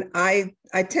 And I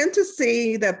tend to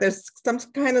see that there's some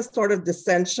kind of sort of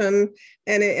dissension,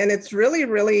 and it's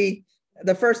really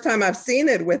the first time I've seen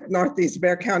it with Northeast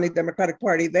Bexar County Democratic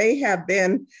Party. They have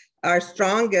been our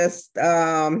strongest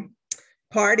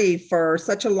party for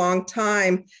such a long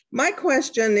time. My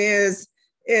question is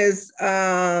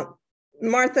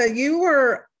Martha,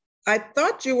 I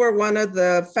thought you were one of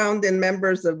the founding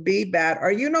members of BBAT.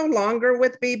 Are you no longer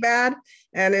with BBAT?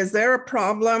 And is there a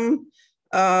problem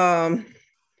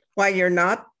why you're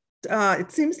not?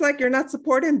 It seems like you're not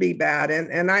supporting BBAT.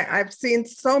 And I've seen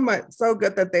so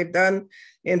good that they've done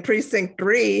in Precinct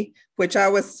 3, which I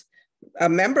was a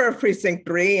member of Precinct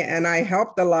 3, and I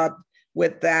helped a lot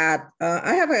with that.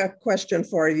 I have a question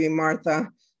for you, Martha.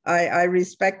 I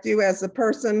respect you as a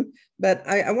person, but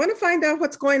I want to find out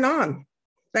what's going on.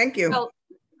 Thank you. Well,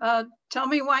 tell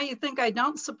me why you think I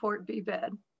don't support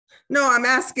BBAD. No, I'm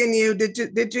asking you, did you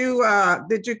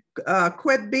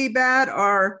quit BBAD,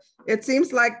 or it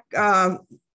seems like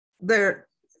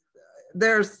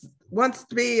there's wants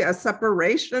to be a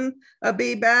separation of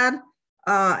BBAD,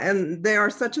 and they are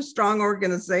such a strong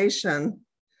organization.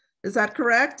 Is that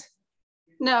correct?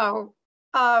 No,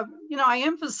 I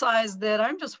emphasize that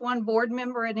I'm just one board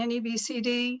member at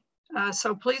NEBCD.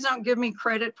 So please don't give me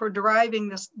credit for driving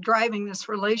this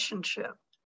relationship.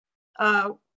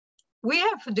 We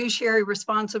have fiduciary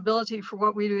responsibility for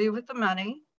what we do with the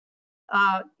money.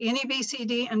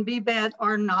 NEBCD and BBAD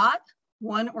are not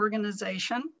one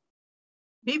organization.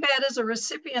 BBAD is a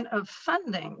recipient of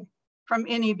funding from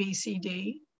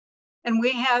NEBCD, and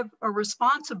we have a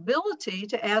responsibility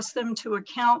to ask them to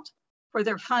account for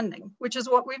their funding, which is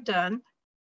what we've done.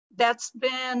 That's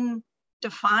been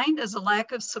defined as a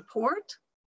lack of support.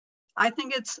 I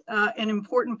think it's an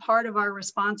important part of our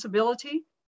responsibility.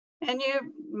 And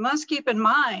you must keep in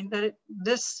mind that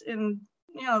in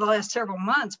the last several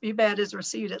months, BBAD has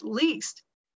received at least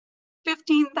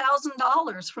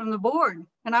 $15,000 from the board.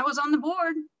 And I was on the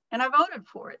board and I voted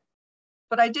for it.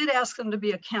 But I did ask them to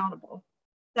be accountable.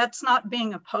 That's not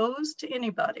being opposed to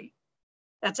anybody.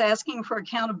 That's asking for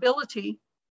accountability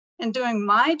and doing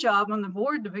my job on the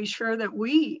board to be sure that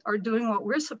we are doing what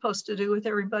we're supposed to do with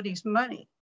everybody's money.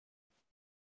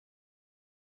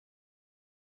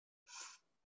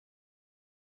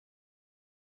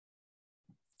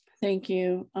 Thank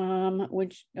you.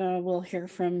 We'll hear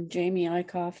from Jamie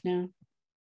Eichhoff now.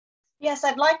 Yes,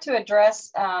 I'd like to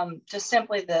address just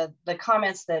simply the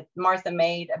comments that Martha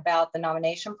made about the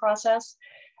nomination process.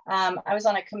 I was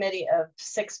on a committee of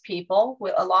 6 people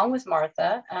along with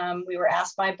Martha. We were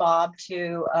asked by Bob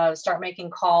to start making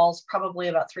calls probably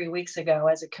about 3 weeks ago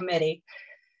as a committee.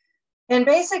 And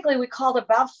basically we called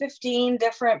about 15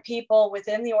 different people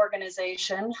within the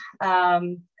organization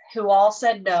who all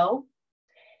said no.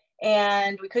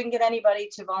 And we couldn't get anybody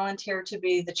to volunteer to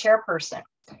be the chairperson.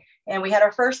 And we had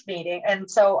our first meeting. And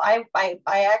so I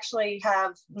actually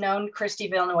have known Christy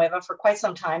Villanueva for quite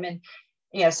some time, and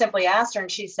simply asked her,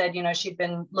 and she said, she'd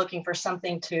been looking for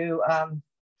something to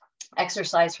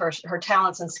exercise her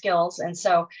talents and skills. And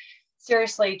so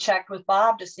seriously checked with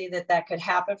Bob to see that could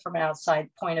happen from an outside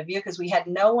point of view, because we had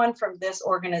no one from this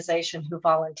organization who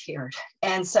volunteered.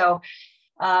 And so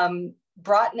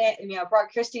brought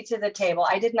Christy to the table.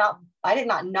 I did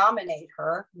not nominate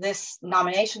her. This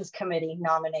nominations committee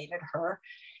nominated her.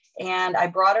 And I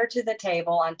brought her to the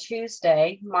table on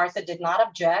Tuesday. Martha did not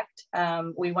object.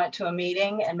 We went to a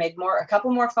meeting and made a couple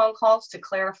more phone calls to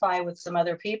clarify with some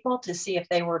other people to see if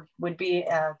they would be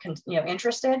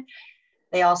interested.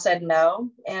 They all said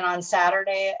no. And on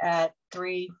Saturday at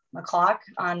 3 o'clock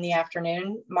on the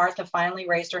afternoon, Martha finally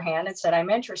raised her hand and said,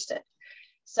 "I'm interested."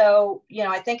 So,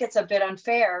 I think it's a bit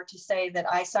unfair to say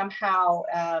that I somehow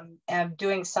am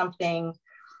doing something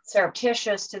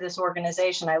surreptitious to this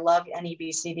organization. I love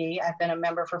NEBCD. I've been a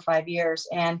member for 5 years.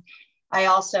 And I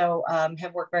also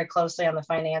have worked very closely on the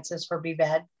finances for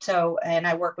BBAD. And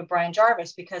I work with Brian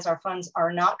Jarvis because our funds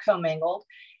are not commingled,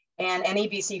 and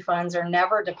NEBC funds are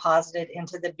never deposited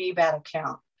into the BBAD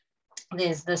account.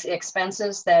 These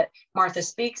expenses that Martha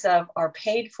speaks of are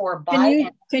paid for by.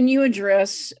 Can you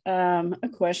address a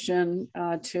question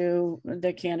to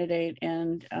the candidate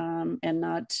and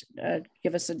not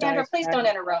give us a Sandra, please don't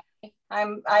interrupt me.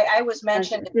 I was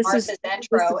mentioned in Martha's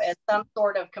intro as some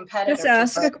sort of competitor. Just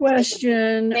ask a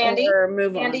question or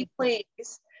move on. Sandy,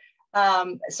 please.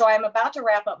 So I'm about to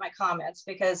wrap up my comments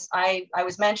because I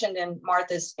was mentioned in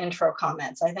Martha's intro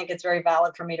comments. I think it's very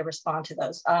valid for me to respond to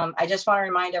those. I just want to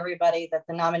remind everybody that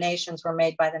the nominations were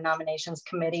made by the nominations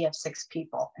committee of 6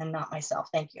 people and not myself.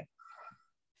 Thank you.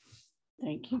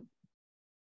 Thank you.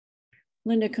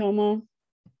 Linda Como.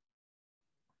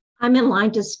 I'm in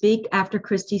line to speak after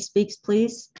Christy speaks,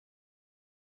 please.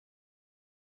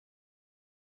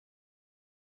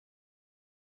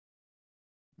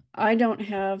 I don't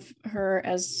have her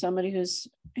as somebody whose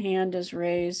hand is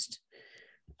raised.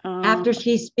 After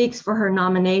she speaks for her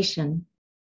nomination.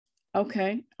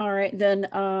 Okay. All right. Then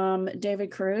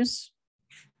David Cruz.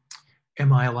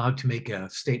 Am I allowed to make a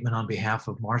statement on behalf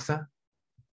of Martha?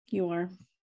 You are.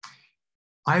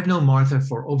 I've known Martha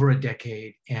for over a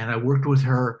decade, and I worked with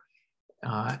her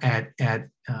at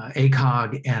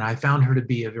ACOG, and I found her to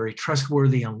be a very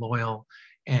trustworthy and loyal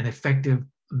and effective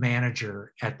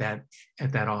manager at that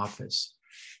office.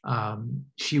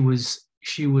 She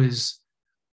was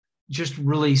just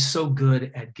really so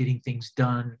good at getting things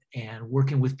done and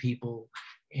working with people.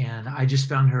 And I just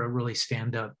found her a really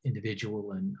stand-up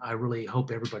individual, and I really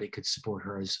hope everybody could support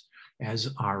her as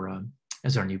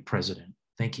our new president.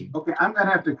 Thank you. Okay, I'm going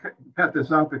to have to cut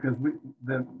this off because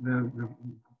the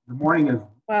morning is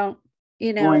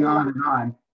going on and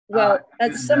on. Well,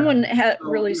 someone had so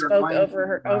really spoke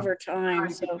over time.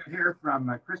 So to hear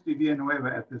from Christy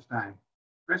Villanueva at this time.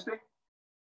 Christy?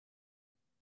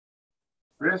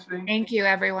 Christy? Thank you,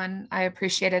 everyone. I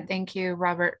appreciate it. Thank you,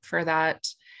 Robert, for that.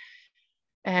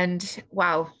 And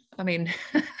wow, I mean,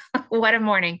 what a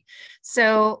morning.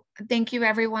 So thank you,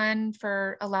 everyone,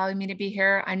 for allowing me to be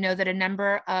here. I know that a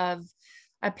number of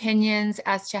opinions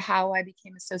as to how I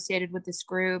became associated with this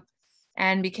group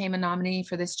and became a nominee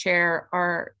for this chair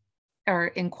are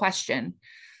in question.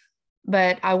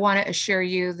 But I want to assure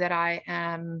you that I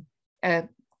am a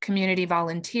community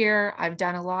volunteer. I've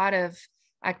done a lot of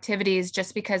activities.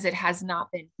 Just because it has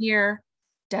not been here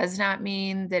does not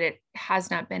mean that it has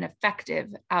not been effective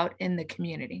out in the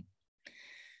community.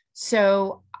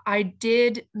 So I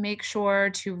did make sure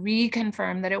to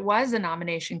reconfirm that it was a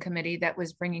nomination committee that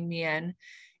was bringing me in,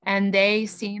 and they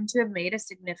seem to have made a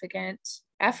significant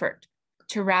effort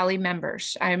to rally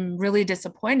members. I'm really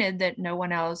disappointed that no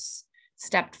one else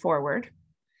stepped forward.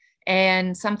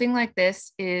 And something like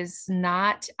this is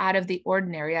not out of the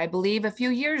ordinary. I believe a few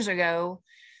years ago,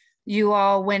 you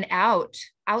all went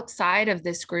outside of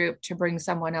this group to bring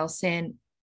someone else in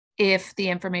if the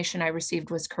information I received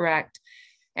was correct.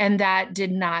 And that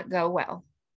did not go well.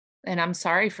 And I'm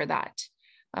sorry for that.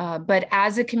 But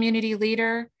as a community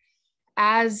leader,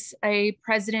 as a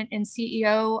president and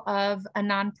CEO of a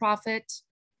nonprofit,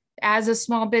 as a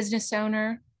small business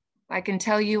owner, I can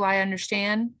tell you I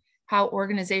understand how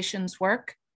organizations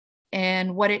work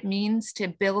and what it means to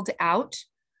build out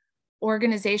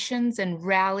organizations and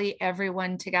rally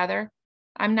everyone together.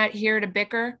 I'm not here to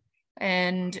bicker,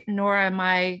 and nor am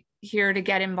I here to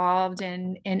get involved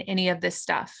in any of this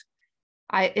stuff.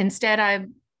 Instead,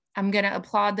 I'm going to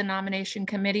applaud the nomination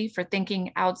committee for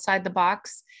thinking outside the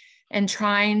box and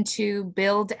trying to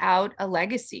build out a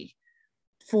legacy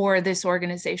for this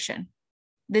organization.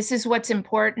 This is what's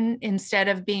important instead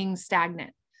of being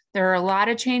stagnant. There are a lot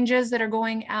of changes that are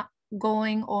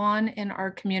going on in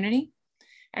our community,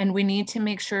 and we need to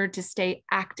make sure to stay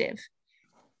active.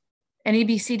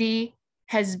 NEBCD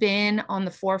has been on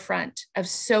the forefront of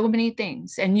so many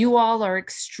things, and you all are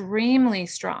extremely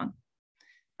strong.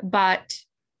 But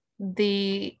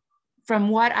from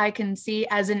what I can see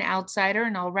as an outsider,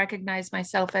 and I'll recognize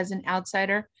myself as an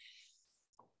outsider,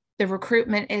 the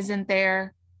recruitment isn't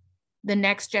there, the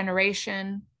next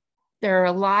generation. There are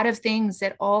a lot of things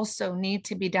that also need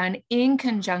to be done in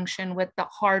conjunction with the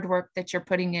hard work that you're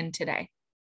putting in today.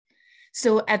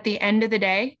 So at the end of the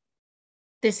day,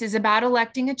 this is about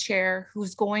electing a chair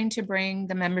who's going to bring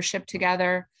the membership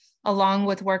together, along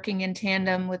with working in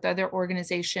tandem with other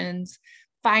organizations,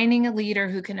 finding a leader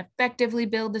who can effectively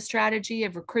build the strategy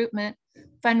of recruitment,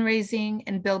 fundraising,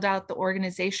 and build out the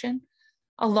organization,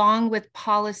 along with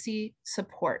policy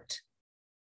support.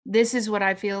 This is what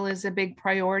I feel is a big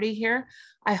priority here.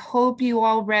 I hope you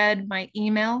all read my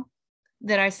email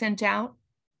that I sent out.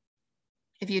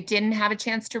 If you didn't have a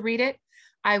chance to read it,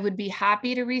 I would be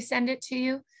happy to resend it to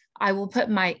you. I will put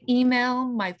my email,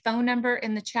 my phone number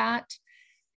in the chat,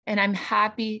 and I'm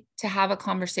happy to have a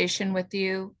conversation with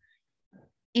you,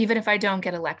 even if I don't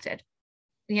get elected.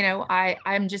 You know,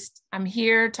 I'm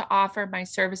here to offer my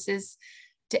services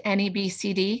to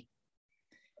NEBCD.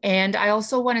 And I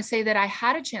also want to say that I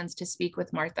had a chance to speak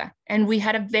with Martha, and we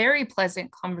had a very pleasant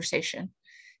conversation.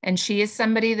 And she is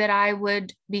somebody that I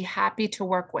would be happy to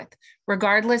work with,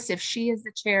 regardless if she is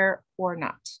the chair or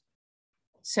not.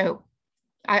 So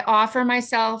I offer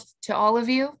myself to all of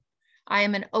you. I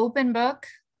am an open book.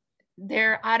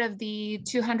 They're out of the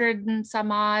 200 and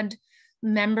some odd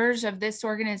members of this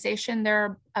organization. There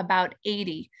are about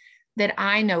 80 that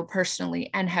I know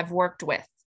personally and have worked with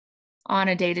on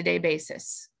a day-to-day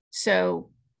basis.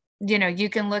 So, you know, you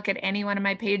can look at any one of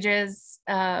my pages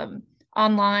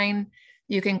online.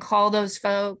 You can call those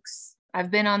folks.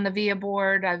 I've been on the VIA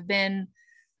board. I've been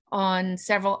on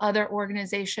several other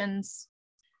organizations.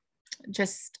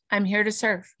 I'm here to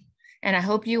serve. And I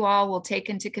hope you all will take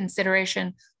into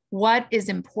consideration what is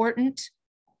important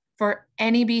for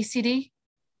NEBCD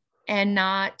and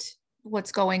not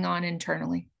what's going on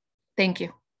internally. Thank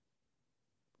you.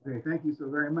 Okay, thank you so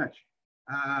very much.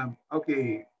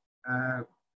 Okay,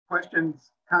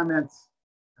 questions, comments,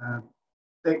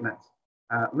 statements.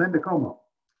 Linda Como.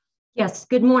 Yes,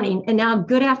 good morning, and now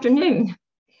good afternoon.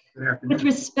 Good afternoon. With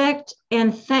respect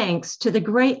and thanks to the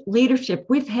great leadership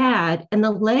we've had and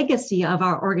the legacy of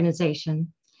our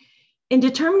organization, in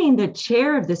determining the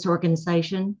chair of this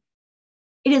organization,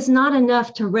 it is not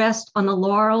enough to rest on the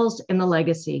laurels and the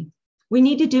legacy. We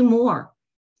need to do more.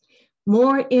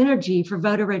 More energy for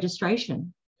voter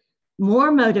registration,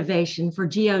 more motivation for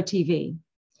GOTV,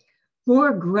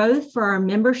 more growth for our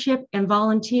membership and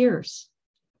volunteers,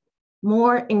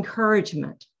 more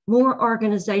encouragement, more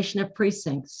organization of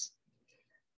precincts,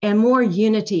 and more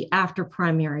unity after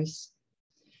primaries.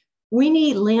 We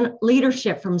need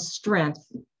leadership from strength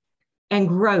and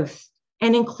growth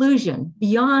and inclusion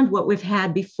beyond what we've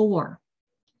had before.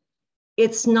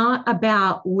 It's not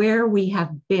about where we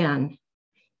have been.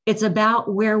 It's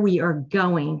about where we are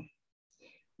going.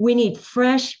 We need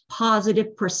fresh,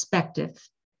 positive perspective.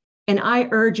 And I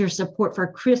urge your support for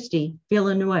Christy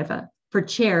Villanueva for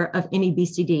chair of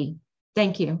NEBCD.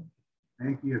 Thank you.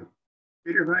 Thank you.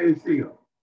 Peter Vallecillo.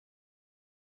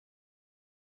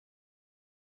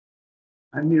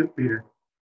 Unmute, Peter.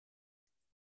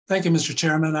 Thank you, Mr.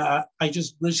 Chairman. I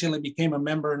just recently became a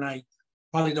member and I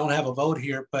probably don't have a vote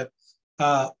here, but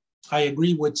I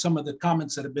agree with some of the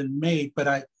comments that have been made, but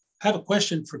I have a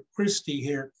question for Christy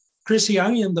here. Christy, I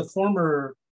am the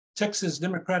former Texas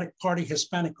Democratic Party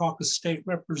Hispanic Caucus State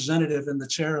Representative and the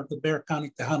chair of the Bexar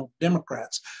County Tejano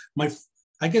Democrats.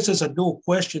 I guess it's a dual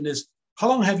question is, how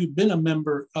long have you been a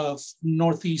member of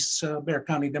Northeast Bexar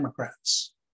County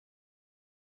Democrats?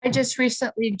 I just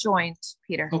recently joined,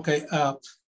 Peter. Okay,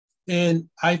 and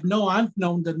I've known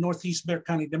the Northeast Bexar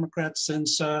County Democrats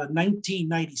since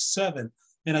 1997,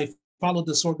 and I followed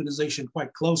this organization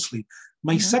quite closely.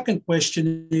 My second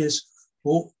question is,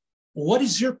 well, what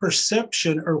is your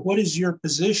perception or what is your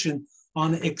position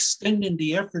on extending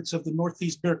the efforts of the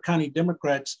Northeast Bexar County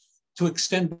Democrats to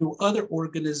extend to other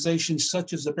organizations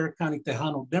such as the Bexar County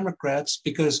Tejano Democrats?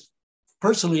 Because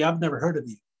personally, I've never heard of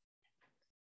you.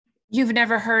 You've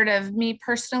never heard of me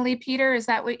personally, Peter? Is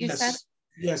that what you said?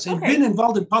 Yes, I've been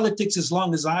involved in politics as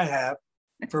long as I have,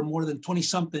 for more than 20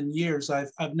 something years.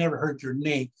 I've never heard your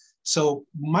name. So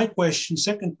my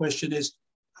second question is,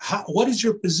 what is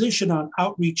your position on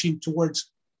outreaching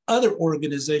towards other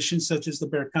organizations such as the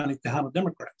Bexar County Tejano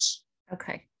Democrats?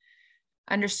 Okay,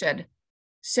 understood.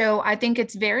 So I think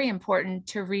it's very important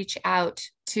to reach out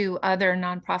to other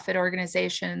nonprofit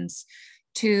organizations,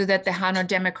 to the Tejano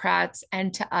Democrats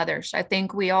and to others. I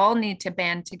think we all need to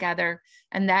band together,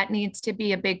 and that needs to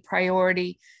be a big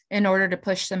priority in order to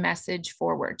push the message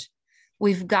forward.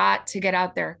 We've got to get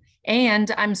out there.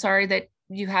 And I'm sorry that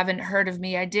you haven't heard of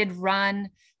me. I did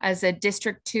run as a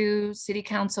District 2 City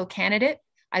Council candidate.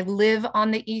 I live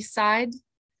on the East Side.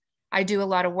 I do a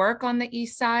lot of work on the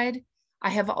East Side.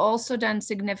 I have also done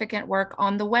significant work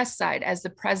on the West Side as the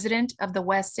president of the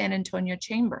West San Antonio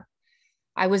Chamber.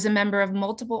 I was a member of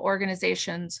multiple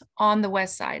organizations on the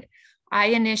West Side. I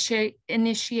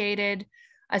initiated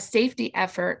a safety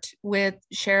effort with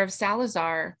Sheriff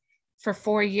Salazar for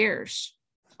 4 years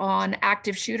on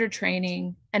active shooter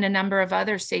training and a number of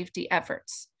other safety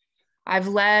efforts. I've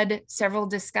led several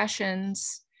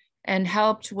discussions and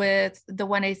helped with the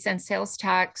 1/8 cent sales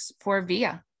tax for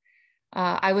VIA.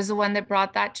 I was the one that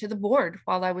brought that to the board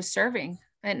while I was serving.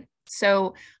 And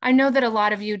so I know that a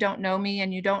lot of you don't know me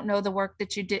and you don't know the work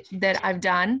that I've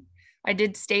done. I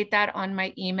did state that on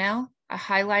my email. I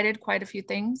highlighted quite a few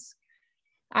things.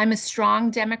 I'm a strong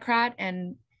Democrat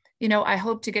and, I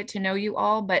hope to get to know you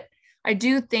all, but I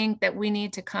do think that we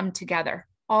need to come together,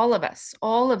 all of us,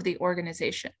 all of the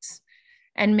organizations,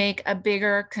 and make a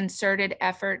bigger concerted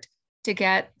effort to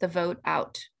get the vote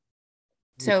out.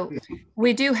 So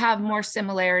we do have more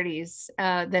similarities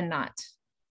than not.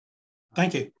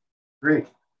 Thank you. Great.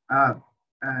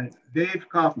 Dave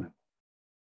Kaufman.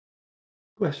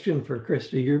 Question for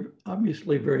Christy. You're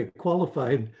obviously very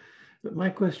qualified, but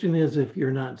my question is, if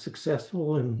you're not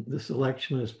successful in this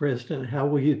election as president, how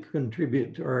will you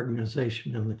contribute to our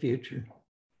organization in the future?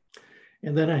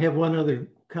 And then I have one other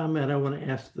comment I want to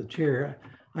ask the chair.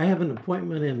 I have an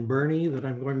appointment in Bernie that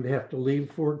I'm going to have to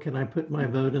leave for. Can I put my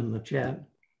vote in the chat?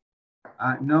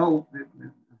 No,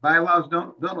 the bylaws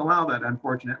don't allow that,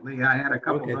 unfortunately. I had a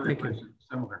couple of other questions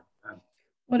similar.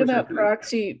 What about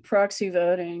proxy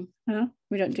voting? Huh?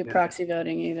 We don't do proxy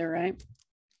voting either, right?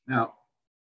 No,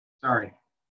 sorry.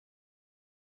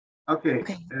 Okay.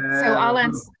 So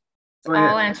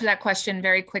I'll answer that question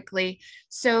very quickly.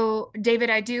 So David,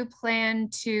 I do plan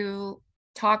to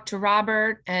talk to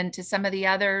Robert and to some of the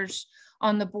others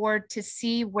on the board to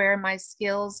see where my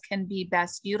skills can be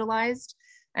best utilized.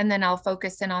 And then I'll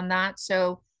focus in on that.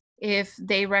 So if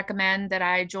they recommend that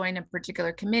I join a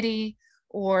particular committee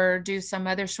or do some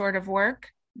other sort of work,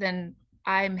 then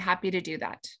I'm happy to do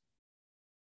that.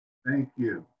 Thank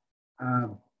you.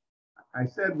 I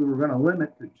said we were going to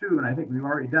limit to 2, and I think we've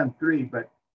already done 3,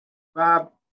 but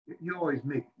Bob, you always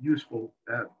make useful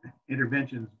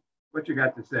interventions. What you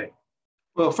got to say?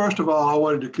 Well, first of all, I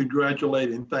wanted to congratulate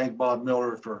and thank Bob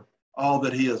Miller for all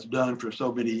that he has done for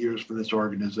so many years for this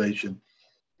organization.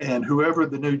 And whoever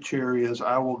the new chair is,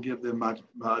 I will give them my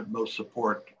utmost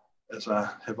support, as I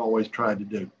have always tried to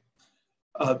do.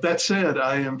 That said,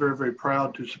 I am very, very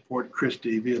proud to support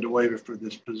Christy Villanueva for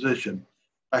this position.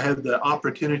 I had the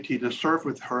opportunity to serve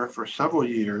with her for several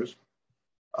years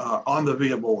on the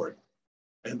VIA board,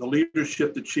 and the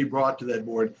leadership that she brought to that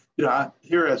board. You know, I'm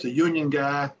here as a union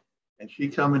guy, and she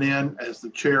coming in as the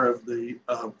chair of the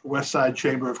West Side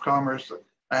Chamber of Commerce.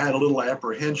 I had a little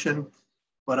apprehension,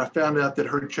 but I found out that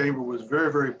her chamber was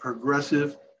very, very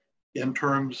progressive in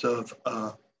terms of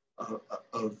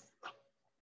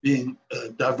being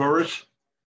diverse,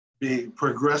 being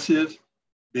progressive,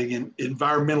 being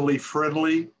environmentally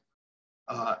friendly,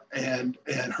 and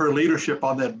her leadership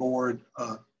on that board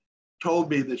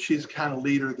told me that she's the kind of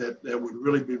leader that would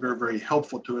really be very, very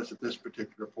helpful to us at this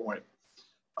particular point.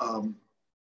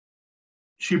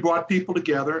 She brought people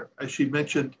together, as she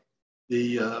mentioned,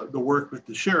 the work with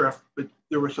the sheriff, but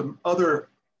there were some other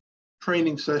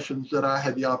training sessions that I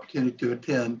had the opportunity to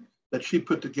attend that she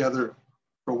put together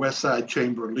for West Side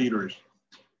Chamber leaders,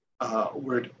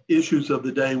 where issues of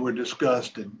the day were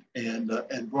discussed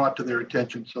and brought to their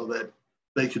attention so that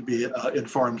they could be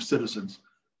informed citizens.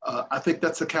 I think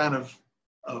that's the kind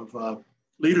of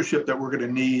leadership that we're going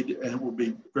to need, and will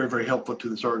be very, very helpful to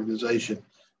this organization.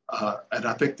 And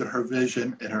I think that her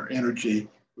vision and her energy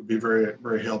would be very,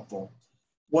 very helpful.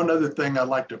 One other thing I'd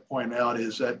like to point out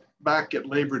is that back at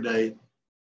Labor Day,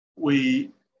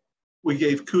 we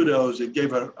gave kudos and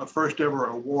gave a first ever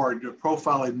award, a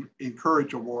Profile and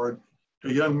Encourage Award, to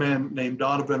a young man named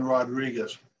Donovan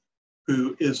Rodriguez,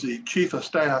 who is the chief of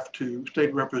staff to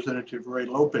State Representative Ray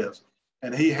Lopez.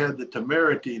 And he had the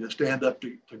temerity to stand up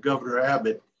to Governor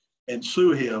Abbott and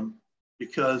sue him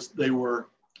because they were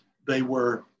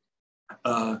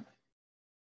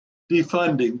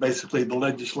defunding basically the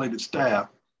legislative staff.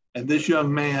 And this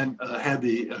young man had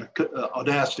the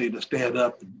audacity to stand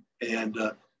up and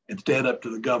stand up to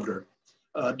the governor.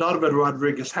 Donovan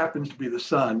Rodriguez happens to be the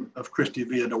son of Christy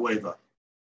Villanueva.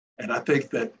 And I think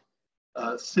that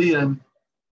seeing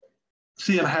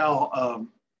how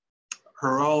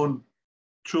her own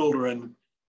children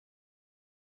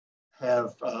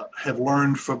have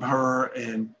learned from her,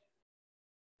 and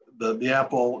the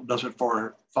apple doesn't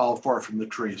fall far from the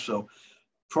tree. So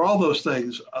for all those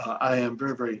things, I am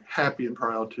very, very happy and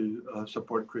proud to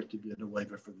support Christy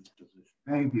Villanueva for this position.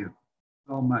 Thank you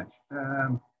so much.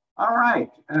 All right.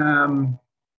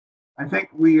 I think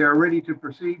we are ready to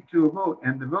proceed to a vote,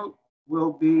 and the vote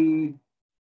will be...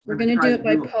 We're going to do it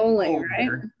by polling, right?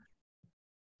 Here.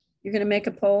 You're going to make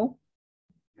a poll?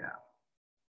 Yeah.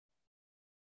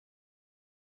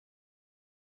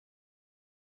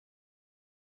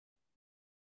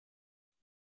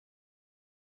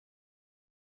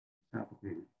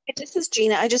 This is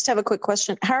Gina. I just have a quick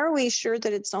question. How are we sure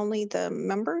that it's only the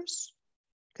members?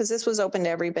 Because this was open to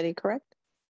everybody, correct?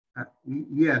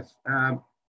 Yes.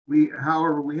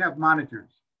 However, we have monitors.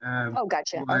 Oh,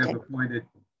 gotcha. Who I have appointed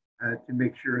to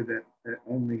make sure that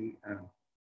only.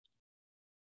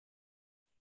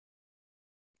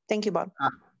 Thank you, Bob.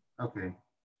 Okay.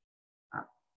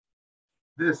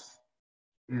 This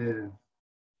is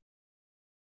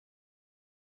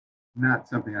not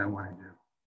something I want to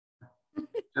do.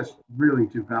 Just really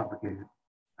too complicated.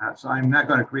 So I'm not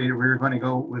going to create it. We're going to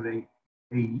go with a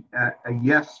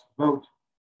yes vote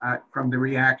from the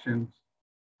reactions.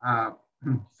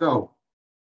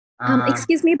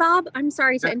 Excuse me, Bob. I'm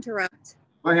sorry to interrupt.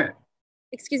 Go ahead.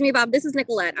 Excuse me, Bob. This is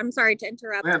Nicolette. I'm sorry to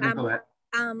interrupt. Go ahead, Nicolette.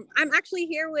 I'm actually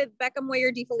here with Becca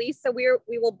Moyer DeFelice, so we're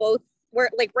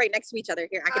like right next to each other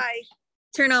here. I can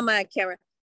turn on my camera.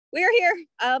 We're here.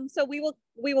 So we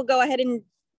will go ahead and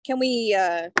can we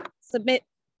submit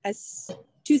as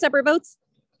 2 separate votes?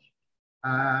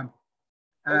 Or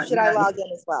should I log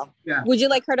in as well? Yeah. Would you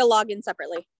like her to log in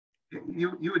separately?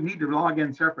 You would need to log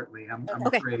in separately. I'm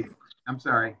okay. Afraid. I'm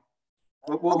sorry.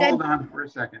 We'll hold on for a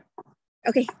second.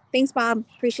 Okay. Thanks, Bob.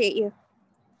 Appreciate you.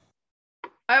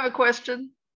 I have a question.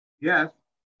 Yes.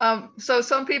 So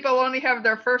some people only have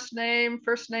their first name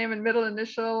and middle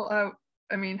initial.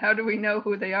 I mean, how do we know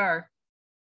who they are?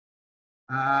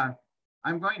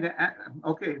 I'm going to,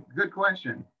 okay, good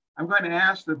question. I'm going to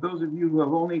ask that those of you who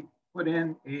have only put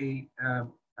in a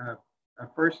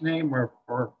first name or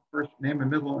first name and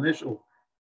middle initial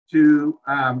to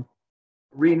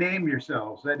rename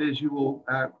yourselves. That is, you will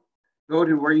go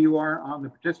to where you are on the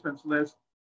participants list,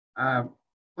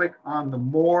 click on the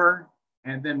more,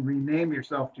 and then rename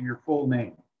yourself to your full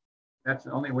name. That's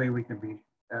the only way we can be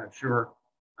sure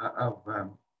of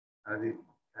the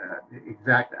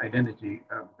exact identity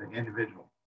of the individual.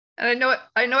 And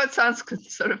I know it sounds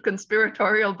sort of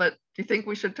conspiratorial, but do you think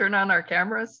we should turn on our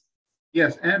cameras?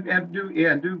 Yes, and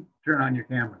do turn on your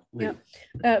cameras, please.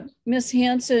 Yeah. Ms.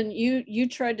 Hanson, you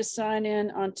tried to sign in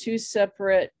on two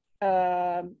separate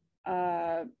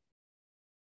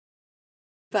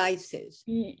devices.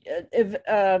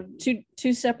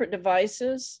 Two separate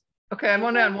devices. Okay, I'm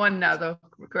only on one now, though.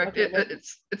 Correct. Okay,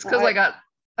 it's because I got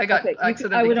okay,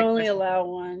 accidentally. I would only allow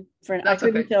one for. I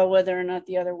couldn't tell whether or not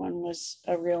the other one was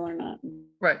real or not.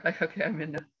 Right. Okay, I'm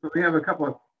in now. So we have a couple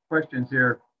of questions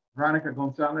here. Veronica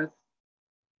Gonzalez.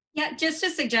 Yeah, just a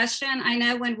suggestion. I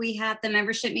know when we had the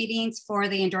membership meetings for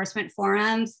the endorsement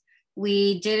forums,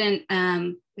 we didn't,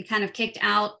 we kind of kicked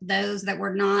out those that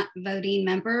were not voting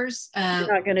members. You're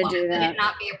not going to do that. Would it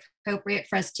not be appropriate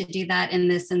for us to do that in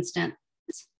this instance?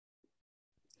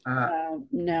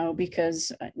 No,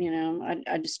 because, you know,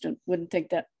 I just wouldn't think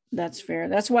that that's fair.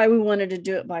 That's why we wanted to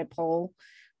do it by poll.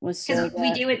 So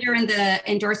we do it during the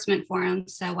endorsement forum,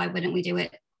 so why wouldn't we do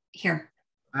it here?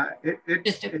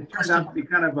 It turned out to be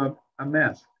kind of a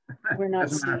mess. We're not.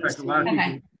 As a matter of fact, a lot of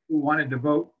people who wanted to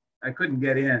vote, I couldn't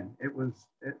get in.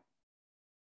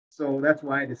 So that's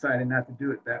why I decided not to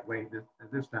do it that way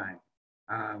this time.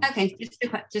 Okay,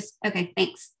 just okay.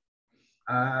 Thanks.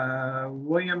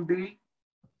 William B.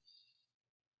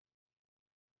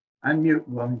 Unmute,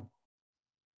 William.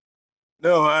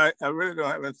 No, I really don't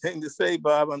have anything to say,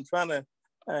 Bob. I'm trying to.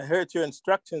 I heard your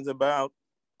instructions about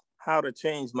how to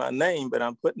change my name, but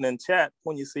I'm putting in chat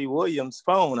when you see William's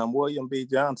phone, I'm William B.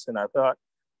 Johnson. I thought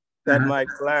that might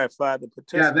clarify the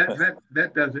participant. Yeah,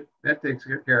 that does it. That takes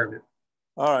care of it.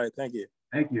 All right, thank you.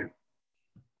 Thank you.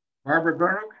 Barbara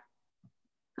Burrock.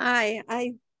 Hi,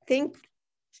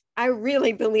 I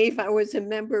really believe I was a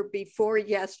member before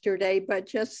yesterday, but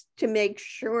just to make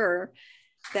sure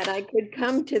that I could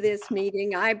come to this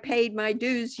meeting, I paid my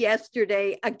dues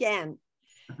yesterday again.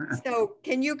 So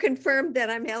can you confirm that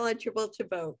I'm eligible to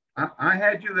vote? I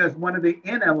had you as one of the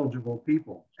ineligible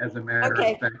people, as a matter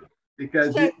of fact,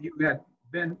 because you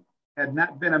had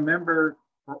not been a member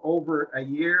for over a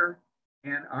year,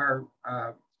 and our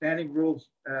standing rules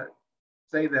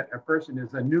say that a person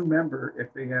is a new member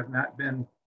if they have not been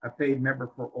a paid member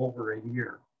for over a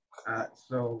year.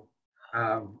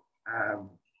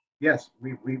 Yes,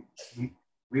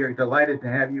 we are delighted to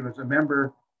have you as a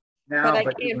member now,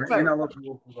 but you're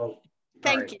ineligible to vote.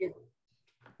 Thank you.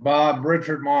 Bob,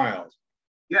 Richard Miles.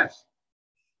 Yes.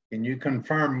 Can you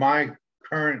confirm my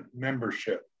current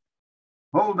membership?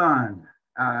 Hold on.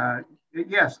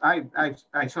 Yes, I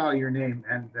saw your name,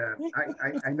 and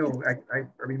I know, I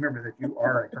remember that you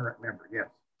are a current member, yes.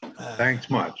 Thanks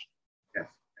much. Yes.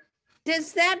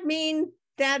 Does that mean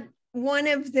that one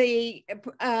of the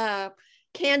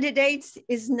candidates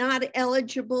is not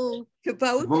eligible to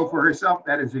vote? Vote for herself,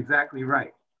 that is exactly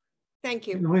right. Thank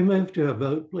you. Can we move to a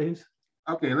vote, please?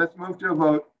 Okay, let's move to a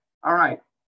vote. All right,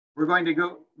 we're going to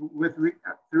go with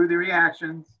through the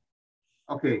reactions.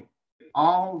 Okay,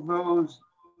 all those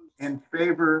in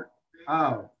favor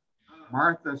of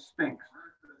Martha Spinks,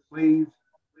 please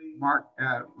mark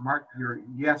your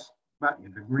yes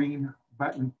button, the green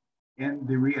button in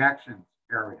the reactions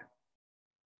area.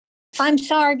 I'm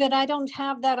sorry, but I don't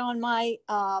have that on my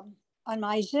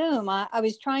Zoom. I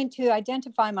was trying to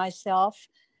identify myself,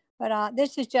 but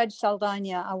this is Judge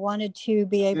Saldana. I wanted to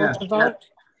be able to vote,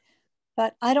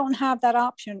 but I don't have that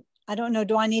option. I don't know.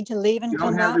 Do I need to leave and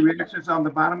come back? You don't have the reactions on the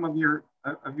bottom of your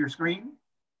screen?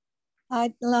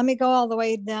 Let me go all the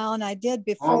way down. I did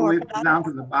before. All the way down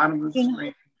to the bottom of the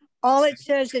screen. All it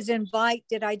says is invite.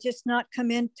 Did I just not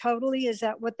come in totally? Is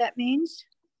that what that means?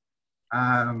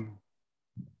 I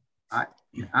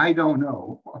don't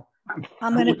know.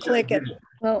 I'm going to click it.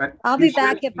 Well, I'll be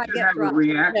back if I get dropped.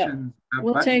 Reactions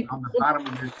we'll take on the bottom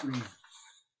of your screen.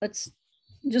 Let's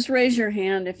just raise your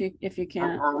hand if you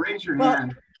can. Or raise your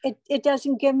hand. It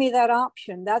doesn't give me that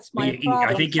option. That's my problem.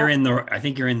 I think you're in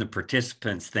the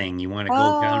participants thing. You want to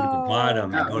go down to the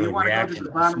bottom and go to reaction.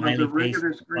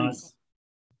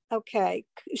 Okay,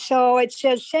 so it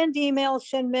says send email,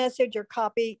 send message, or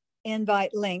copy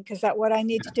invite link. Is that what I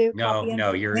need to do? No,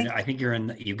 no, I think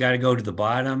you got to go to the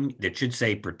bottom. That should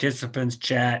say participants,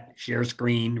 chat, share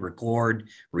screen, record,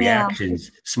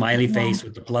 reactions, smiley face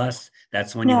with the plus.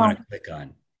 That's when you want to click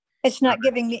on. It's not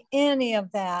giving me any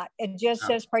of that. It just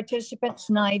says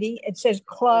participants 90. It says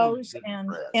close and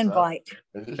invite.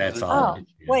 That's all. Oh,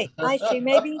 wait, I see.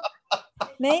 Maybe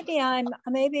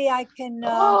I can.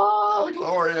 Oh,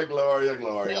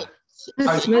 Gloria.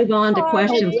 Let's move on to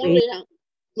questions.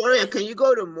 Gloria, can you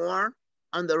go to more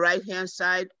on the right-hand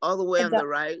side, all the way on the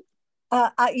right?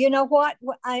 You know what?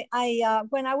 I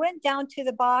when I went down to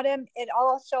the bottom, it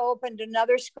also opened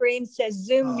another screen, says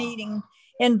Zoom meeting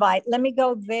invite. Let me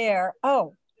go there.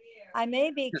 Oh, I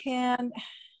maybe can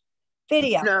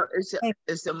video. No,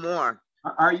 it's the more.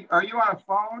 Are you on a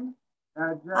phone?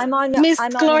 I'm on Miss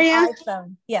Gloria? an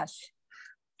iPhone. Yes.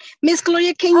 Miss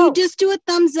Gloria, can you just do a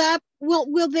thumbs up?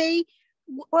 Will they?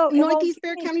 Well, Northeast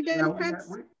Bear County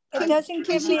Democrats. It doesn't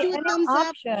give me any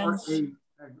options.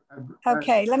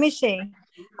 Okay, let me see.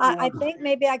 I think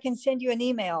maybe I can send you an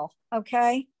email.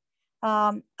 Okay.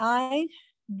 I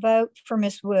vote for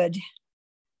Miss Wood.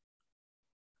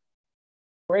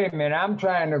 Wait a minute, I'm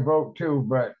trying to vote too,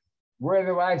 but where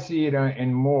do I see it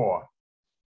in more?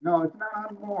 No, it's not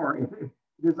on more. It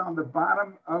is on the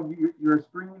bottom of your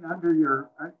screen under your,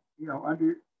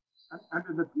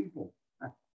 under the people.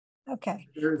 Okay.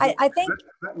 There's I think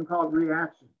something called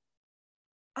reaction.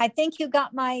 I think you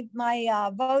got my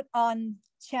vote on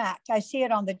chat. I see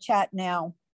it on the chat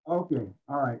now. Okay.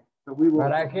 All right. So we will.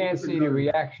 But I can't see the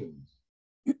reactions.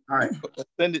 All right.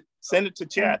 Send it to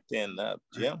chat then,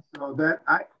 Jim. So that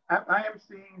I am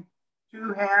seeing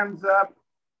 2 hands up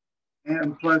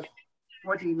and plus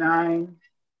 29.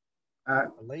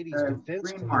 Ladies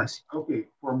defense class. Okay,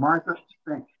 for Martha,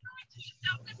 thanks.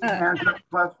 2 hands up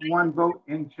plus 1 vote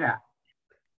in chat.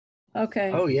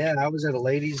 Okay. Oh yeah, I was at a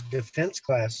ladies defense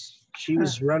class. She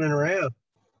was running around.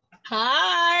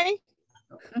 Hi.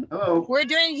 Hello. We're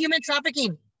doing human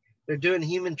trafficking. They're doing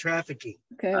human trafficking.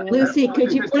 Okay. Lucy,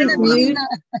 could you please mute?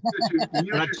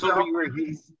 I told her you were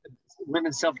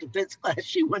women's self-defense class.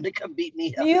 She wanted to come beat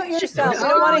me up. Mute yourself. We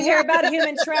don't want to hear about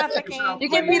human trafficking. You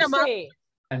can beat them up. Mute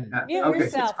Okay.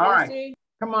 yourself, All right. Lucy.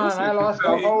 Come on, I lost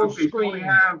the whole So we screen.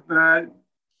 have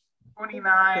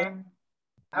 29.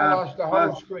 I lost the whole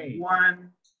plus screen.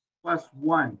 1 plus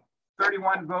 1.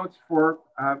 31 votes for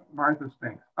Martha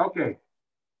Spinks. Okay.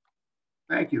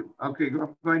 Thank you. Okay,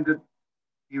 I'm going to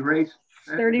erase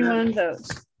 31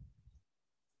 votes.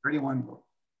 31 votes.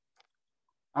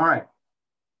 All right.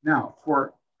 Now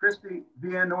for Christy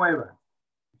Villanueva.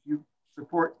 If you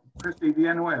support Christy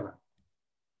Villanueva,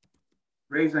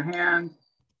 raise a hand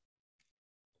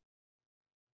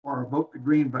or vote the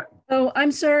green button. Oh,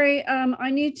 I'm sorry.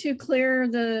 I need to clear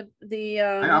the.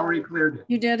 I already cleared it.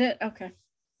 You did it? Okay.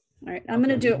 All right. I'm going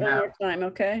to do it one more time.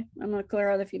 Okay. I'm going to clear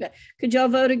all the feedback. Could y'all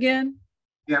vote again?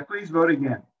 Yeah, please vote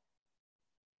again.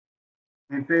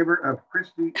 In favor of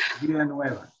Christy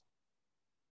Villanueva.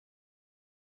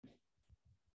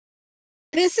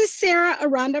 This is Sarah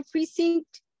Aranda, Precinct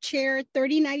Chair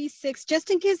 3096. Just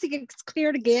in case it gets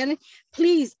cleared again,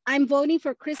 please, I'm voting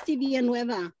for Christy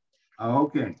Villanueva.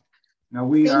 Okay. Now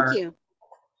we Thank you.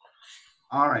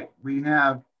 All right. We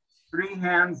have 3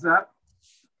 hands up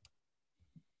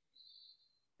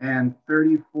and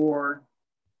 34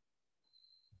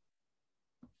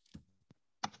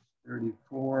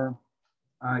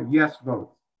 yes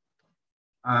votes.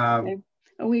 Okay.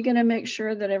 Are we going to make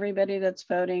sure that everybody that's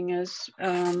voting is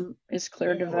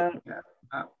clear to vote?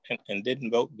 And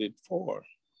didn't vote before.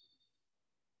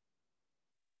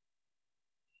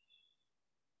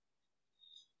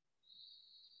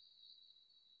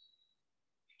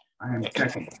 I am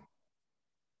checking.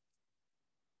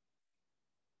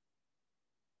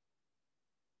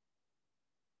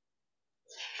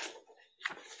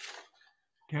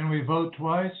 Can we vote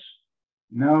twice?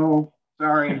 No,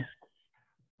 sorry.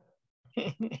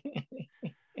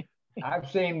 I've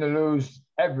seemed to lose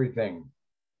everything.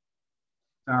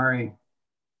 Sorry.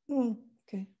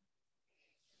 Okay.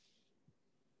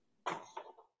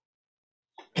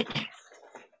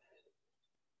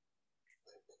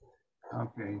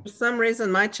 Okay. For some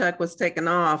reason, my check was taken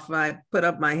off. I put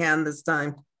up my hand this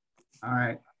time. All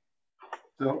right.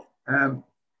 So,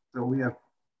 so we have,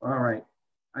 all right.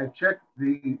 I checked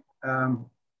the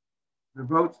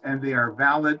votes and they are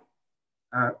valid.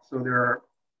 So there are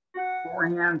 4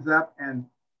 hands up and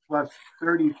plus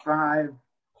 35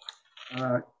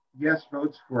 yes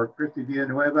votes for Christy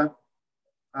Villanueva.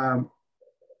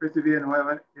 Christy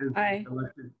Villanueva is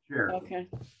elected chair. Okay.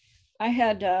 I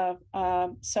had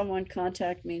someone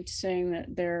contact me saying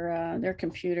that their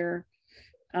computer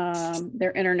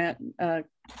their internet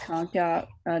conked out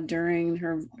during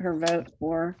her vote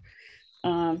for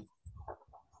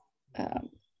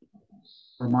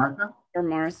Martha? For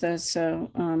Martha.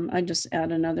 So I just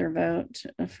add another vote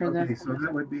for them. Okay, so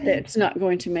that would be. It's not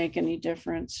going to make any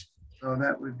difference. So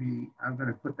that would be, I'm going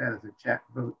to put that as a chat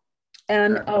vote.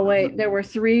 And oh wait, there were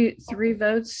three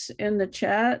votes in the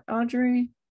chat, Audrey.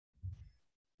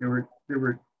 There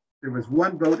was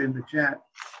one vote in the chat,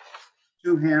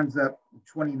 2 hands up,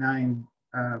 29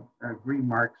 green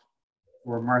marks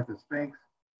for Martha Spinks,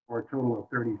 for a total of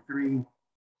 33.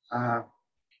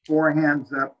 4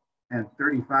 hands up and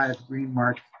 35 green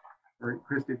marks for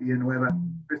Christy Villanueva.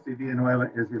 Christy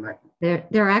Villanueva is elected.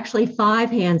 There are actually 5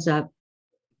 hands up.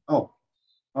 Oh,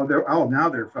 now there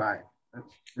are 5.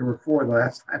 There were 4 the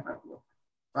last time I looked.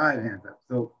 5 hands up.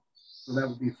 So that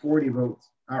would be 40 votes.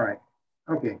 All right.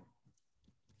 Okay.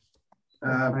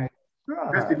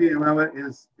 Christy Villanueva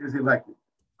is elected.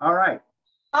 All right.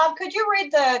 Could you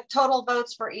read the total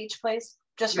votes for each, please,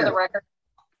 just for the record?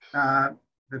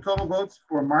 The total votes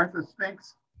for Martha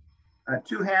Spinks,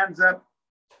 2 hands up,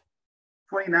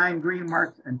 29 green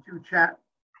marks, and 2 chat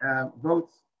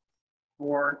votes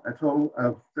for a total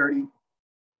of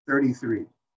 33.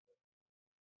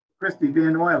 Christy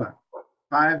Villanueva,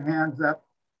 5 hands up,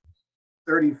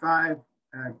 35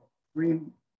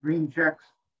 green checks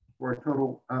for a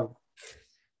total of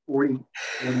 40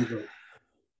 votes.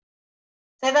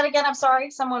 Say that again. I'm sorry.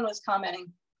 Someone was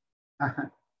commenting.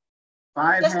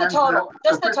 5 just hands the total. Up.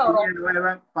 Just the total.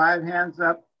 5 hands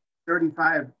up,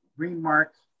 35 green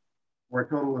marks for a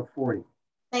total of 40.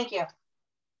 Thank you.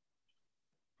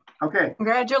 Okay.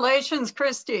 Congratulations,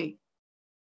 Christy.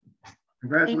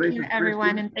 Congratulations, thank you,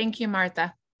 everyone, Christy. and thank you,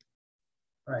 Martha.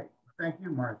 Right. Thank you,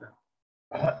 Martha.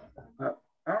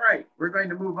 All right, we're going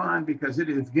to move on because it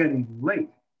is getting late.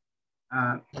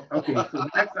 Okay, so the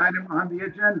next item on the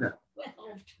agenda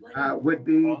would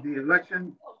be the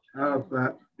election of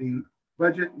the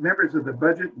members of the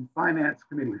Budget and Finance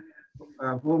Committee,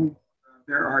 of whom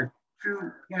there are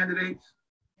 2 candidates,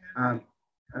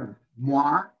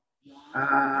 moi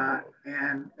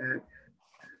and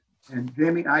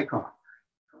Jamie Eichhoff.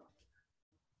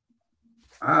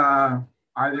 Are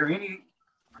there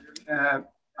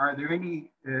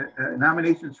any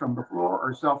nominations from the floor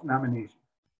or self-nomination?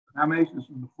 Nominations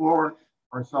from the floor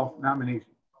or self-nomination?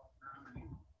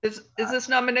 Is this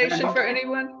nomination for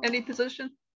anyone, any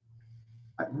position?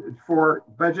 For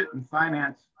Budget and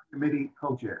Finance Committee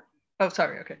co-chair. Oh,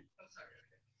 sorry. Okay.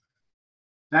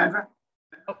 Sandra?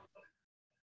 Oh.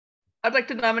 I'd like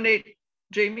to nominate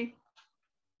Jamie.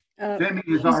 Jamie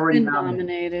is already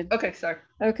nominated. Okay, sorry.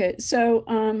 Okay, so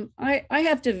I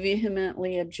have to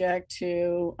vehemently object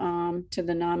to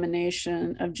the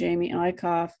nomination of Jamie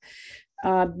Eichhoff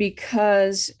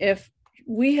because if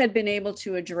we had been able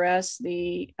to address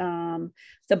the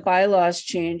bylaws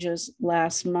changes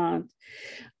last month,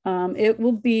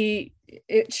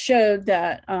 it showed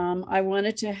that I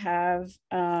wanted to have,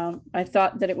 I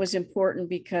thought that it was important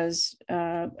because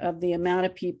of the amount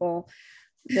of people,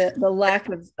 the lack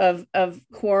of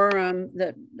quorum,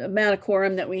 the amount of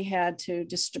quorum that we had to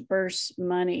disperse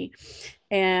money,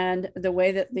 and the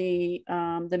way that the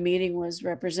meeting was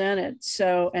represented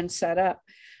and set up.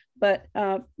 But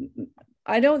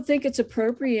I don't think it's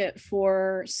appropriate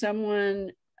for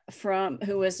someone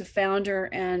who is a founder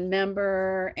and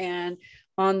member and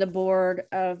on the board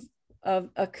of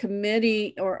a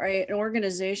committee or an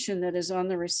organization that is on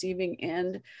the receiving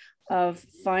end of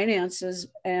finances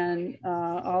and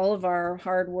all of our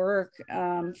hard work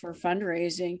for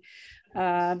fundraising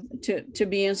to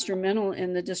be instrumental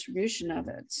in the distribution of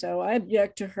it. So I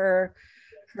object to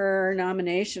her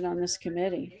nomination on this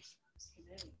committee.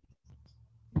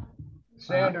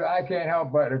 Sandra, I can't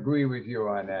help but agree with you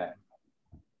on that.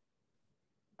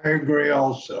 I agree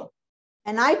also.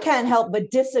 And I can't help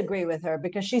but disagree with her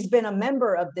because she's been a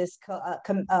member of this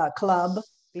club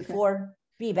before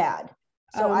BVAD.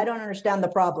 So I don't understand the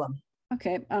problem.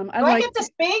 Okay. I get to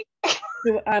speak?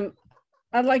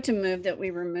 I'd like to move that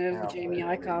we remove Jamie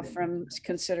Eichhoff from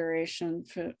consideration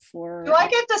for. Do I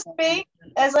get to speak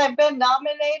as I've been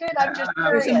nominated? I'm just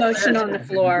curious. There's a motion on the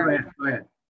floor. Go ahead.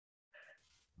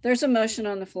 There's a motion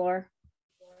on the floor.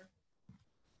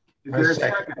 Is there a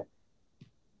second?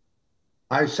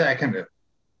 I second it.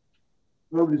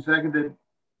 Moved and seconded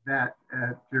that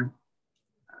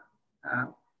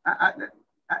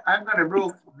I'm going to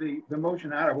rule the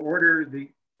motion out of order. The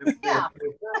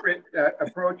appropriate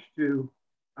approach to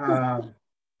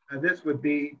this would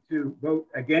be to vote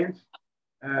against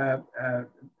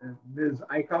Ms.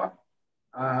 Eichhoff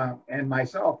and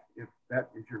myself, if that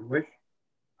is your wish,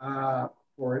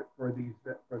 for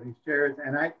these chairs.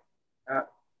 And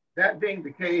that being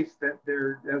the case, that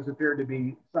there does appear to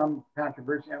be some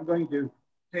controversy, I'm going to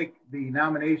take the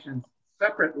nominations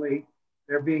separately,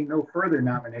 there being no further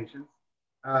nominations.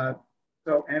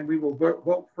 And we will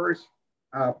vote first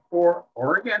for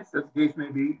or against, as the case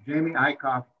may be, Jamie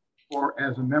Eickhoff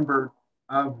as a member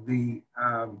of the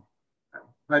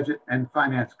Budget and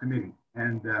Finance Committee.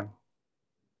 And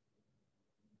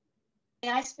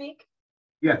may I speak?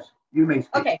 Yes, you may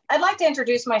speak. Okay, I'd like to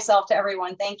introduce myself to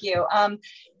everyone. Thank you.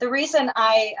 The reason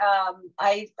I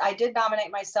did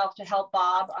nominate myself to help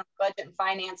Bob on the Budget and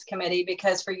Finance Committee,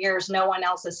 because for years no one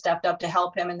else has stepped up to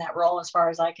help him in that role, as far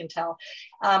as I can tell.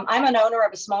 I'm an owner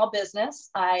of a small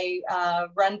business. I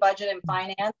run budget and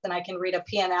finance, and I can read a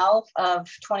P&L of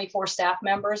 24 staff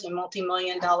members and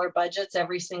multi-million-dollar budgets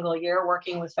every single year,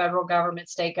 working with federal government,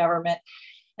 state government,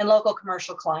 and local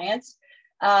commercial clients.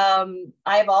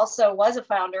 I've also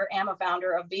am a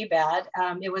founder of BBAD.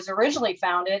 It was originally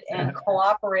founded and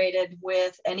cooperated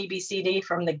with NEBCD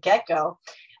from the get-go.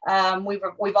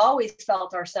 We've always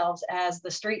felt ourselves as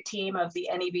the street team of the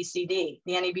NEBCD.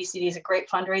 The NEBCD is a great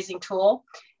fundraising tool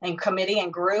and committee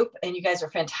and group, and you guys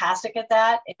are fantastic at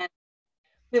that. And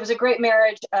it was a great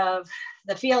marriage of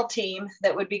the field team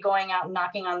that would be going out and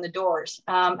knocking on the doors.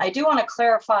 I do want to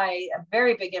clarify a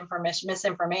very big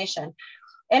misinformation.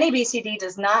 NEBCD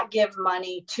does not give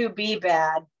money to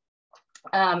BBAD,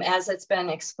 as it's been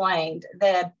explained.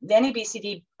 The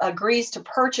NEBCD agrees to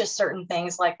purchase certain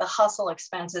things like the hustle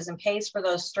expenses and pays for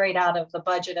those straight out of the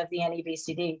budget of the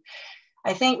NEBCD.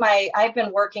 I think I've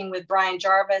been working with Brian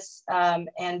Jarvis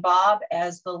and Bob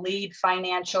as the lead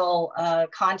financial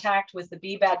contact with the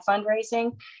BBAD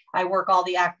fundraising. I work all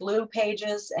the Act Blue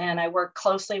pages, and I work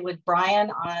closely with Brian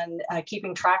on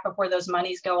keeping track of where those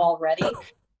monies go already.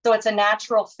 So it's a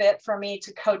natural fit for me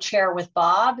to co-chair with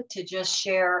Bob, to just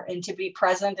share and to be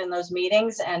present in those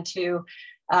meetings and to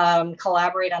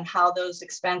collaborate on how those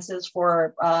expenses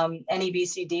for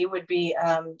NEBCD would be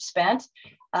spent.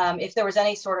 If there was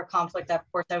any sort of conflict, of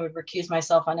course, I would recuse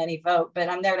myself on any vote, but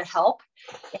I'm there to help.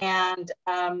 And,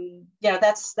 I'm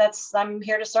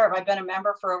here to serve. I've been a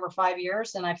member for over 5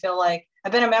 years, and I feel like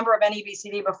I've been a member of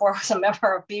NEBCD before I was a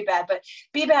member of BBAD, but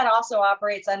BBAD also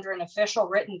operates under an official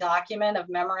written document of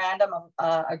memorandum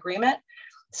of agreement.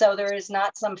 So there is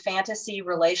not some fantasy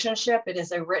relationship. It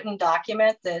is a written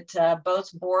document that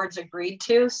both boards agreed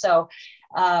to. So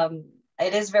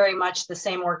it is very much the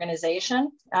same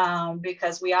organization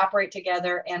because we operate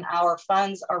together and our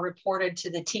funds are reported to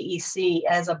the TEC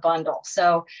as a bundle.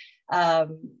 So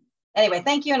anyway,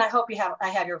 thank you. And I hope I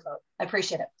have your vote. I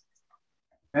appreciate it.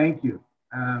 Thank you.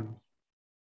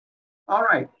 All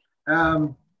right.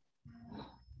 I'm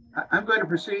going to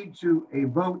proceed to a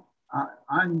vote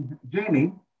on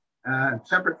Jamie,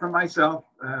 separate from myself,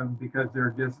 because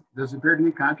there does appear to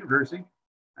be controversy.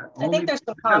 I think there's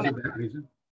some comments.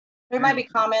 There might be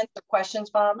comments or questions,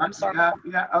 Bob. I'm sorry.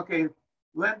 Yeah, okay.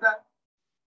 Linda,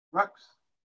 Rux.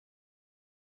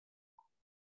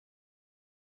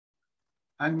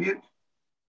 Unmute.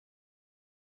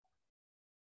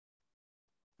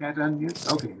 Can't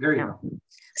unmute? Okay, there you go.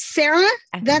 Sarah?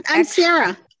 I'm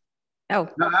Sarah. Oh,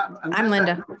 no, I'm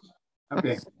Linda.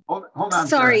 Okay, hold on.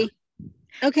 Sorry.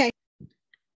 Sarah. Okay.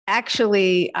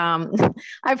 Actually,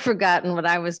 I've forgotten what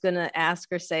I was going to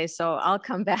ask or say, so I'll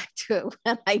come back to it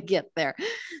when I get there.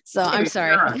 So okay, I'm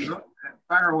sorry. Sarah,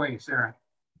 fire away, Sarah.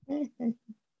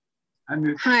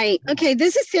 Hi. Okay,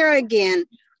 this is Sarah again.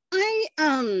 I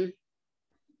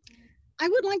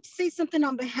would like to say something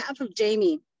on behalf of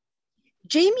Jamie.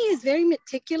 Jamie is very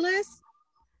meticulous,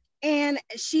 and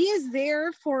she is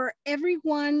there for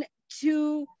everyone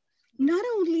to not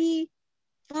only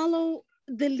follow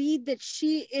the lead that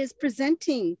she is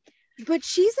presenting, but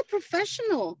she's a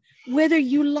professional. Whether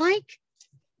you like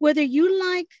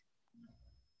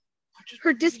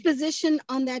her disposition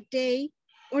on that day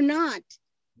or not,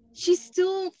 she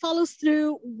still follows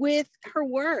through with her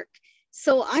work.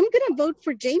 So I'm gonna vote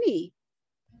for Jamie.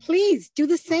 Please do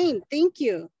the same. Thank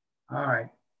you. All right,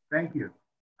 thank you.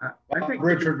 I think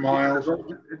Richard Miles.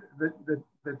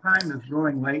 The time is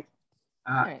growing late,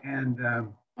 and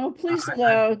oh, please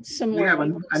allow some more. We have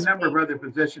a number of other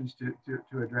positions to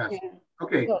address. Yeah.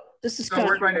 Okay, well, this is so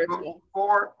we're going to go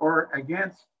for or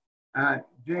against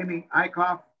Jamie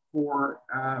Eickhoff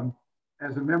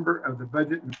as a member of the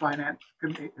Budget and Finance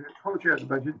Committee, co-chair of the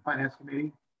Budget and Finance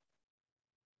Committee.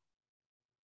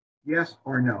 Yes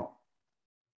or no?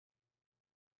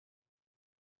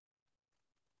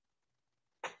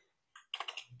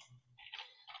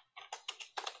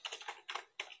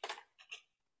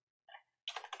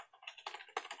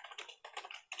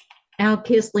 Al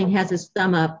Kisling has his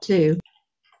thumb up too.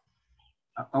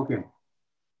 Okay.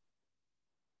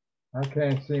 I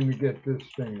can't seem to get this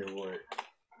thing to work.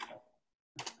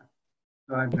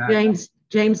 So I've got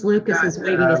James Lucas is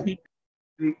waving his hand.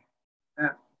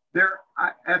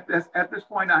 At this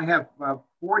point, I have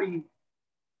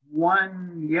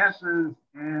 41 yeses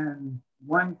and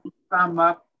 1 thumb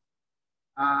up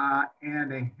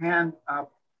and a hand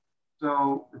up.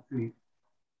 So let's see.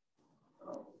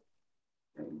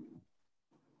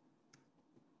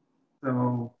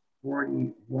 So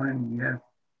 41 yes,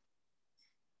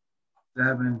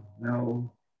 7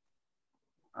 no,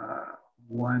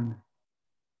 1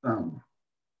 thumb.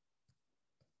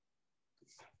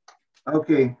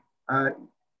 Okay,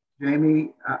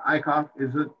 Jamie Eichhoff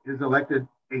is elected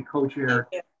a co-chair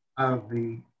of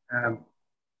the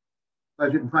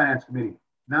Budget and Finance Committee.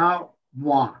 Now,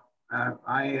 moi,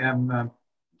 I am.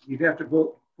 You'd have to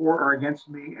vote for or against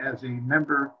me as a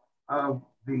member of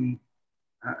the,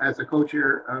 as a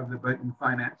co-chair of the Budget and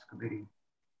Finance Committee.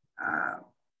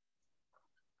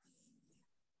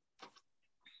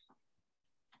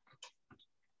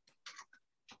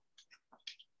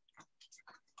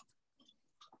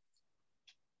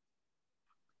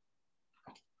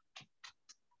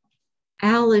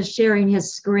 Al is sharing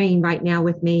his screen right now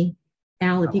with me.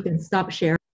 Al, if you can stop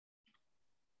sharing.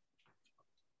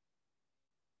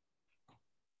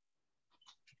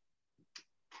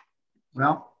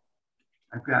 Well,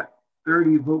 I've got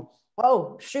 30 votes.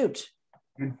 Oh, shoot.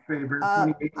 In favor,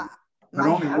 28, but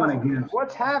only hand. 1 against.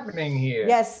 What's happening here?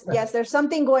 Yes, there's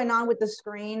something going on with the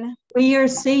screen. We are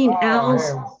seeing Al's.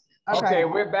 Okay,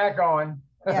 we're back on.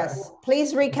 Yes,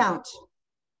 please recount.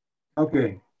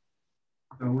 Okay,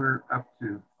 so we're up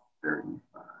to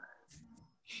 35.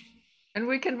 And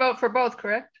we can vote for both,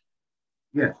 correct?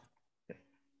 Yes.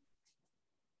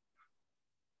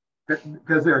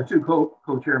 Because there are 2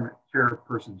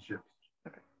 chairpersonships.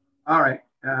 Okay. All right.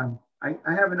 I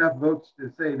have enough votes to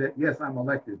say that, yes, I'm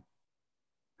elected.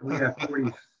 We have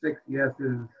 46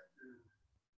 yeses.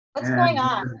 What's going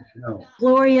on? No.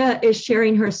 Gloria is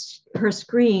sharing her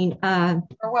screen.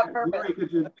 For what purpose?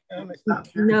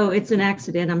 No, it's an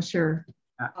accident, I'm sure.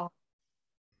 Oh.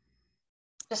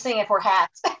 Just seeing if we're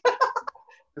hacked.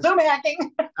 Zoom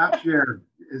hacking. Stop share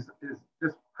is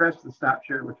just press the stop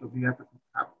share, which will be up at the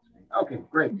top. Okay,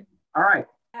 great. All right.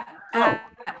 So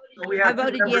we have I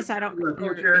voted yes. I don't.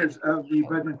 Co-chairs of the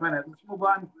Budget and Finance. Let's move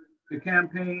on to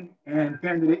campaign and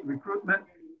candidate recruitment.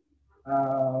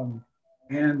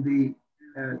 And the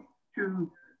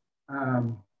 2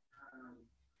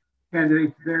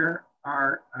 candidates there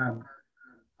are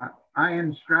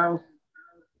Ian Strauss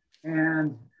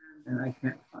and I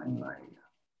can't find my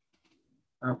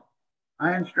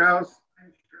Ian Strauss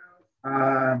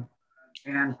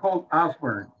and Colt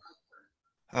Osborne.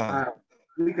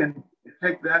 We can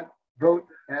take that vote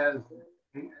as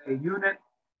a unit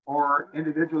or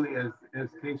individually as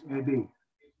case may be.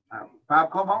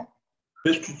 Bob Como?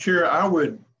 Mr. Chair, I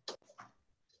would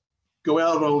go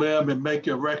out on a limb and make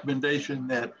a recommendation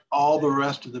that all the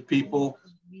rest of the people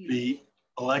be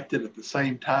elected at the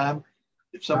same time.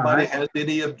 If somebody has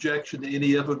any objection to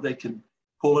any of them, they can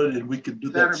pull it and we can do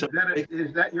that.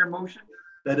 Is that your motion?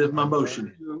 That is my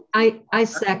motion. I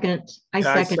second. I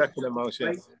second the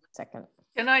motion. Second.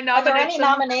 Can I Are nominate? there any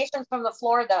nominations from the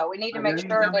floor, though? We need to make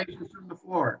sure that. From the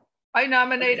floor. I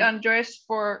nominate Andres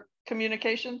for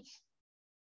communications.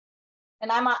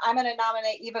 And I'm going to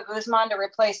nominate Eva Guzman to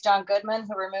replace John Goodman,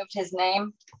 who removed his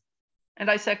name.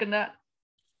 And I second that.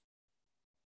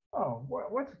 Oh,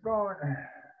 what's going on?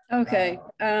 Okay.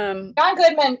 John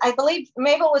Goodman, I believe,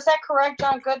 Mabel, was that correct?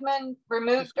 John Goodman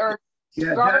removed or?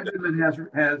 Yeah, John Goodman has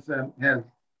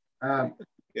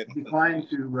declined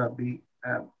to be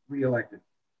reelected.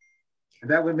 And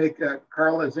that would make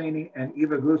Carla Zaney and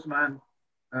Eva Guzman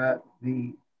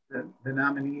the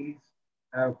nominees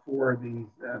for the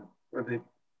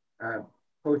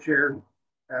co-chair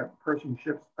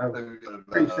personships of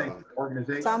precinct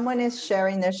organization. Someone is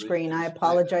sharing their screen. I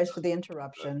apologize for the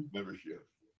interruption. Membership.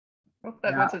 Oh,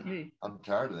 that wasn't me. I'm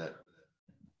tired of that.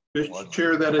 Mr.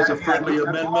 Chair, that is a friendly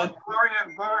amendment.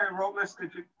 Gloria Robles,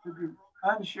 could you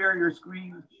unshare your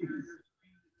screen?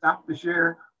 Stop the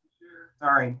share.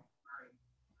 Sorry.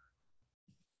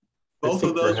 Both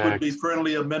of those would be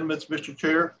friendly amendments, Mr.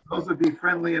 Chair. Those would be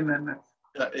friendly amendments.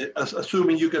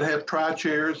 Assuming you could have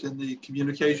tri-chairs in the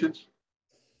communications.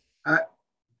 The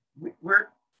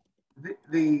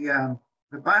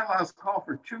bylaws call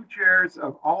for 2 chairs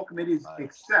of all committees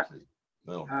except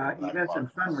events and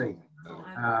fundraising.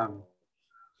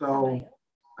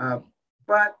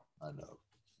 But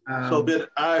so then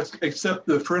I accept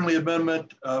the friendly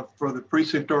amendment for the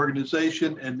precinct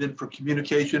organization, and then for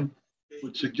communication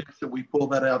would suggest that we pull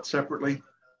that out separately.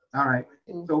 All right.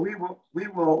 So we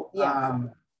will. Yeah.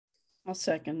 I'll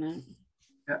second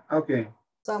that. Okay.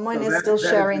 Someone So is that- still that is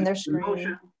sharing the- their the screen.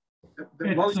 motion.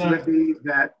 The motion would be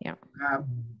that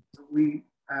we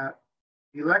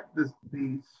elect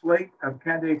the slate of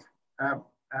candidates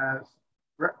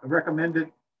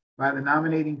recommended by the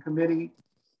nominating committee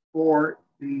for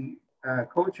the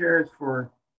co-chairs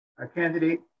for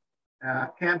candidate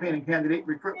campaign and candidate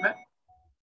recruitment,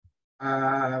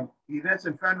 events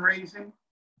and fundraising,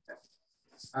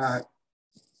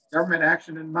 government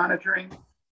action and monitoring,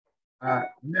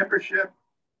 membership,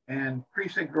 and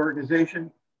precinct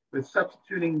organization, with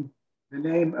substituting the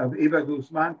name of Eva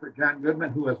Guzman for John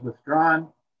Goodman, who has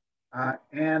withdrawn,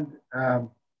 and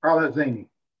Carla Zaney.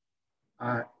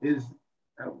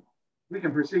 We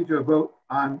can proceed to a vote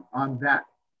on that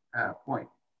point.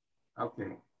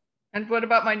 Okay. And what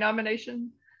about my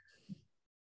nomination?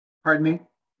 Pardon me?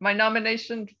 My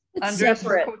nomination, It's Andres.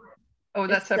 separate. Oh,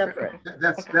 that's It's separate. separate.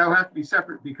 Okay. That'll have to be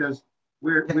separate because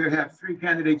we have 3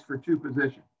 candidates for 2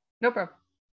 positions. No problem.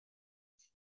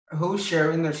 Who's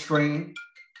sharing their screen?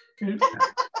 A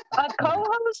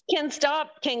co-host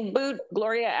can boot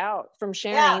Gloria out from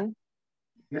sharing.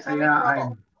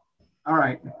 Yeah, all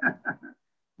right.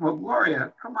 Well,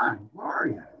 Gloria, come on,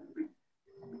 Gloria. We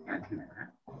can't do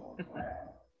that.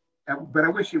 But I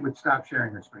wish you would stop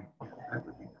sharing her screen. That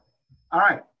would be good. All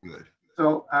right. Good.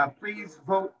 So please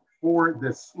vote for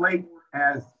the slate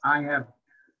as I have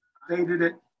stated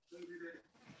it,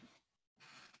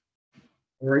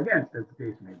 or against, as the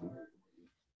case may be.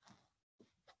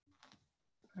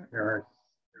 There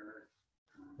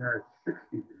are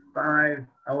 65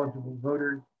 eligible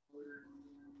voters.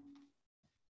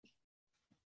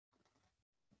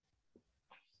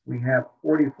 We have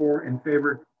 44 in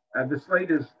favor. The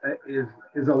slate is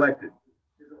elected.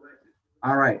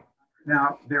 All right.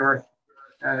 Now there are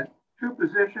 2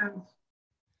 positions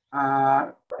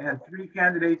and 3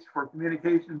 candidates for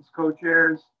communications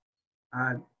co-chairs.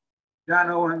 John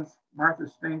Owens, Martha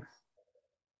Spinks,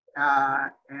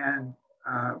 and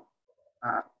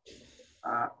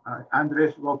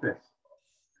Andres Lopez.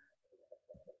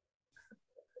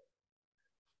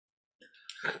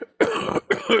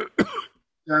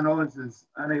 John Owens is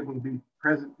unable to be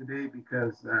present today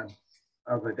because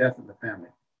of a death in the family.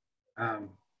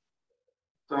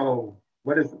 So,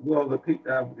 what is the will of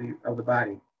the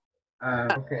body?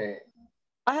 Okay.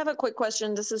 I have a quick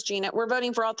question. This is Gina. We're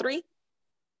voting for all 3?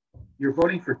 You're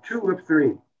voting for 2 of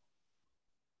 3.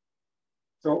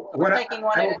 So we're taking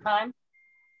one at a time.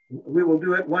 We will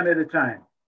do it one at a time.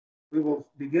 We will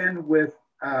begin with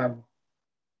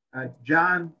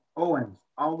John Owens.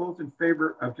 All those in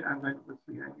favor of John? Let's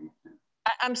see.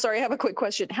 I'm sorry. I have a quick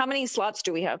question. How many slots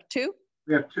do we have? 2?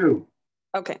 We have 2.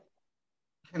 Okay.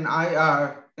 Can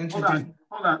I introduce?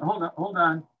 Hold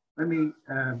on. Let me.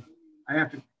 I have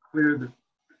to clear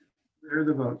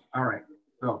the votes. All right.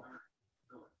 So.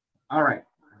 All right.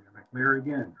 I'm gonna clear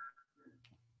again.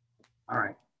 All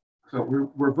right. So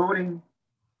we're voting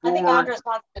for. I think Andres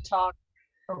wants to talk.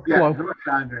 Yeah, go ahead,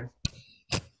 Andres.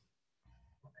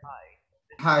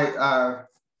 Hi.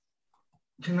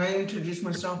 Can I introduce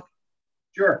myself?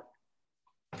 Sure.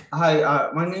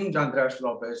 Hi. My name is Andres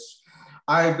Lopez.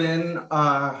 I've been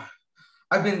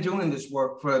doing this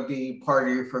work for the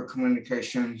Party for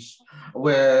Communications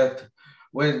with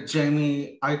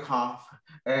Jamie Eichhoff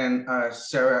and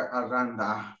Sarah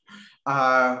Aranda.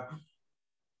 I'm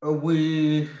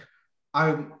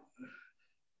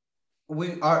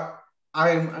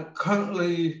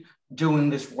currently doing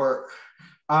this work.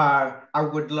 I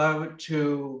would love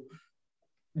to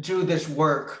do this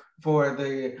work for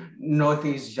the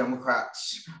Northeast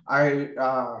Democrats.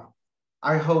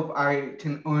 I hope I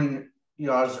can earn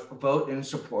y'all's vote and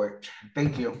support.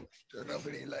 Thank you. There's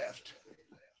nobody left.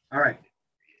 All right.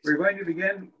 We're going to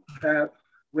begin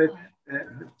with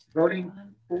voting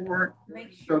for.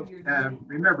 So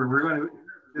remember,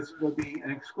 this will be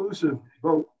an exclusive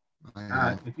vote.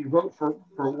 If you vote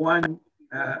for one,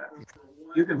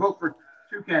 you can vote for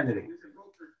 2 candidates,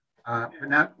 but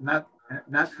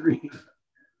not 3.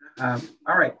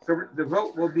 All right. So the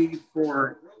vote will be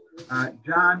for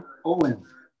John Owens.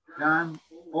 John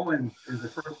Owens is the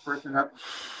first person up.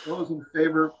 Those in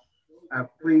favor,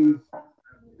 please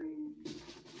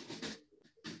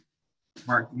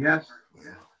mark yes.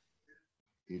 Yeah.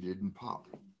 He didn't pop.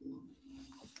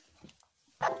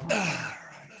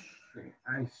 Okay,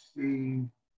 I see.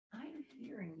 I'm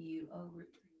hearing you over.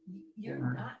 You're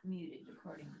not muted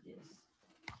according to this.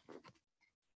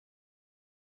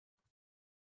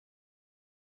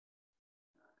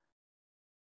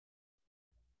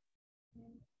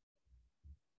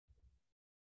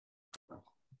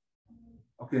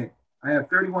 Okay, I have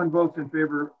 31 votes in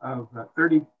favor of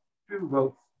 32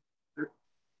 votes,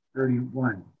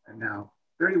 31, and now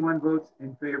 31 votes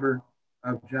in favor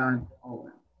of John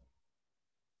Owen.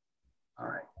 All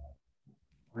right.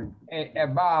 Hey,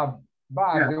 Bob,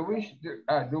 Yeah. do we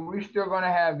still going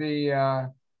to have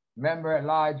the member at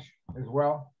large as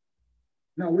well?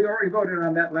 No, we already voted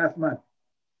on that last month.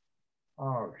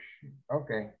 Oh,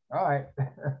 okay. All right.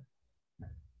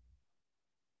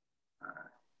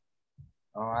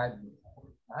 All right.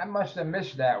 I must have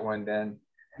missed that one then.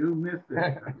 You missed it.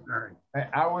 I'm sorry.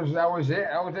 I was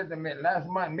at the last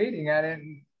month meeting. I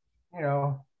didn't,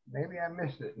 maybe I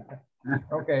missed it.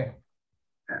 Okay.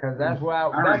 Because that's what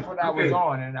I was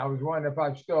on, and I was wondering if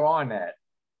I'm still on that.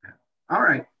 All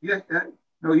right. Yes.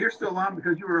 No, you're still on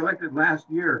because you were elected last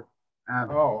year.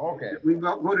 Oh, okay. We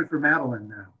voted for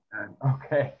Madeline.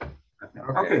 Okay.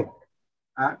 Okay.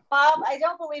 Bob, I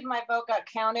don't believe my vote got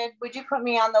counted. Would you put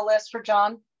me on the list for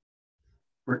John?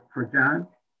 For John?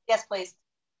 Yes, please.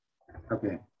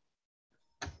 Okay.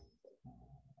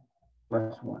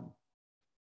 +1.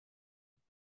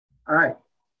 All right.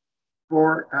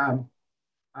 For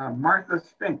Martha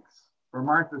Spinks. For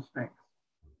Martha Spinks.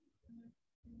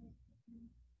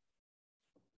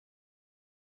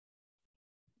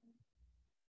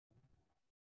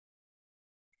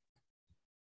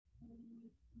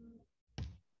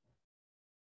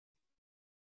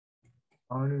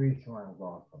 Only reach one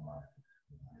vote for Martha.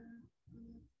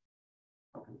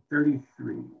 Okay,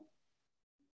 33.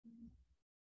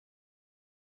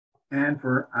 And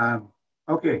for,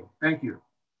 okay, thank you.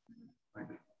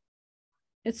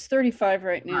 It's 35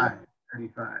 right now.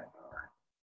 35.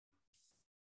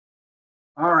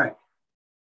 All right.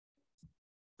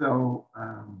 So,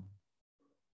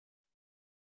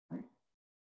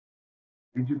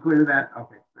 did you clear that?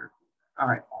 Okay. All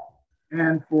right.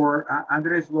 And for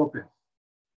Andres Lopez.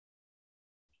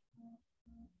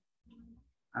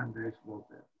 Andres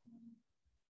Lopez.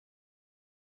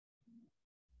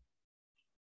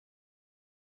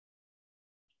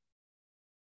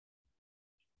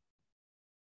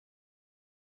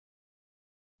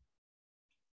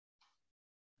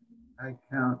 I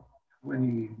count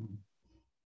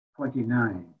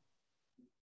 29.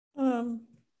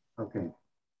 Okay.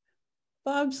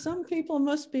 Bob, some people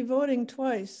must be voting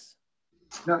twice.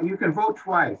 No, you can vote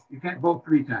twice. You can't vote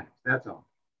 3 times. That's all.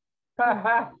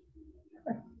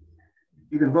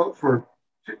 You can vote for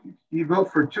you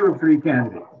vote for 2 of 3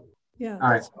 candidates. Yeah. All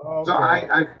right. Okay. So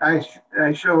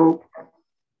I show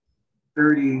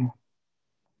 30.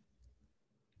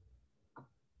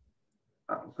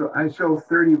 So I show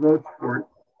 30 votes for.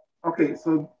 Okay,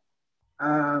 so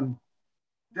John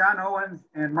Owens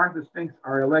and Martha Spinks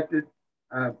are elected.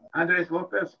 Andres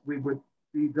Lopez, we would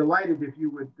be delighted if you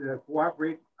would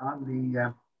cooperate on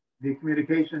the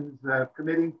communications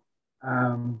committee.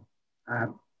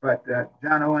 But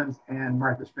John Owens and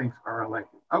Martha Spinks are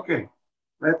elected. Okay,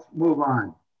 let's move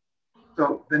on.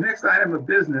 So the next item of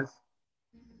business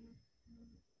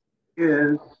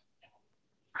is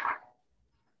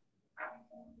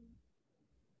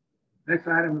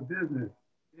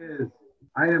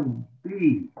item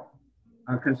B,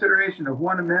 consideration of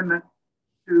one amendment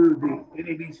to the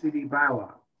NEBCD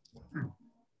bylaw.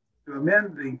 To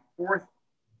amend the 4th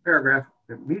paragraph,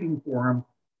 the meeting forum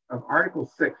of Article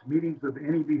 6, meetings of the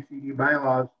NEBCD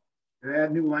bylaws, to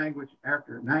add new language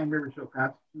after 9 members shall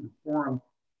constitute a forum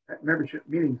at membership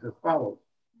meetings as follows.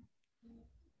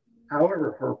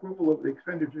 However, for approval of the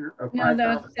expenditure of no,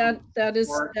 that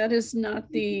is not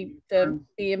the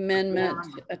amendment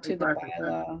to the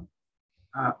bylaw.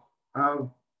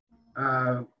 Of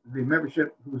the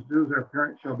membership whose dues are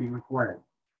current shall be required.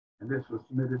 And this was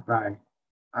submitted by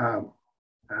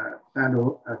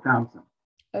Sandra Thompson.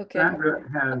 Okay. Sandra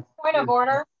has. Point of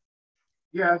order.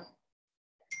 Yes.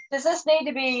 Does this need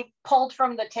to be pulled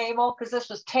from the table? Because this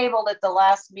was tabled at the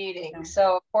last meeting. Yeah.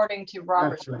 So according to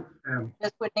Robert's, right.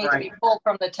 This would need to be pulled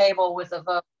from the table with a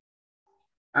vote.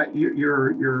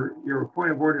 Your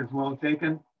point of order is well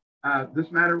taken.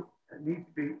 This matter needs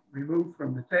to be removed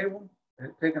from the table,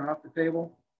 taken off the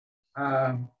table,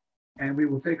 and we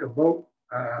will take a vote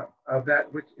of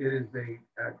that, which is a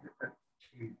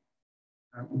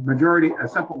majority, a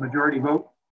simple majority vote.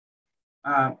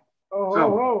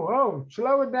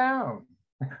 Slow it down.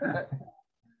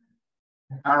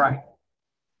 All right.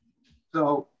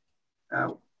 So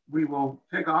we will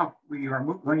take off, we are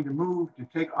going to move to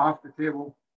take off the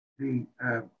table the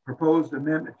proposed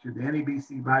amendment to the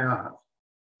NEBC bylaws.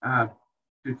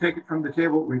 To take it from the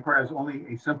table requires only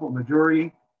a simple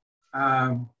majority.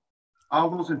 All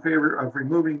those in favor of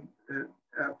removing,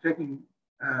 taking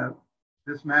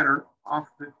this matter off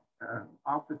the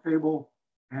table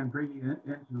and bringing it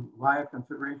into live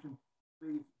consideration,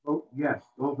 please vote yes.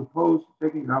 Those opposed to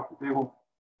taking it off the table,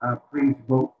 please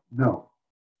vote no.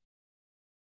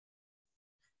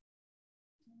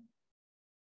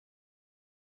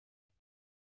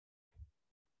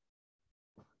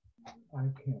 I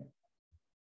can't.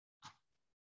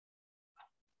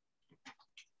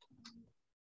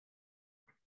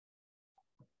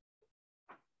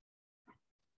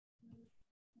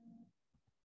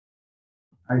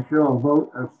 I show a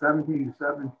vote of 17 to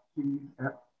 17.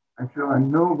 I show a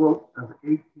no vote of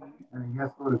 18 and a yes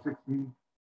vote of 16.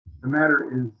 The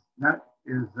matter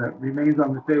remains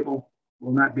on the table,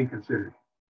 will not be considered.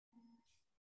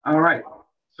 All right,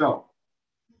 so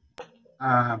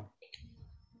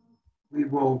we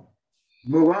will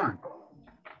move on.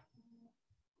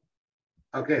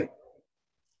 Okay.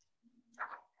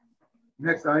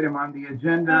 Next item on the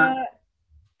agenda.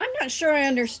 I'm not sure I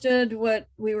understood what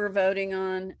we were voting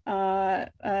on.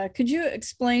 Could you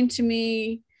explain to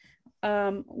me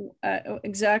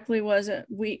exactly was it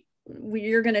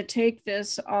you're going to take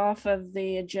this off of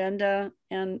the agenda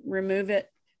and remove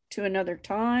it to another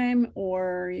time,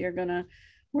 or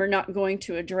we're not going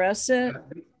to address it?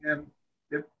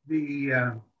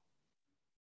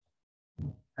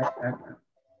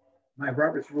 My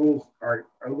Robert's rules are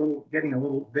getting a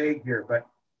little vague here, but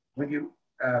when you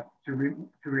to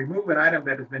remove an item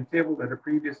that has been tabled at a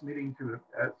previous meeting to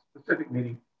a specific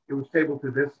meeting, it was tabled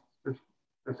to this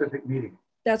specific meeting.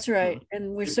 That's right,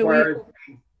 and we're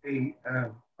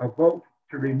a vote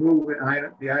to remove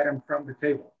the item from the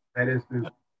table. That is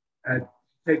to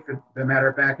take the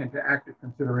matter back into active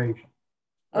consideration.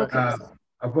 Okay.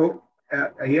 A vote,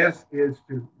 a yes is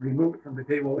to remove it from the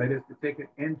table. That is to take it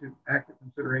into active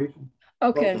consideration.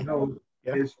 Okay. Vote no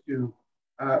is to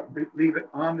leave it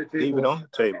on the table. Leave it on the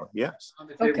table, yes. On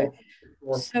the table.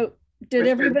 Okay. So did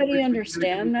everybody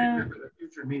understand that?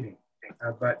 Future meeting,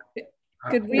 but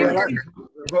could we?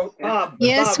 Bob,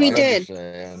 yes, Bob, we did.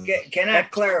 Can I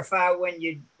clarify when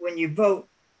you vote?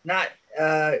 Not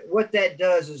what that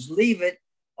does is leave it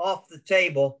off the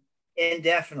table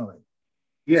indefinitely.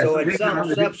 Yes, so at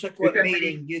some subsequent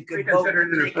meeting, you could vote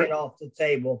to take it off the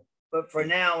table. But for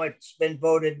now, it's been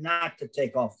voted not to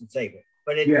take off the table.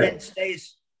 But it then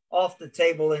stays off the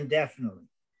table indefinitely.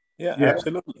 Yeah,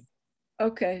 absolutely.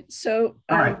 Okay, so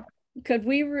could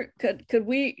we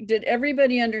did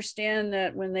everybody understand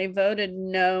that when they voted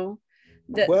no,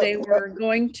 that they were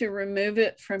going to remove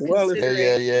it from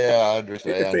consideration? Yeah, I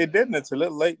understand. If they didn't, it's a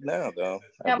little late now, though.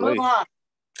 Yeah, move on.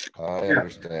 I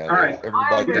understand. All right.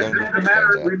 Everybody understands the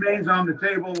matter that. remains on the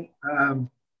table,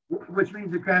 which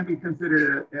means it can be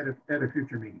considered at a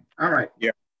future meeting. All right.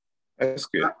 Yeah, that's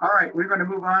good. All right, we're going to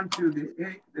move on to the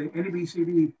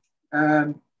NEBCD.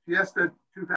 Fiesta